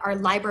about our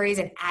libraries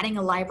and adding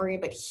a library,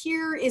 but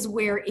here is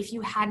where if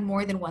you had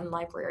more than one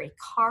library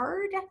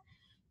card,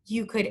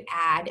 you could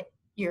add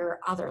your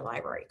other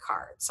library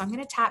card. So I'm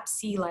going to tap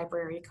See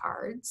Library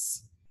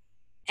Cards.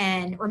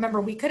 And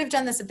remember, we could have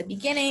done this at the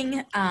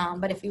beginning,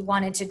 but if we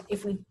wanted to,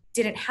 if we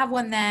didn't have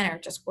one then or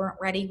just weren't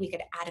ready, we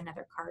could add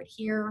another card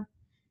here.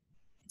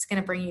 It's going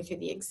to bring you through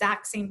the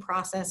exact same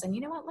process. And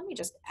you know what? Let me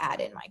just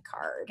add in my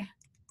card.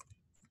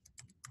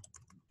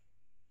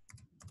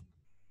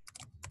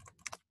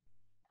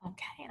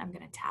 Okay, and I'm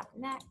going to tap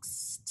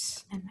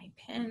Next. And my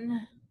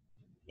PIN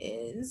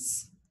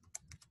is,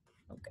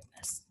 oh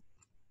goodness.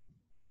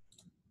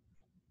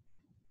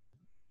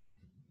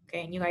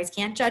 Okay, and you guys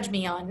can't judge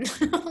me on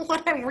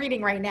what I'm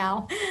reading right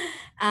now.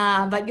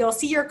 But you'll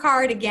see your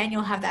card. Again,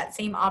 you'll have that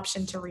same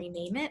option to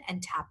rename it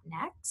and tap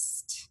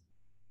Next.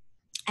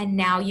 And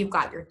now you've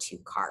got your two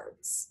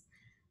cards.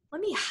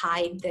 Let me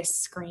hide this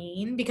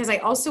screen because I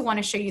also want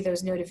to show you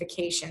those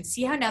notifications.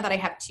 See how now that I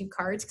have two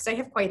cards, because I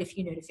have quite a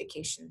few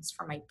notifications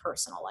from my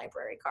personal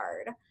library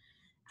card.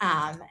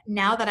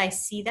 Now that I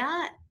see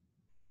that,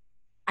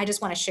 I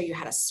just want to show you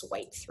how to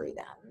swipe through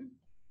them.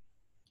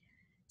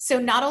 So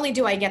not only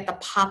do I get the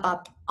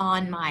pop-up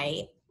on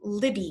my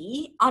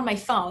Libby, on my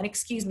phone,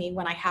 excuse me,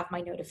 when I have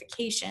my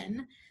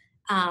notification,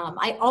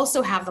 I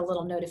also have the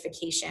little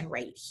notification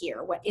right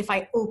here. What if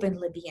I open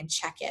Libby and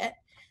check it,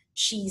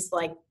 she's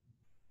like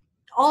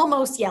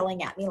almost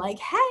yelling at me like,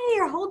 hey,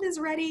 your hold is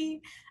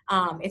ready.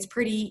 It's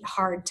pretty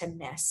hard to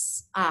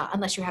miss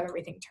unless you have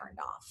everything turned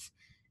off.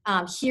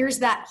 Here's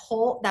that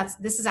hold.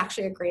 This is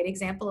actually a great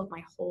example of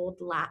my hold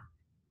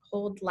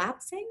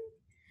lapsing.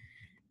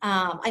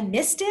 I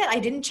missed it. I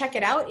didn't check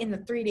it out in the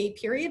 3-day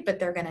period, but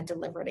they're going to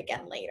deliver it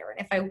again later.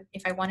 And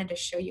if I wanted to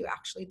show you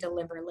actually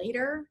deliver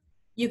later,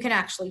 you can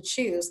actually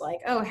choose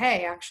like, oh,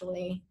 hey,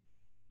 actually,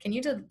 can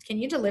you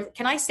deliver?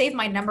 Can I save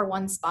my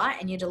 #1 spot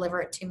and you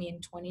deliver it to me in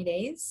 20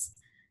 days?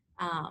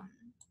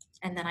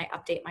 And then I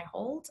update my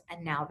hold,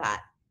 and now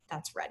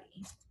that's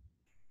ready.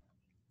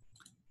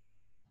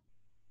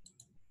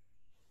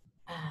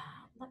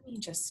 Let me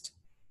just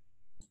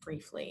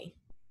briefly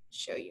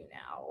show you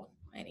now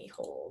any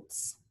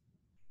holds.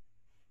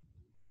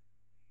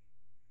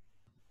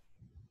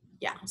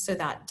 Yeah, so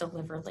that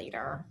deliver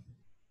later.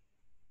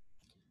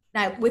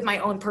 Now, with my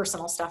own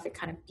personal stuff, it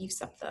kind of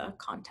beefs up the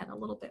content a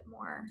little bit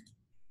more.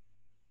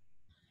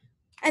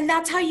 And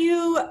that's how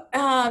you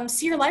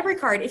see your library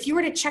card. If you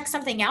were to check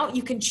something out,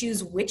 you can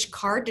choose which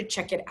card to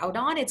check it out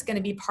on. It's going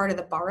to be part of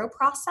the borrow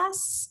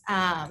process,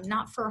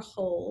 not for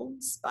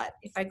holds, but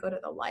if I go to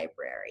the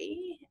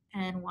library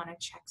and want to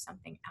check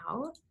something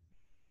out,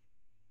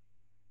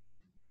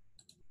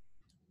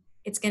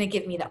 it's going to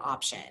give me the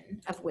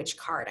option of which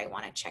card I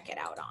want to check it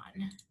out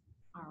on.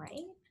 All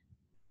right.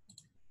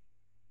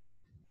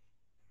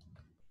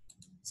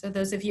 So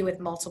those of you with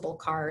multiple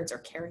cards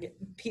or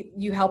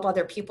you help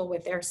other people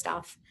with their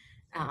stuff,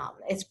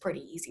 it's pretty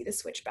easy to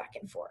switch back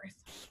and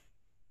forth.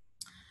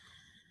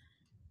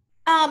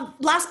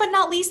 Last but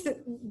not least,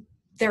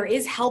 there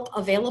is help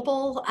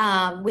available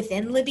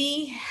within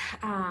Libby.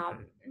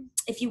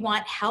 If you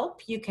want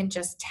help, you can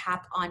just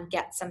tap on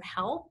Get Some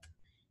Help.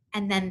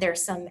 And then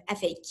there's some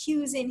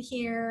FAQs in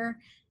here.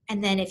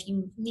 And then if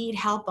you need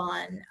help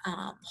on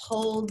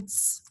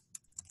holds,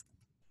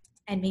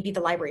 and maybe the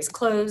library's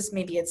closed,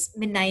 maybe it's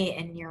midnight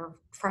and you're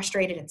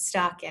frustrated and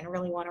stuck and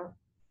really want to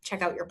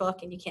check out your book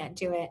and you can't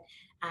do it,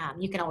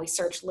 you can always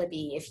search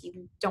Libby if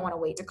you don't want to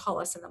wait to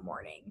call us in the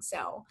morning.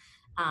 So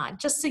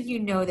just so you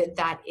know that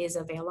that is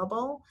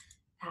available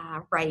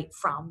right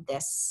from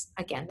this,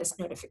 again, this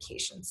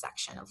notification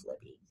section of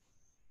Libby.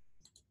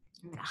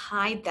 I'm going to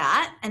hide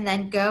that and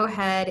then go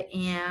ahead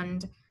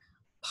and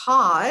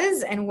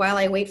pause. And while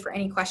I wait for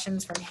any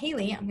questions from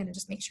Haley, I'm going to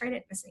just make sure I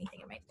didn't miss anything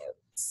in my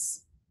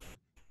notes.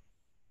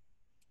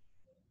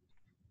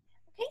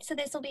 Okay, so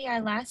this will be our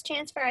last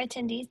chance for our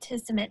attendees to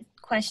submit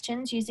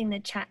questions using the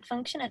chat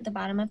function at the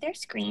bottom of their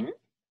screen.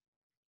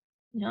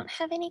 We don't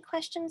have any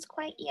questions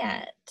quite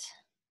yet.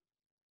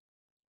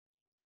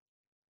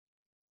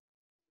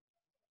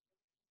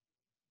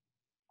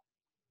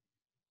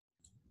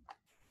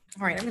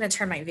 All right, I'm going to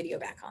turn my video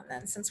back on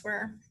then since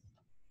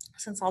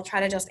I'll try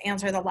to just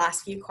answer the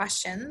last few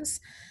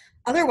questions.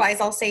 Otherwise,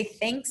 I'll say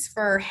thanks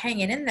for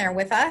hanging in there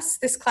with us.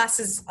 This class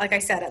is, like I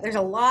said, there's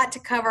a lot to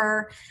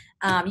cover.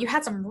 You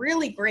had some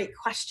really great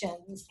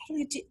questions.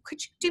 Haley,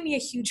 could you do me a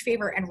huge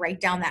favor and write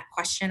down that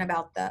question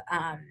about the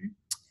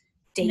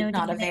date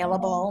not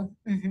available?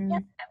 Mm-hmm.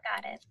 Yep,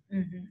 I've got it.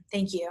 Mm-hmm.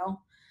 Thank you.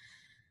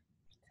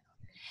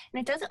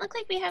 And it doesn't look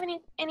like we have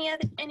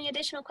any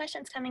additional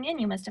questions coming in.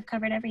 You must have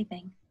covered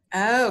everything.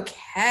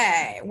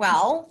 Okay,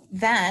 well,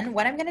 then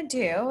what I'm going to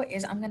do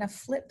is I'm going to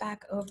flip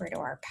back over to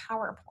our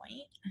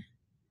PowerPoint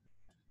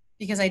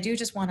because I do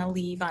just want to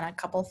leave on a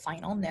couple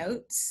final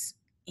notes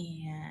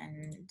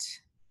and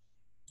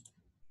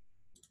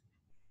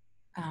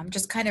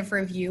just kind of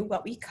review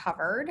what we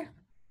covered.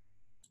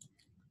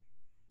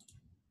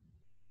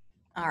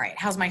 All right,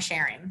 how's my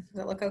sharing?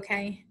 Does it look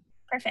okay?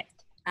 Perfect.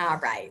 All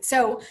right,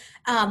 so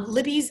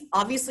Libby's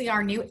obviously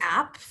our new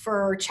app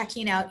for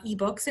checking out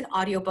ebooks and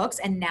audiobooks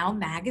and now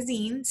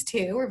magazines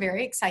too. We're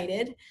very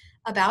excited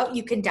about.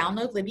 You can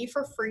download Libby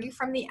for free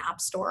from the App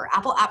Store,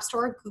 Apple App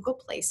Store, Google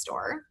Play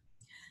Store.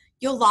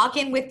 You'll log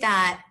in with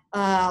that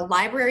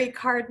library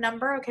card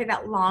number, okay,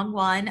 that long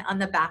one on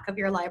the back of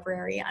your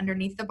library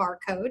underneath the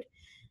barcode.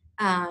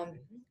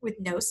 With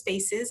no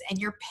spaces, and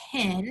your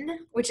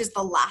PIN, which is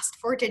the last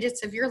 4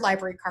 digits of your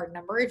library card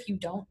number. If you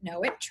don't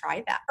know it,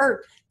 try that.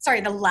 Or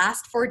sorry, the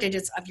last 4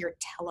 digits of your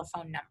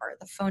telephone number,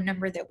 the phone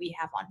number that we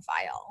have on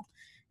file.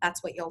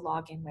 That's what you'll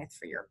log in with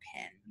for your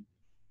PIN.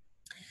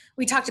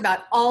 We talked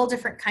about all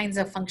different kinds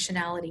of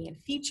functionality and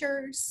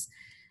features,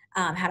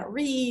 how to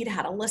read,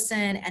 how to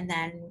listen, and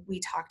then we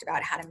talked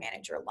about how to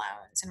manage your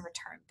loans and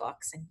return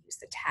books and use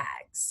the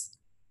tags.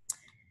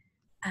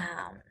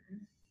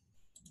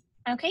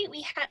 Okay,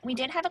 we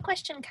did have a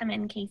question come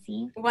in,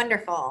 Casey.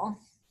 Wonderful.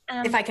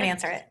 If I can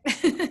answer it.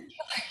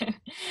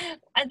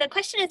 The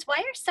question is, why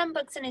are some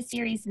books in a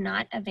series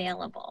not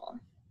available?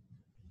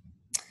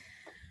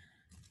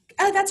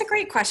 Oh, that's a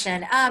great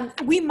question.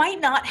 We might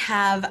not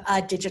have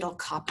a digital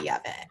copy of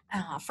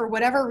it. For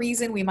whatever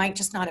reason, we might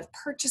just not have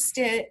purchased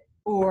it,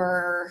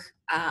 or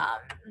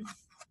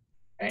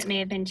it may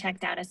have been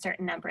checked out a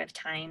certain number of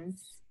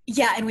times.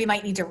 Yeah, and we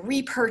might need to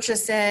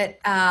repurchase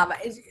it.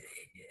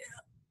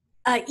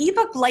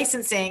 Ebook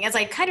licensing, as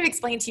I kind of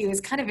explained to you, is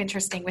kind of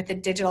interesting with the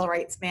digital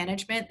rights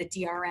management, the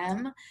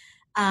DRM.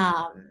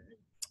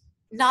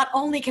 Not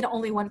only can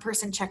only one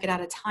person check it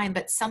at a time,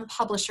 but some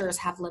publishers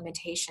have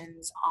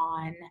limitations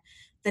on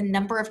the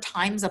number of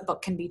times a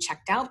book can be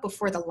checked out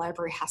before the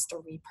library has to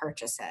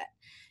repurchase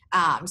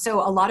it. So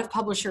a lot of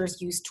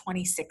publishers use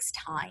 26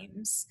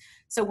 times.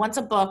 So once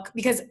a book,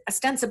 because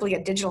ostensibly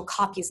a digital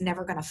copy is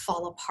never going to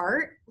fall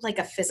apart like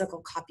a physical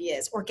copy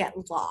is or get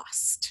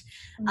lost.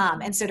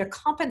 Mm-hmm. And so to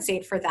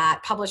compensate for that,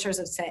 publishers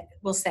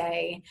will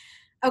say,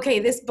 okay,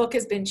 this book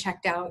has been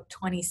checked out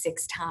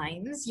 26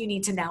 times. You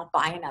need to now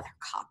buy another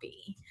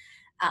copy.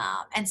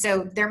 And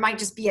so there might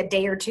just be a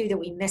day or two that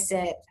we miss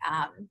it.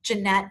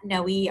 Jeanette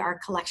Noe, our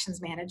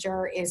collections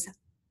manager, is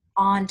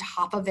on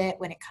top of it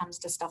when it comes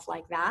to stuff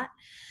like that.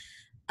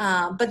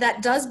 But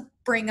that does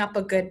bring up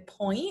a good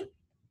point.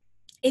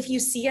 If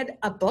you see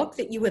a book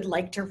that you would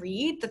like to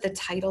read, that the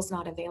title's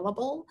not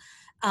available,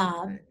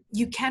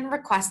 you can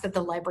request that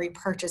the library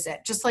purchase it,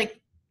 just like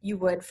you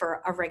would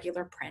for a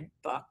regular print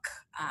book.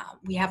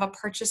 We have a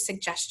purchase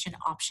suggestion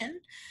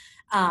option.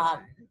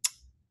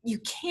 You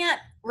can't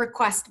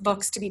request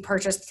books to be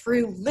purchased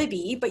through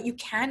Libby, but you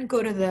can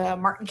go to the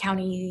Martin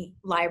County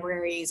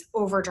Library's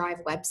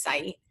Overdrive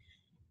website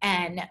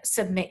and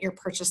submit your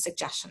purchase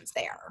suggestions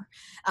there.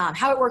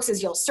 How it works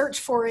is you'll search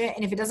for it,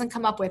 and if it doesn't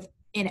come up with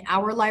in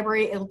our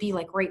library, it'll be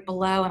like right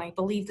below, and I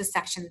believe the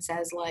section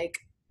says like,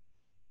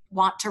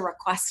 want to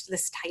request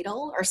this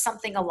title or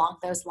something along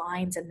those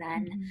lines, and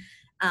then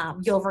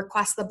you'll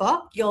request the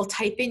book, you'll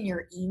type in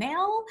your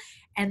email,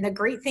 and the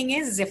great thing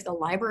is if the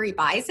library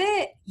buys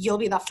it, you'll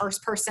be the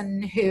first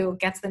person who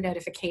gets the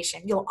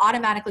notification. You'll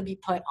automatically be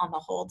put on the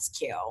holds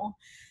queue.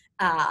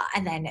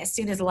 And then as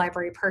soon as the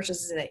library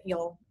purchases it,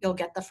 you'll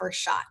get the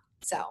first shot.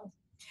 So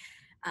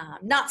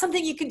not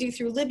something you can do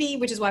through Libby,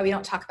 which is why we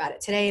don't talk about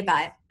it today,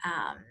 but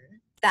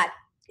that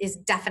is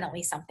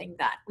definitely something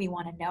that we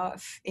want to know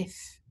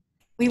if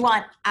we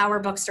want our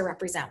books to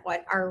represent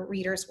what our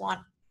readers want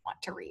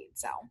to read.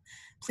 So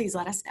please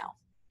let us know.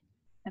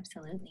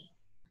 Absolutely.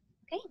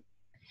 Okay.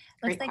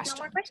 Great Looks like question.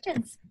 No more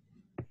questions.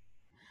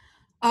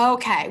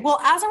 Okay. Well,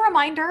 as a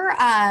reminder,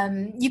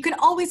 you can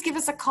always give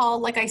us a call.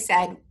 Like I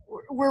said,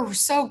 we're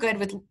so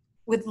good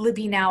with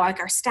Libby now. Like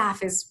our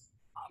staff is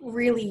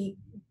really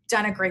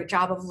done a great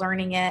job of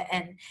learning it.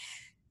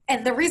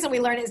 And the reason we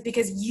learn it is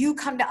because you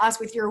come to us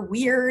with your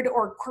weird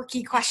or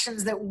quirky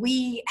questions that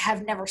we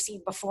have never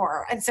seen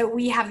before. And so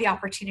we have the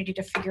opportunity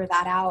to figure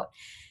that out.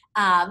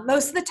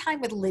 Most of the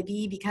time with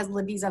Libby, because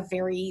Libby's a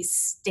very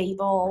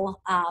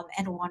stable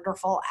and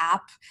wonderful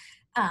app,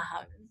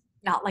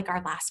 not like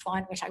our last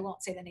one, which I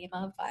won't say the name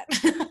of,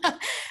 but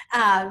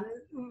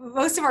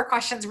most of our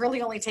questions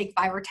really only take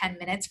 5 or 10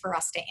 minutes for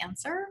us to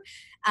answer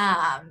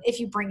if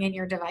you bring in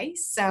your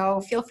device.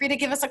 So feel free to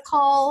give us a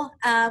call.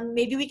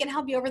 Maybe we can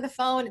help you over the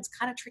phone. It's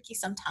kind of tricky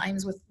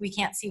sometimes we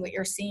can't see what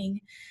you're seeing.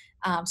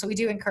 So we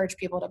do encourage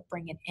people to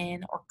bring it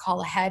in or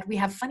call ahead. We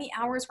have funny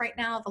hours right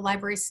now. The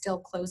library is still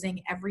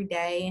closing every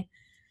day,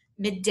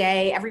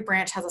 midday. Every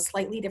branch has a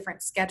slightly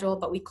different schedule,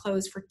 but we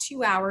close for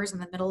 2 hours in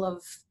the middle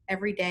of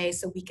every day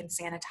so we can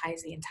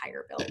sanitize the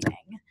entire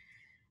building.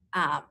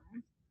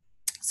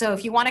 So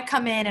if you want to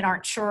come in and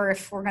aren't sure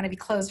if we're going to be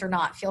closed or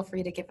not, feel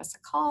free to give us a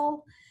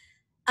call.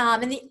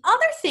 And the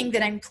other thing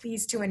that I'm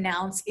pleased to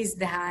announce is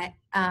that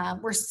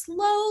we're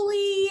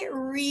slowly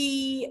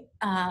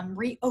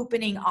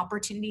reopening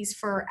opportunities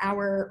for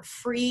our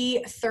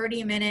free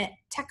 30-minute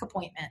tech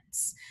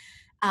appointments.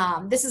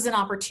 This is an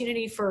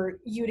opportunity for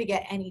you to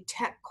get any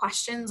tech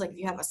questions, like if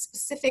you have a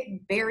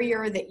specific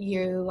barrier that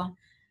you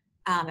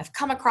have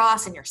come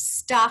across and you're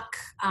stuck,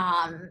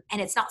 and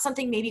it's not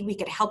something maybe we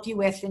could help you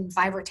with in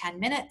 5 or 10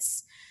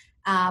 minutes.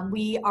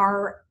 We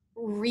are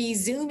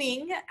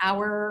resuming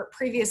our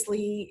previous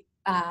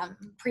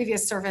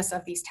service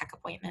of these tech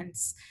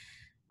appointments.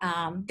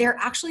 They're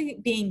actually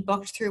being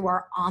booked through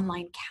our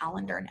online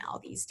calendar now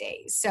these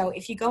days. So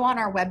if you go on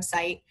our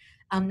website,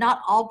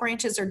 not all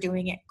branches are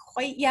doing it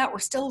quite yet. We're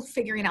still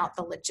figuring out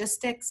the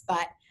logistics,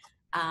 but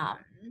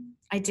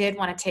I did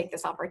want to take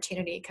this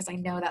opportunity because I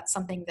know that's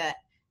something that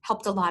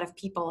helped a lot of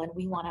people, and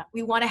we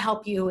want to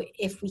help you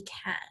if we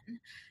can.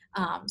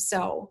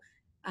 So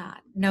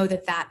know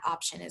that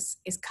option is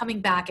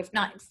coming back, if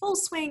not in full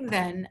swing,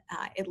 then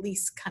at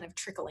least kind of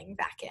trickling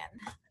back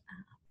in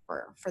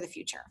for the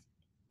future.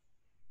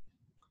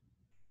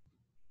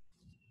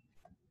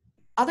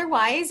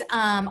 Otherwise,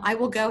 I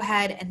will go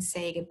ahead and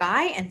say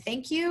goodbye and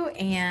thank you.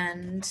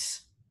 And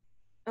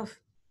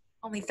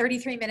only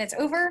 33 minutes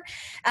over.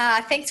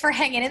 Thanks for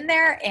hanging in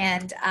there,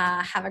 and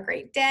have a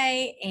great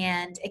day,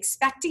 and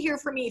expect to hear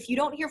from me. If you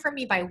don't hear from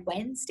me by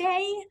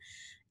Wednesday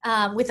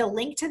with a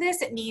link to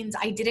this, it means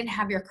I didn't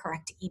have your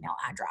correct email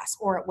address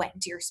or it went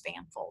into your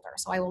spam folder.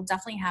 So I will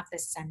definitely have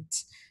this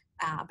sent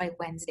by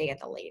Wednesday at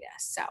the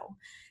latest. So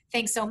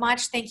thanks so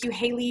much. Thank you,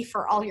 Haley,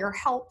 for all your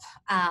help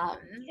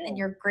and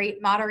your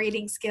great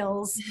moderating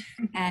skills.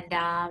 And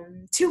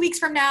 2 weeks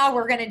from now,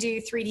 we're going to do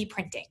 3D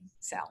printing.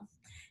 So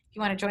if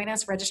you want to join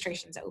us,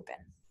 registration's open.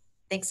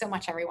 Thanks so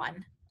much,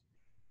 everyone.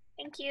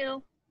 Thank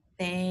you.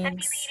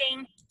 Thanks. Happy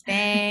reading.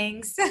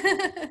 Thanks.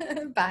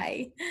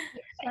 Bye.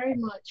 Very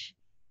much.